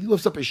 Look at he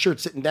lifts up his shirt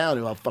sitting down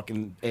and have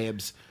fucking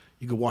abs.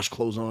 You can wash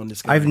clothes on.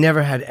 This guy. I've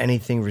never had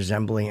anything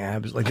resembling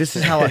abs. Like this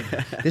is how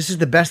this is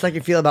the best I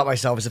can feel about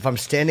myself is if I'm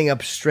standing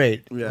up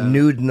straight,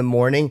 nude in the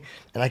morning,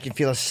 and I can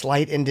feel a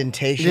slight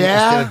indentation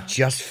instead of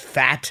just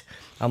fat.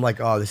 I'm like,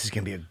 oh, this is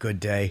gonna be a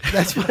good day.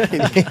 That's fine.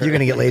 You're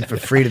gonna get laid for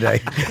free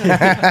today.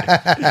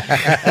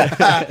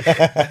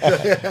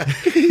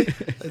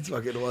 That's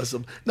fucking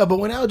awesome. No, but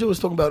when Aljo was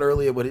talking about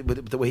earlier,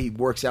 the way he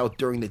works out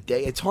during the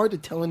day, it's hard to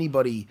tell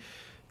anybody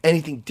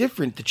anything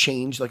different to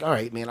change. Like, all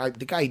right, man,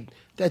 the guy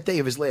that day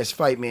of his last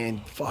fight,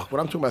 man, fuck.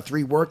 When I'm talking about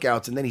 3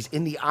 workouts, and then he's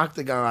in the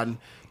octagon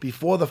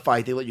before the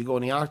fight, they let you go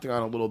in the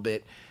octagon a little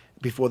bit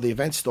before the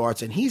event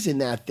starts, and he's in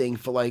that thing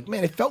for like,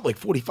 man, it felt like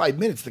 45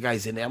 minutes. The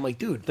guy's in there. I'm like,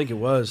 dude, I think it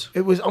was.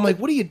 I'm like,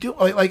 what are you doing?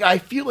 Like, I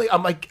feel like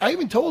I'm like, I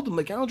even told him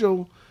like,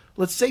 Aljo,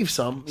 let's save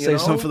some.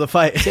 Save some for the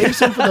fight. Save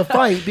some for the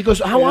fight because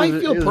how I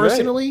feel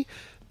personally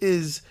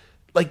is.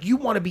 Like, you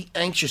want to be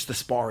anxious to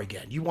spar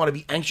again. You want to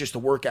be anxious to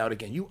work out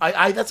again.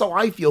 That's how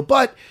I feel.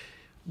 But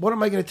what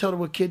am I going to tell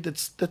to a kid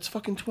that's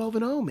fucking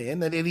 12-0, man?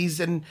 That he's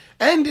and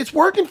it's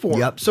working for him.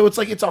 Yep. So it's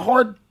like it's a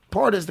hard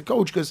part as the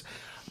coach because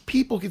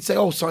people can say,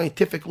 oh,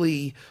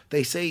 scientifically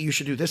they say you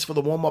should do this for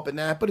the warm up and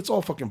that, but it's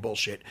all fucking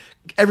bullshit.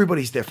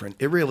 Everybody's different.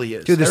 It really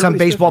is. Dude, there's some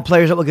baseball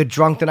players that will get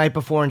drunk the night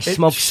before and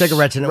smoke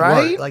cigarettes and it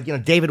worked. Like,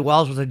 David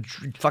Wells was a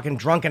fucking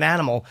drunken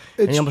animal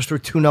and he almost threw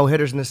 2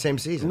 no-hitters in the same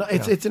season. No,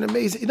 it's an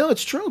amazing. No,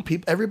 it's true.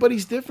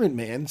 Everybody's different,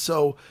 man.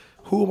 So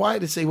who am I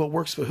to say what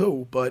works for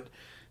who? But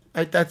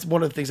that's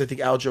one of the things I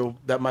think Aljo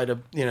that might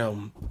have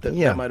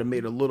that might have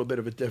made a little bit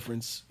of a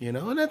difference,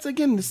 And that's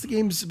again, this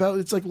game's about.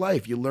 It's like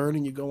life. You learn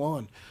and you go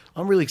on.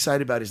 I'm really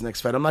excited about his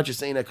next fight. I'm not just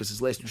saying that because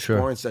his last 2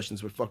 sparring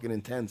sessions were fucking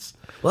intense.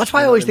 Well, that's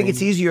why I always think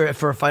it's easier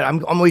for a fight.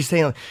 I'm always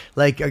saying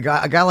like a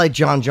guy like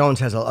John Jones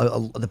has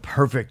the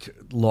perfect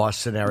loss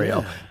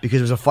scenario because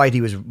it was a fight he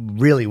was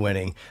really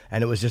winning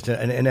and it was just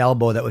an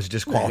elbow that was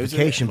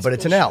disqualification, but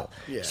it's an L.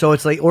 Yeah. So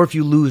it's like, or if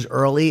you lose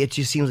early, it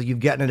just seems like you've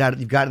gotten it out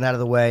of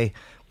the way.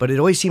 But it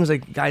always seems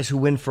like guys who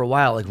win for a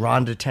while, like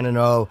Ronda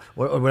 10-0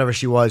 or whatever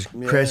she was,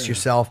 Chris,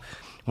 yourself.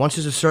 Once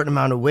there's a certain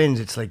amount of wins,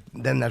 it's like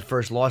then that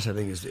first loss I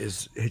think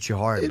is hits you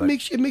hard. It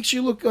makes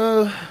you look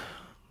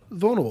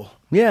vulnerable.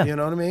 Yeah, you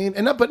know what I mean.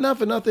 And not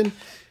for nothing.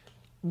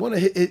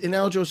 In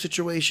Aljo's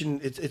situation,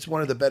 it's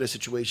one of the better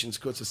situations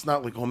because it's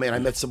not like, oh man, I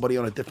met somebody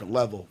on a different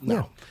level.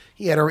 No,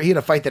 he had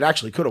a fight that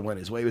actually could have went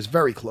his way. It was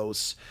very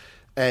close,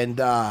 and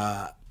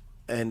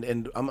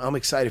I'm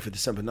excited for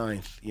December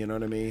 9th. You know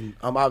what I mean?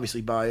 I'm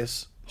obviously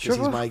biased because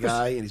he's my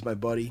guy and he's my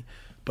buddy.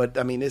 But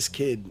I mean, this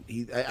kid,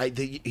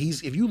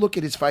 he's if you look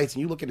at his fights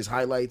and you look at his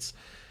highlights,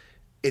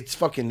 it's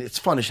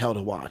fun as hell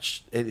to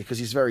watch because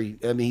he's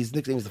his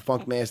nickname is the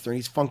Funk Master and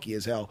he's funky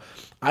as hell.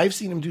 I've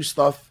seen him do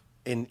stuff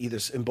in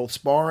both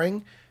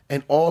sparring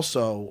and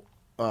also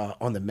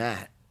on the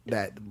mat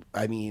that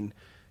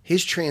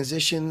his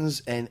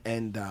transitions and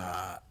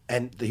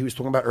he was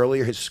talking about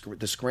earlier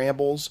the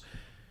scrambles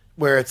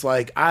where it's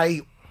like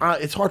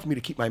it's hard for me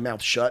to keep my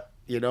mouth shut.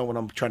 When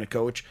I'm trying to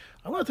coach,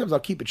 a lot of times I'll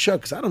keep it shut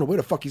because I don't know where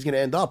the fuck he's going to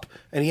end up,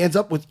 and he ends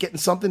up with getting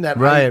something that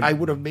I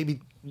would have maybe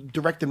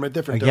directed him a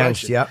different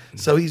direction. Yeah.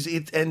 So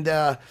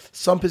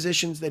some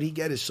positions that he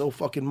get is so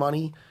fucking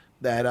money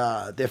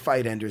that they're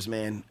fight enders,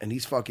 man. And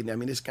he's fucking.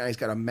 This guy's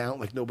got a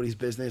mount like nobody's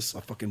business, a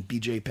fucking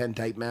BJ Penn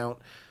type mount.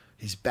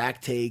 His back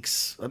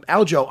takes.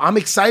 Aljo, I'm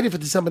excited for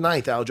December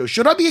 9th, Aljo.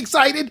 Should I be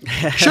excited?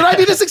 Should I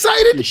be this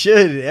excited? You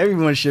should.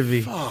 Everyone should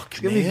be. Fuck,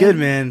 it's going to be good,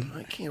 man.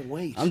 I can't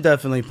wait. I'm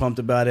definitely pumped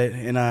about it.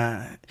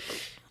 And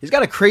he's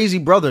got a crazy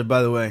brother,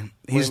 by the way.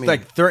 He's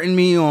like threatening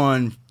me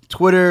on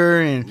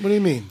Twitter. And what do you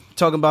mean?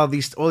 talking about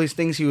all these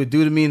things he would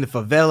do to me in the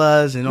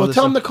favelas and all this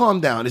tell him stuff. to calm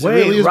down. Is it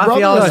really his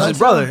brother? No, it's his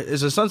brother.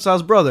 It's his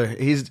son's brother.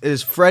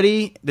 There's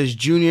Freddie, there's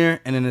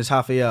Junior, and then there's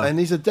Rafael. And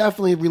these are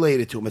definitely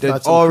related to him. It's They're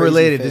not some all crazy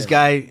related. fan. This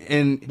guy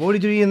and What would he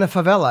do to you in the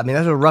favela? I mean,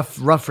 those are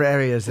rough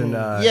areas. And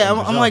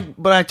I'm like,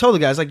 but I told the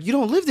guys, like, you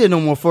don't live there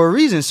no more for a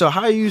reason. So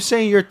how are you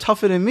saying you're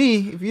tougher than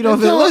me if you don't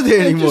live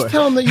there anymore? Just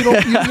tell him that you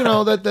don't. You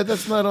know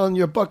that's not on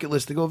your bucket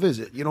list to go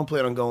visit. You don't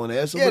plan on going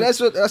there. So that's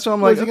what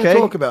I'm what like. is he Okay, gonna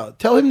talk about?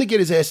 Tell him to get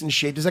his ass in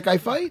shape. Does that guy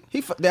fight?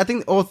 I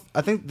think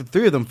the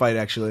three of them fight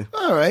actually.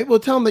 All right. Well,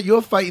 tell him that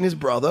you're fighting his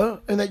brother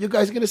and that you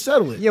guys are gonna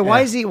settle it. Yeah,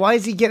 why is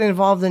he getting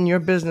involved in your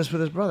business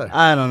with his brother?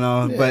 I don't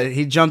know, but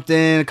he jumped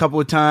in a couple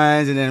of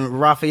times, and then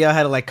Rafael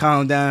had to like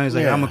calm down. He's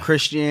like, "I'm a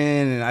Christian,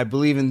 and I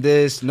believe in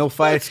this. No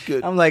fights." That's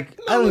good. I'm like,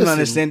 I don't even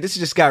understand. This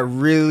just got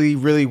really,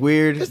 really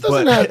weird. This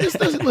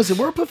doesn't. Listen,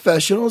 we're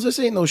professionals. This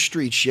ain't no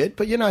street shit.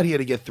 But you're not here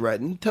to get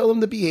threatened. Tell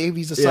him to behave.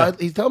 He's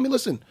telling me,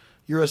 listen,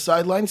 you're a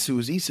sideline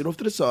Susie. Sit off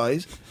to the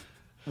sides.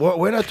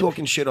 We're not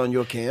talking shit on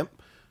your camp.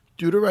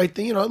 Do the right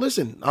thing.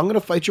 Listen, I'm going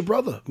to fight your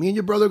brother. Me and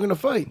your brother are going to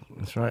fight.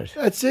 That's right.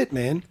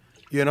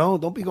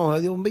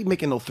 Don't be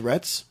making no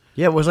threats.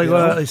 Yeah, it was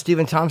like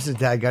Stephen Thompson's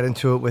dad got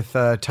into it with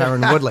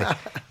Tyron Woodley.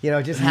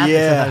 It just happens.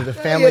 Sometimes the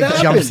family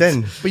jumps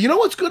in. But you know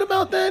what's good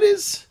about that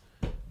is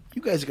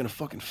you guys are going to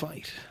fucking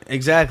fight.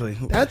 Exactly.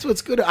 That's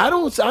what's good. I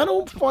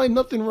don't find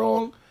nothing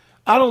wrong.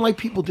 I don't like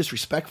people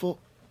disrespectful.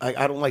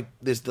 I don't like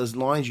those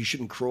lines you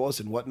shouldn't cross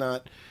and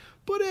whatnot.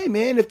 But hey,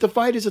 man, if the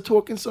fighters are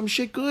talking some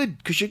shit, good,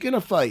 because you're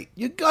gonna fight.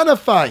 You're gonna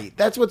fight.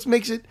 That's what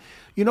makes it.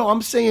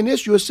 I'm saying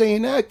this, you're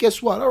saying that.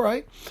 Guess what? All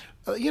right.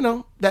 I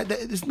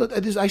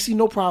see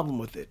no problem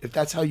with it if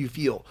that's how you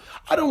feel.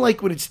 I don't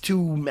like when it's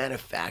too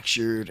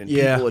manufactured and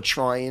people are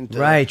trying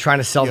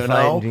to sell the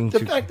fight.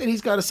 The fact that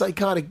he's got a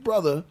psychotic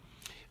brother.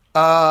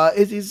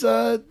 That's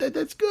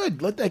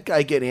good. Let that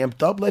guy get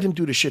amped up. Let him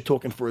do the shit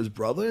talking for his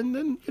brother, and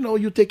then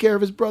you take care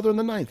of his brother in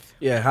the 9th.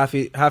 Yeah,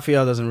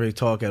 Rafael doesn't really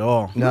talk at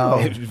all.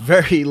 No,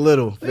 very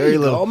little. Very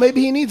little. Go.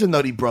 Maybe he needs a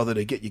nutty brother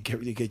to get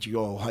you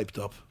all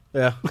hyped up.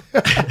 Yeah.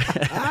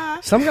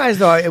 Some guys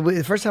though.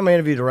 The first time I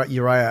interviewed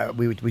Uriah,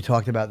 we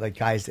talked about like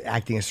guys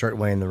acting a certain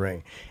way in the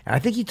ring, and I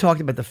think he talked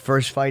about the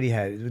first fight he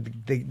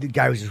had. The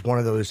guy was just one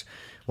of those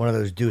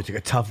dudes, like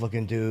a tough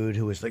looking dude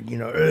who was like,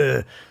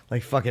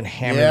 like fucking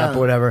hammered up or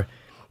whatever.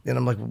 And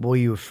I'm like, well, were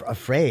you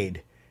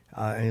afraid?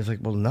 And he's like,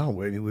 well, no,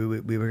 we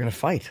were going to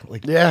fight.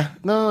 Like,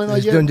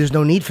 there's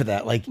no need for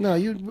that. Like, no,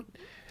 you're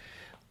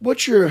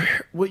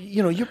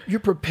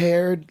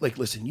prepared. Like,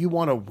 listen, you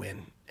want to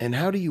win. And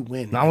how do you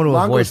win? I want to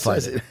avoid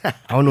fighting.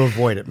 I want to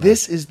avoid it, man.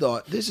 This is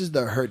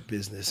the hurt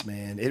business,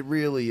 man. It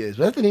really is.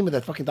 Was that the name of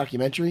that fucking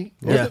documentary?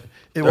 Yeah.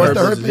 It was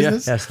the hurt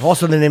business? Yeah. Yes.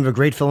 Also the name of a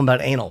great film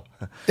about anal.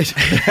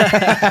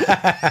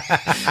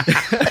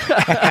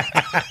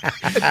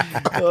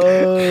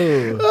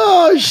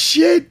 Oh,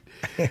 shit.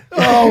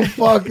 Oh,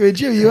 fuck, man.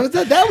 Jimmy,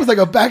 that was like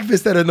a back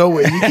fist out of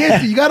nowhere.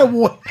 You got to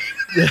warn.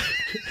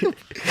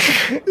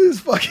 This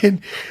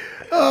fucking...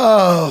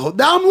 Oh,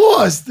 now I'm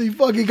lost. You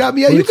fucking got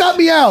me out. You got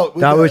me out.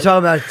 No, we're talking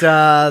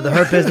about the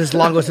hurt business.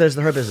 Longo says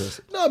the hurt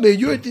business. No, man,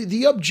 you're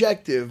the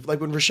objective.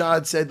 Like when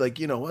Rashad said, like,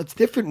 it's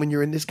different when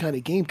you're in this kind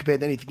of game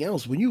compared to anything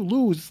else. When you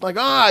lose, it's like,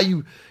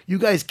 you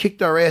guys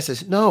kicked our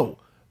asses. No,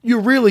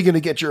 you're really going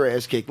to get your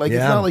ass kicked. Like, it's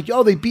not like,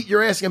 they beat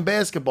your ass in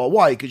basketball.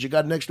 Why? Because you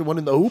got an extra one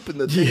in the hoop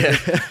and you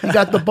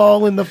got the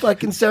ball in the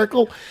fucking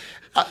circle.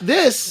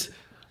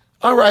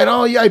 All right,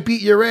 I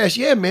beat your ass.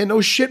 Yeah, man,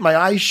 no shit. My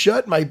eyes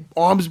shut, my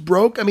arms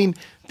broke. I mean,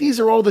 these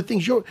are all the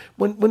things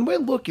when we're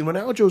looking, when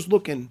Aljo's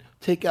looking,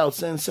 take out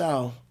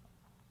Sensao.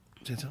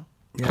 Sensao?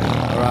 Yeah.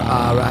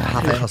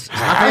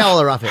 Rafael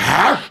or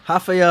Rafael?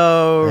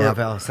 Rafael. Yeah,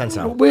 Rafael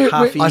Sensao.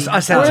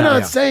 We're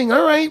not saying,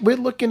 all right, we're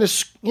looking to,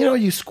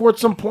 you scored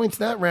some points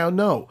that round.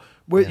 No.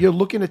 You're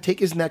looking to take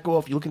his neck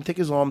off. You're looking to take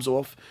his arms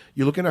off.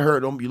 You're looking to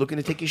hurt him. You're looking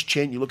to take his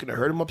chin. You're looking to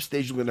hurt him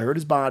upstage. You're looking to hurt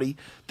his body.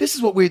 This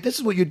is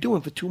what you're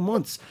doing for 2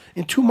 months.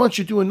 In 2 months,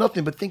 you're doing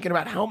nothing but thinking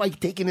about how am I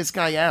taking this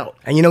guy out.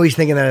 And he's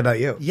thinking that about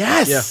you.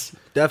 Yes. Yeah,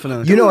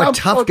 definitely. A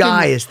tough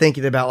guy is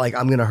thinking about like,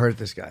 I'm going to hurt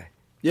this guy.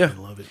 Yeah. I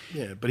love it.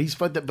 Yeah, but he's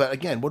fun. But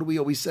again, what do we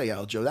always say,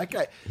 Aljo? That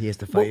guy. He has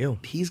to fight you.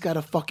 He's got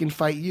to fucking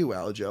fight you,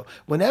 Aljo.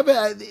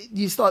 Whenever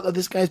you thought,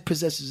 this guy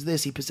possesses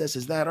this, he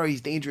possesses that, or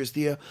he's dangerous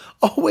to you.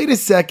 Oh, wait a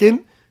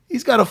second.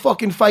 He's got to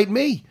fucking fight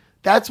me.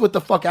 That's what the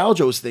fuck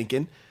Aljo's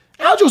thinking.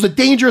 Aljo's a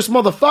dangerous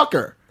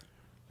motherfucker.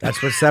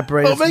 That's what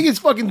separates. Don't make his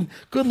fucking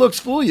good looks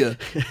fool you.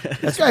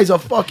 This guy's a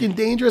fucking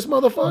dangerous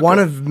motherfucker. One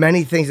of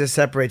many things that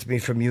separates me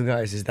from you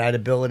guys is that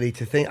ability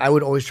to think. I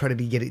would always try to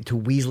get to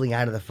weaseling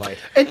out of the fight.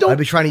 And I'd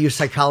be trying to use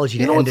psychology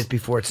to end it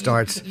before it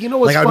starts. You know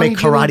what's like I would funny, make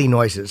karate Jimmy?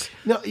 Noises.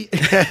 No,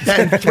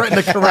 and threaten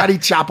to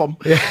karate chop him.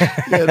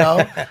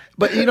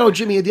 But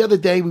Jimmy, the other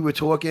day we were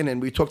talking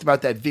and we talked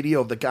about that video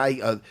of the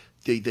guy.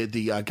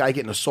 The guy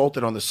getting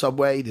assaulted on the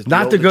subway.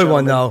 Not the good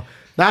one though.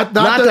 Not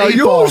the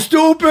you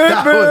stupid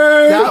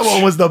bitch. That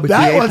one was the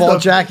ball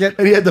jacket.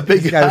 And he had the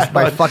big guy was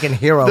my fucking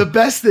hero. The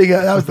best thing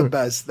that was the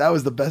best. That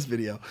was the best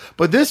video.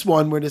 But this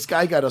one where this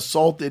guy got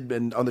assaulted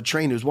and on the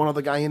train, there's one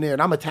other guy in there,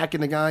 and I'm attacking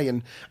the guy,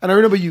 and I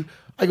remember you.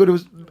 I go to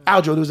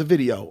Aljo. There was a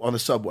video on the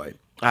subway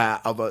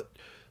of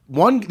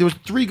there was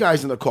 3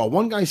 guys in the car.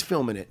 One guy's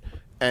filming it,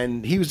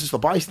 and he was just a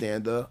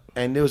bystander.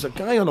 And there was a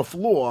guy on the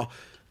floor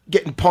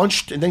getting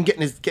punched, and then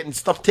getting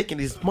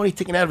his money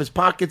taken out of his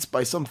pockets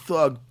by some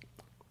thug.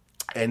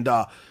 And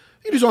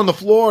he was on the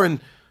floor, and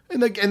then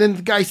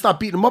the guy stopped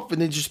beating him up,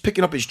 and then just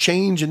picking up his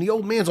change. And the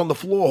old man's on the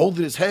floor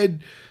holding his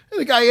head. And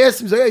the guy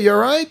asked him, he's like, "Hey, you all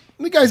right?"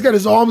 And the guy's got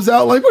his arms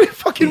out, like, "What do you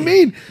fucking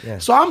mean?" Yeah.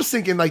 So I'm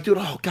thinking, like, dude,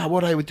 oh God,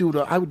 what I would do?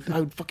 I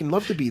would fucking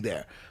love to be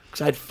there because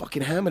I'd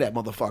fucking hammer that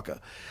motherfucker.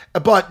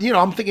 But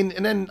I'm thinking,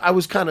 and then I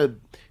was kind of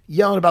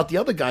yelling about the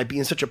other guy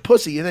being such a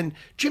pussy, and then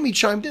Jimmy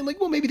chimed in, like,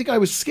 well, maybe the guy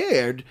was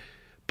scared.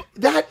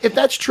 But if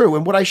that's true,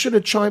 and what I should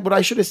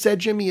have said,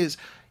 Jimmy, is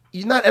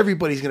not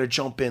everybody's gonna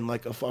jump in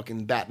like a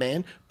fucking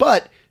Batman.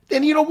 But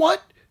then you know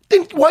what?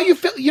 Then why you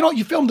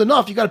filmed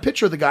enough? You got a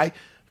picture of the guy.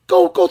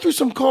 Go through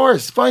some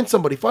cars. Find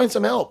somebody. Find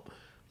some help.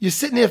 You're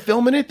sitting there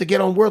filming it to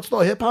get on World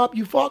Star Hip Hop.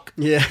 You fuck.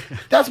 Yeah,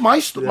 that's my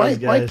point.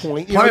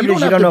 Part of it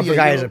is you don't know if a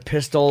guy has a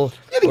pistol.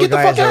 Yeah, to get the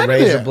fuck out of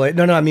there. Blade.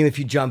 No. I mean, if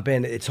you jump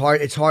in, it's hard.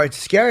 It's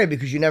scary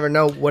because you never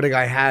know what a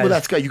guy has.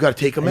 Well, you got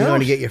to take him out. You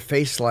want to get your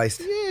face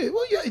sliced. Yeah,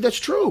 well, yeah, that's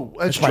true.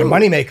 That's my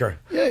moneymaker.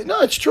 Yeah,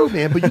 no, it's true,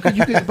 man. But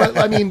you could. But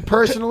I mean,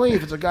 personally,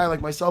 if it's a guy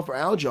like myself or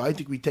Aljo, I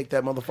think we take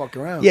that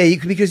motherfucker out. Yeah,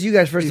 because you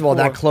guys, first of all,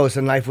 that close,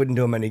 a knife wouldn't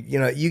do him any.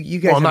 You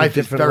guys. Well, a knife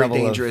is very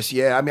dangerous.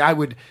 Yeah, I mean, I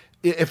would.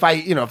 If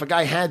a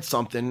guy had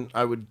something,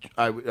 I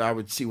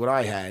would see what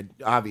I had.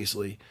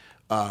 Obviously,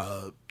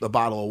 a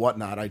bottle or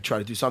whatnot. I'd try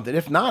to do something.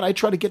 If not, I'd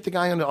try to get the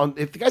guy on.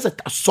 If the guy's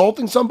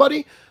assaulting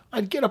somebody,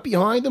 I'd get up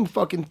behind him,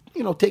 fucking,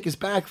 take his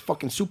back,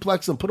 fucking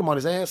suplex him, put him on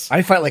his ass.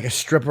 I fight like a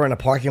stripper in a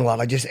parking lot.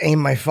 I just aim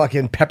my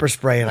fucking pepper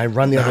spray and I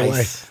run the other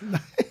way.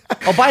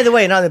 Oh, by the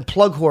way, now the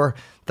plug whore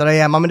that I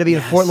am, I'm going to be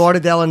in Fort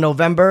Lauderdale in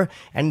November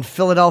and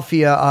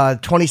Philadelphia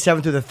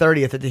 27th through the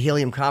 30th at the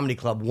Helium Comedy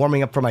Club,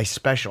 warming up for my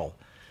special.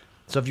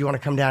 So if you want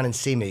to come down and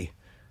see me,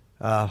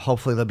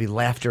 hopefully there'll be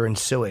laughter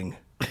ensuing.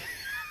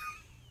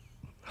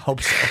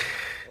 Hope so.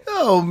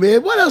 Oh,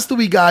 man. What else do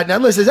we got now?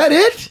 Listen, is that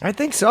it? I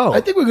think so.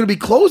 I think we're going to be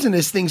closing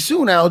this thing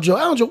soon, Aljo.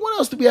 Aljo, what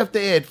else do we have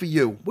to add for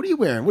you? What are you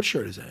wearing? What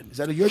shirt is that? Is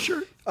that your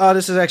shirt?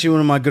 This is actually one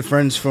of my good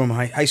friends from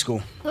high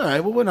school. All right.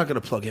 Well, we're not going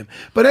to plug him.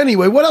 But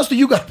anyway, what else do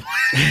you got?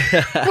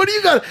 What do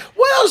you got?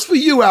 What else for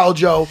you,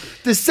 Aljo?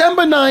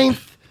 December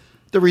 9th,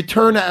 the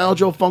return of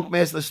Aljo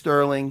Funkmaster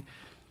Sterling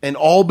in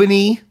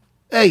Albany.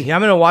 Hey, yeah,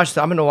 I'm gonna watch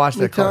that. Let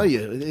me tell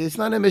you, it's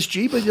not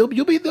MSG, but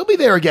they'll be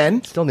there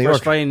again. Still New York.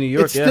 First fight in New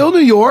York. It's still New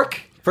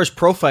York. First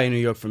pro fight in New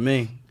York for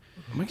me.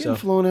 Am I getting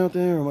flown out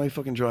there, or am I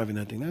fucking driving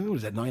that thing? What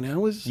is that? 9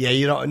 hours? Yeah,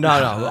 you don't. No.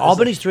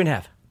 Albany's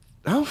 3.5.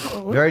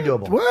 Oh, very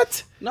doable.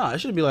 What? No,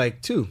 it should be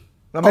like 2.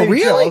 Oh,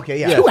 really? 2. Okay,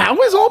 yeah. 2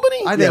 hours,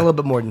 Albany? I think a little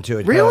bit more than 2.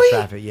 It's really?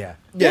 Traffic, yeah.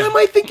 Why am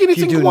I thinking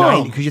it's in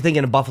Guam? Because you're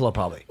thinking of Buffalo,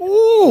 probably.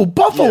 Ooh,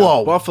 Buffalo.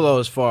 Yeah, Buffalo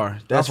is far.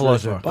 That's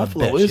Buffalo's far.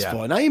 Buffalo is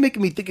far. Now you're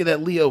making me think of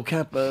that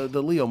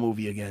the Leo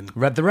movie again.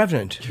 The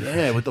Revenant.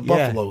 Yeah, with the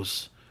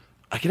buffaloes.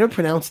 I can never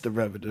pronounce the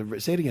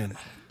Revenant. Say it again.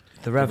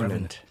 The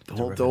Revenant. The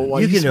whole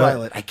why you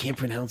smile it. I can't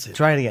pronounce it.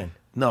 Try it again.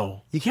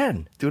 No. You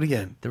can. Do it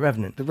again. The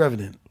Revenant. The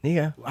Revenant.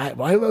 Yeah.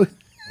 Why?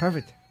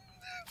 Perfect.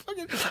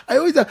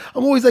 I'm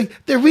always like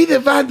the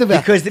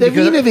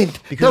Revenant.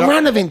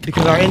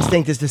 Because our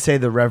instinct is to say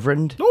the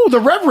Reverend. Oh, the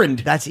Reverend.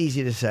 That's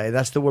easy to say.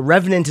 That's the word.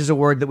 Revenant is a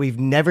word that we've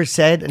never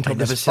said until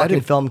this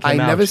fucking film came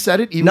out. I never said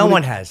it. No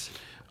one has.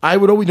 I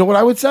would always know what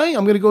I would say.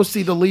 I'm going to go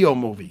see the Leo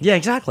movie. Yeah,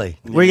 exactly.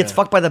 Where he gets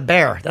fucked by the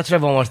bear. That's what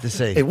everyone wants to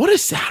see. Hey,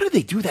 how did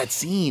they do that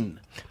scene?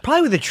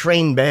 Probably with a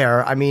trained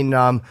bear. I mean,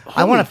 I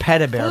want to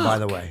pet a bear, by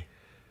the way.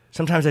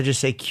 Sometimes I just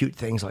say cute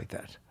things like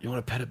that. You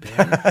want to pet a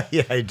bear?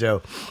 Yeah, I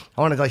do.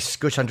 I want to like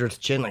squish under its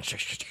chin, like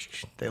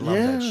they love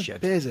that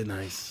shit. Bears are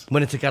nice.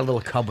 When it's got a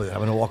little cub with it, I'm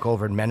going to walk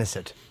over and menace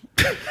it.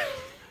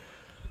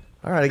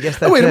 All right, I guess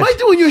that's wait, am I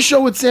doing your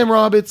show with Sam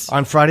Roberts?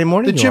 On Friday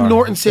morning? The Jim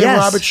Norton, Sam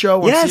Roberts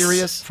show on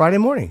Sirius? Friday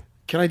morning.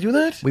 Can I do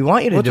that? We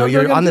want you to do it.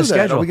 You're on the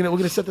schedule. We're going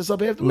to set this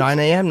up afterwards? 9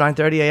 a.m.,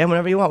 9:30 a.m.,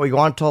 whenever you want. We go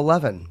on till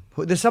 11.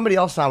 There's somebody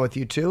else on with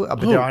you, too,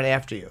 but they're on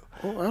after you.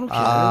 Oh, I don't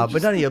care.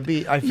 But none of you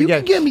be, I forget. You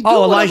can get me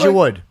Elijah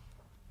Wood.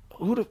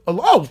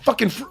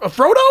 Fucking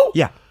Frodo?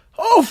 Yeah.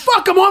 Oh,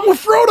 fuck, I'm on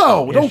with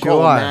Frodo. Yes, don't call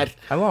him that.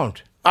 I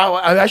won't.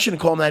 I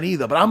shouldn't call him that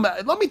either,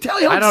 but let me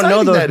tell you how I don't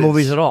know those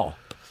movies at all.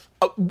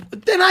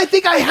 Then I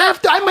think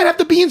I might have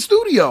to be in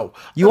studio.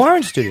 You are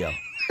in studio.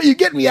 Are you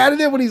getting me out of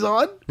there when he's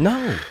on?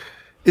 No.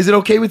 Is it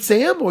okay with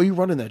Sam, or are you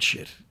running that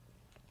shit?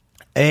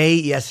 A,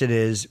 yes, it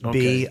is.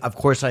 Okay. B, of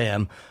course I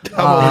am.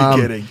 I'm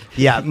only kidding.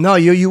 Yeah, no,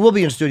 you will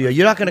be in studio.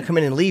 You're not going to come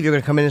in and leave. You're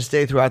going to come in and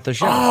stay throughout the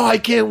show. Oh, I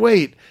can't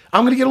wait.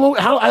 I'm going to get along.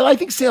 I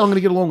think Sam. I'm going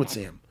to get along with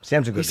Sam.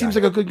 Sam's a good guy. He seems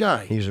like a good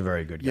guy. He's a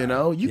very good guy. You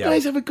know, you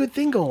guys have a good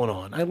thing going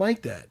on. I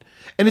like that,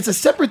 and it's a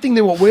separate thing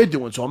than what we're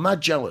doing. So I'm not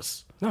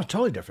jealous. No,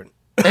 totally different.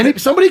 And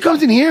if somebody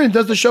comes in here and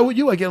does the show with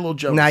you, I get a little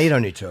jealous. Nah, you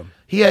don't need to.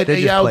 He had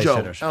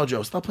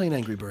Aljo, stop playing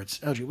Angry Birds.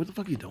 Aljo, what the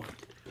fuck are you doing?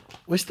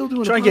 We're still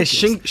doing trying a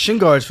to get shin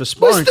guards for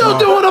sparring. We're still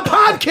doing a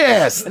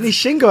podcast. I need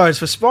shin guards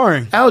for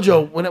sparring.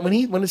 Aljo,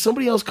 when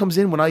somebody else comes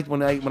in, when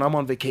I'm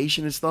on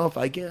vacation and stuff,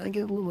 I get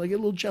a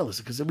little jealous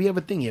because we have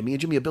a thing here. Me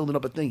and Jimmy are building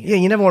up a thing here. Yeah,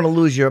 you never want to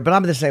lose but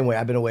I'm the same way.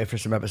 I've been away for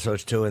some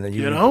episodes too, and then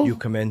you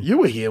come in. You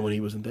were here when he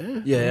wasn't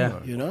there.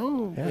 Yeah. You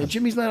know, and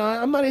Jimmy's not.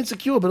 I'm not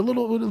insecure, but a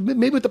little,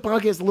 maybe with the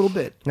podcast a little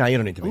bit. No, you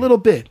don't need to be. A little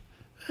bit.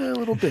 A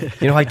little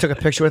bit. You know who I took a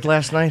picture with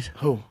last night?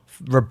 Who?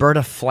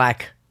 Roberta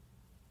Flack.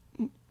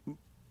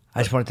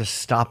 I just wanted to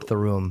stop the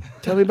room.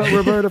 Tell me about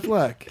Roberta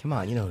Flack. Come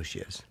on, you know who she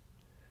is.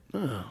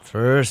 Oh.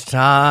 First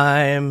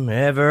time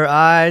ever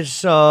I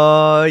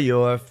saw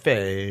your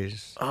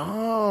face.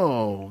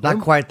 Oh.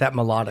 Not quite that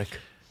melodic.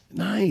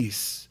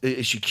 Nice.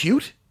 Is she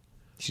cute?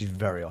 She's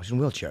very old. She's in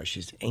a wheelchair.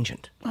 She's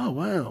ancient. Oh,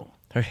 wow.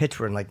 Her hits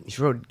were in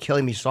she wrote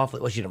Killing Me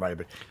Softly. Well, she didn't write it,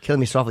 but Killing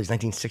Me Softly is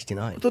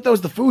 1969. I thought that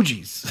was the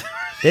Fugees.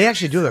 They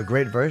actually do a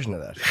great version of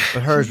that.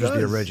 But hers was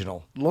the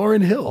original.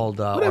 Lauryn Hill. Old,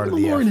 what happened to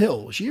Lauryn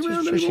Hill? Is she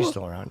around anymore? She's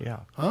still around,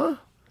 yeah. Huh?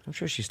 I'm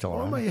sure she's still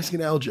around. Why am I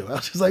asking Aljo?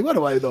 Aljo's like, what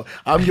do I know?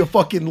 I'm your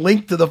fucking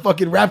link to the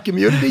fucking rap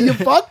community, you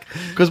fuck?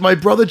 Because my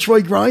brother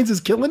Troy Grimes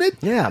is killing it?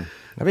 Yeah.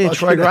 I bet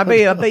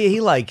you he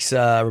likes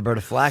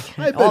Roberta Flack.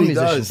 I bet All he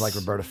musicians does. like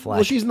Roberta Flack.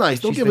 Well, she's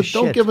nice. Don't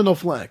give her no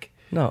flack.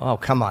 No. Oh,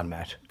 come on,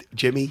 Matt.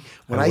 Jimmy,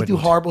 when I do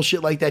horrible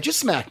shit like that, just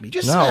smack me.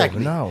 Smack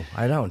me. No,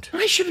 I don't.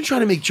 I shouldn't try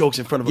to make jokes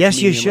in front of a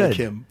Yes, you comedian should. like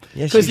him.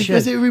 Yes, you should.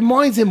 Because it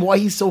reminds him why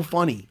he's so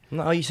funny.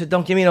 No, you said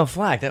don't give me no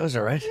flack. That was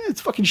all right. Yeah,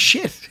 it's fucking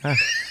shit.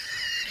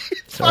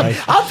 Right.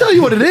 I'll tell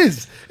you what it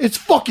is. It's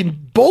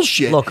fucking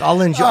bullshit. Look, I'll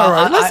enjoy. All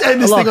right, let's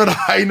end this thing on a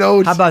high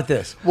note. How about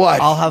this?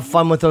 What? I'll have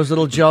fun with those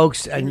little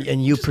jokes,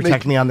 and you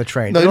protect me on the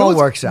train. No, it all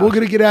works out. We're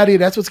gonna get out of here.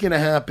 That's what's gonna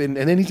happen.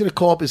 And then he's gonna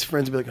call up his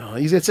friends and be like, "Oh,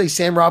 he's gonna say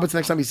Sam Roberts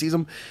next time he sees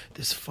him.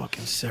 This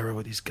fucking Sarah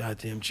with these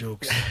goddamn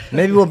jokes."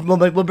 Maybe we'll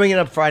bring it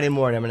up Friday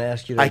morning. I'm gonna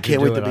ask you. I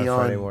can't wait to be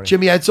on.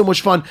 Jimmy, I had so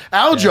much fun.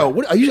 Aljo,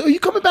 what, are you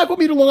coming back with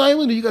me to Long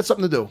Island, or you got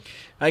something to do?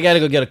 I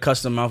gotta go get a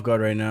custom mouth guard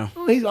right now.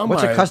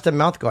 What's a custom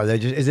mouth guard?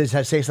 Is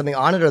it say something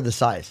on it or the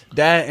size?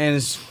 That, and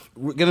it's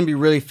gonna be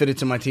really fitted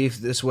to my teeth.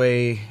 This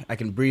way I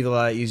can breathe a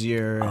lot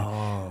easier.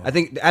 Oh. I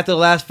think after the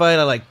last fight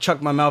I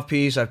chucked my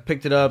mouthpiece, I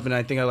picked it up, and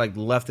I think I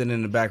left it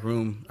in the back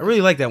room. I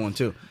really like that one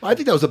too. I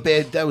think that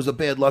was a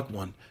bad luck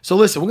one. So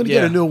listen, we're gonna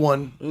get a new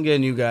one. We're gonna get a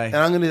new guy. And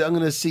I'm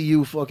gonna see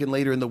you fucking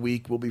later in the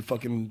week. We'll be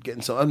fucking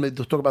getting some. I'm gonna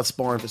talk about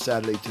sparring for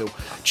Saturday too.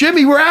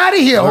 Jimmy, we're out of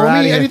here,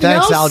 homie. Anything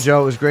Thanks, else?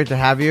 Aljo. It was great to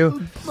have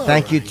you.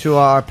 Thank you to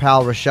our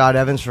pal Rashad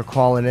Evans for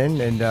calling in,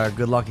 and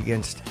good luck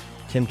against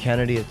Tim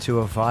Kennedy at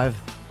 205.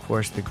 Of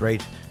course, the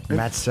great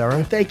Matt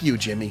Serra. Thank you,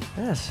 Jimmy.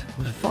 Yes, it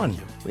was fun.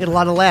 We had a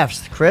lot of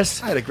laughs.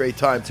 Chris? I had a great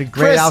time. It's a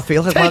great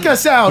outfit. Take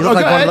us out. You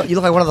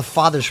look like one of the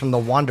fathers from The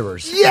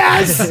Wanderers.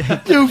 Yes!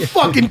 You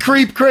fucking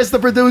creep, Chris, the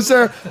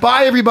producer.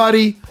 Bye,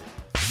 everybody.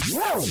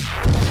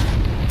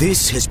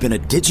 This has been a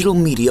digital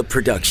media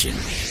production.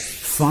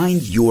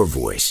 Find your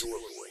voice.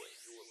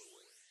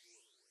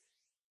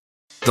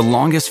 The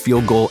longest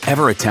field goal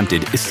ever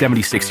attempted is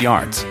 76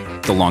 yards.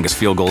 The longest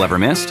field goal ever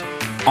missed?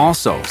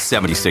 Also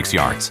 76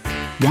 yards.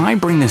 Why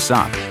bring this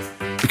up?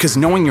 Because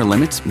knowing your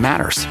limits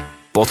matters,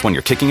 both when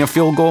you're kicking a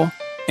field goal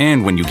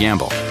and when you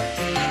gamble.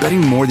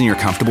 Betting more than you're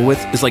comfortable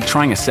with is like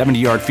trying a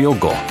 70-yard field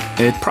goal.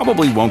 It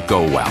probably won't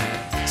go well.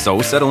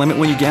 So set a limit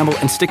when you gamble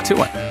and stick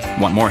to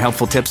it. Want more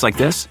helpful tips like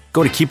this?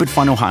 Go to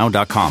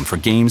keepitfunohio.com for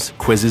games,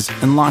 quizzes,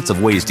 and lots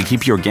of ways to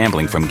keep your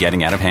gambling from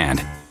getting out of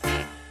hand.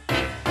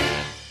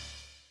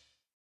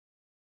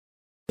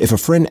 If a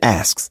friend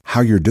asks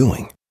how you're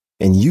doing,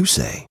 and you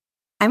say,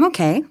 I'm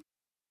okay.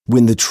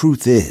 When the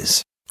truth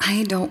is,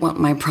 I don't want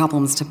my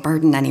problems to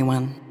burden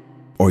anyone.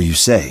 Or you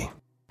say,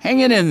 hang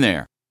it in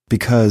there.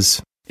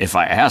 Because if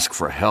I ask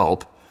for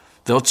help,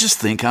 they'll just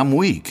think I'm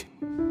weak.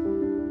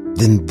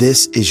 Then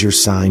this is your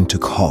sign to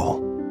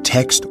call,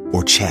 text,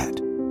 or chat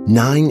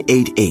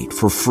 988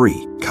 for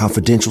free,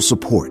 confidential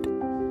support.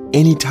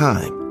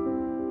 Anytime.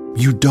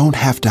 You don't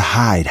have to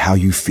hide how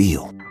you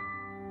feel.